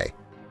this day.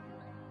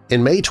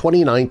 In May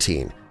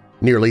 2019,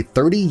 nearly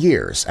 30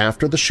 years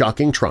after the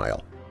shocking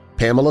trial,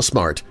 Pamela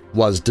Smart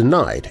was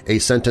denied a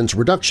sentence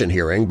reduction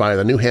hearing by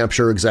the New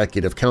Hampshire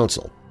Executive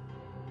Council.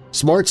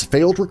 Smart's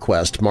failed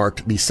request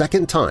marked the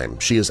second time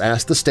she has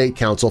asked the State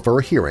Council for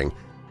a hearing,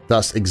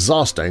 thus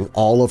exhausting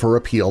all of her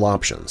appeal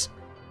options.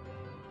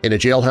 In a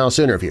jailhouse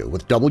interview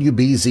with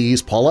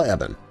WBZ's Paula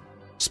Eben,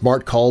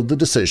 Smart called the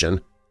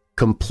decision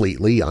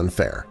completely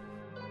unfair.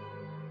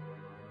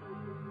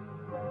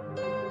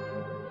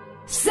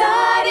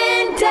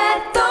 Sudden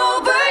death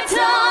over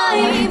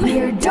time.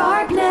 Weird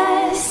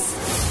darkness.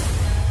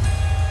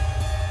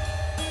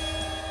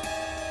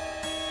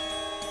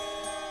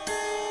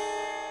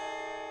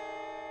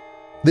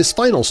 This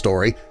final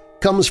story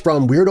comes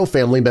from Weirdo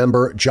family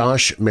member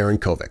Josh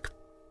Marinkovic.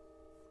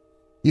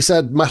 He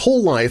said, "My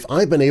whole life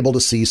I've been able to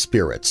see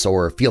spirits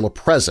or feel a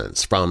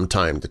presence from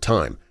time to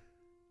time.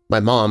 My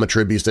mom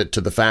attributes it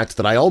to the fact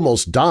that I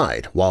almost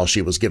died while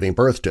she was giving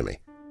birth to me.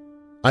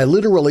 I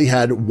literally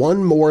had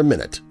one more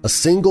minute, a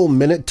single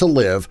minute to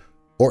live,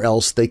 or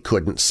else they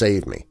couldn't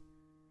save me."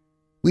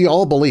 We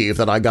all believe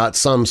that I got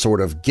some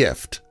sort of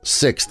gift,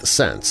 sixth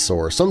sense,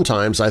 or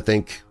sometimes I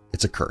think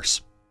it's a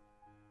curse.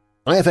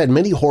 I have had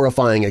many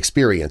horrifying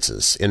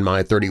experiences in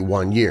my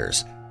 31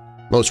 years.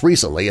 Most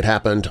recently, it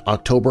happened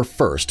October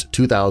 1st,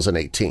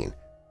 2018.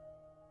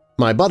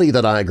 My buddy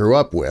that I grew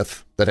up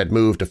with, that had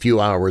moved a few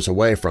hours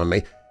away from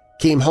me,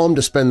 came home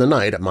to spend the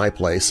night at my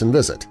place and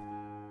visit.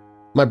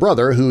 My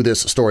brother, who this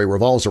story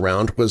revolves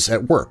around, was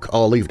at work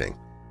all evening.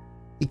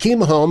 He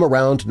came home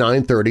around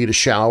 9:30 to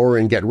shower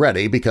and get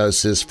ready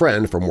because his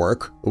friend from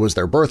work was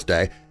their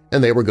birthday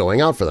and they were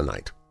going out for the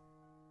night.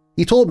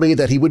 He told me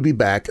that he would be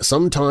back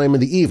sometime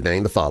in the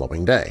evening the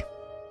following day.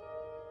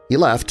 He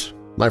left.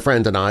 My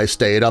friend and I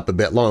stayed up a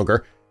bit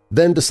longer,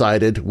 then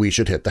decided we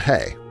should hit the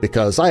hay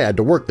because I had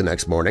to work the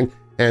next morning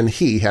and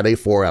he had a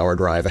 4-hour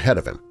drive ahead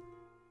of him.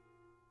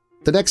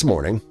 The next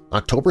morning,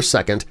 October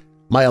 2nd,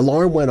 my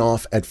alarm went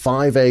off at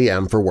 5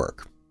 a.m. for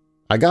work.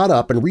 I got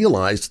up and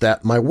realized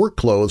that my work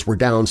clothes were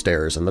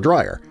downstairs in the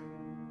dryer.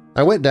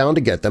 I went down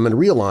to get them and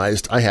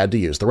realized I had to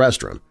use the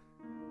restroom.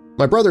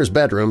 My brother's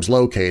bedroom's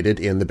located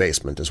in the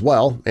basement as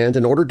well, and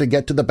in order to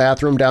get to the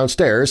bathroom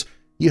downstairs,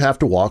 you have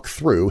to walk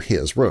through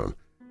his room.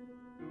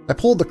 I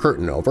pulled the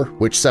curtain over,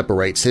 which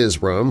separates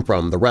his room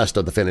from the rest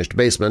of the finished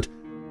basement,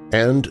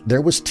 and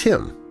there was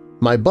Tim,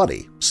 my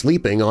buddy,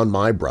 sleeping on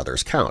my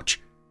brother's couch.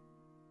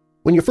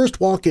 When you first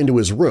walk into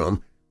his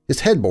room, his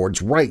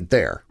headboard's right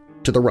there,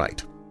 to the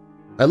right.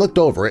 I looked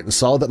over it and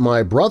saw that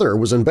my brother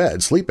was in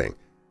bed sleeping,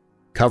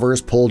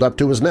 covers pulled up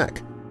to his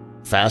neck,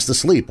 fast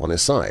asleep on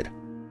his side.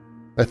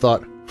 I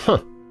thought,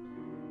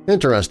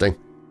 interesting.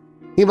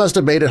 He must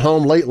have made it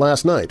home late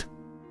last night.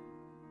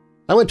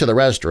 I went to the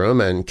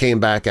restroom and came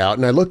back out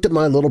and I looked at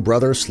my little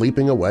brother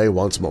sleeping away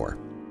once more.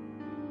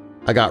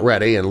 I got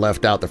ready and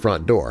left out the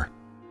front door.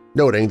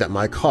 Noting that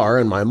my car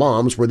and my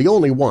mom's were the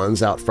only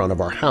ones out front of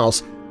our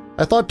house,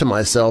 I thought to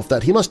myself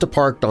that he must have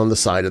parked on the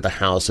side of the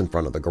house in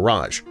front of the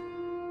garage.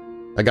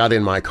 I got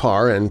in my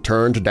car and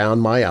turned down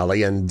my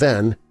alley, and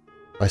then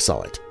I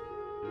saw it.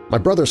 My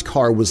brother's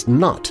car was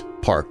not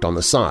parked on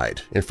the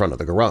side in front of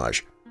the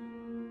garage.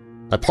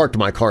 I parked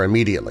my car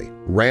immediately,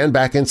 ran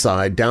back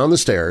inside, down the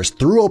stairs,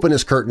 threw open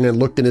his curtain and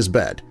looked in his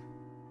bed.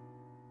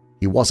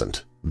 He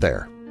wasn't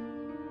there.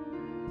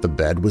 The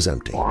bed was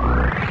empty.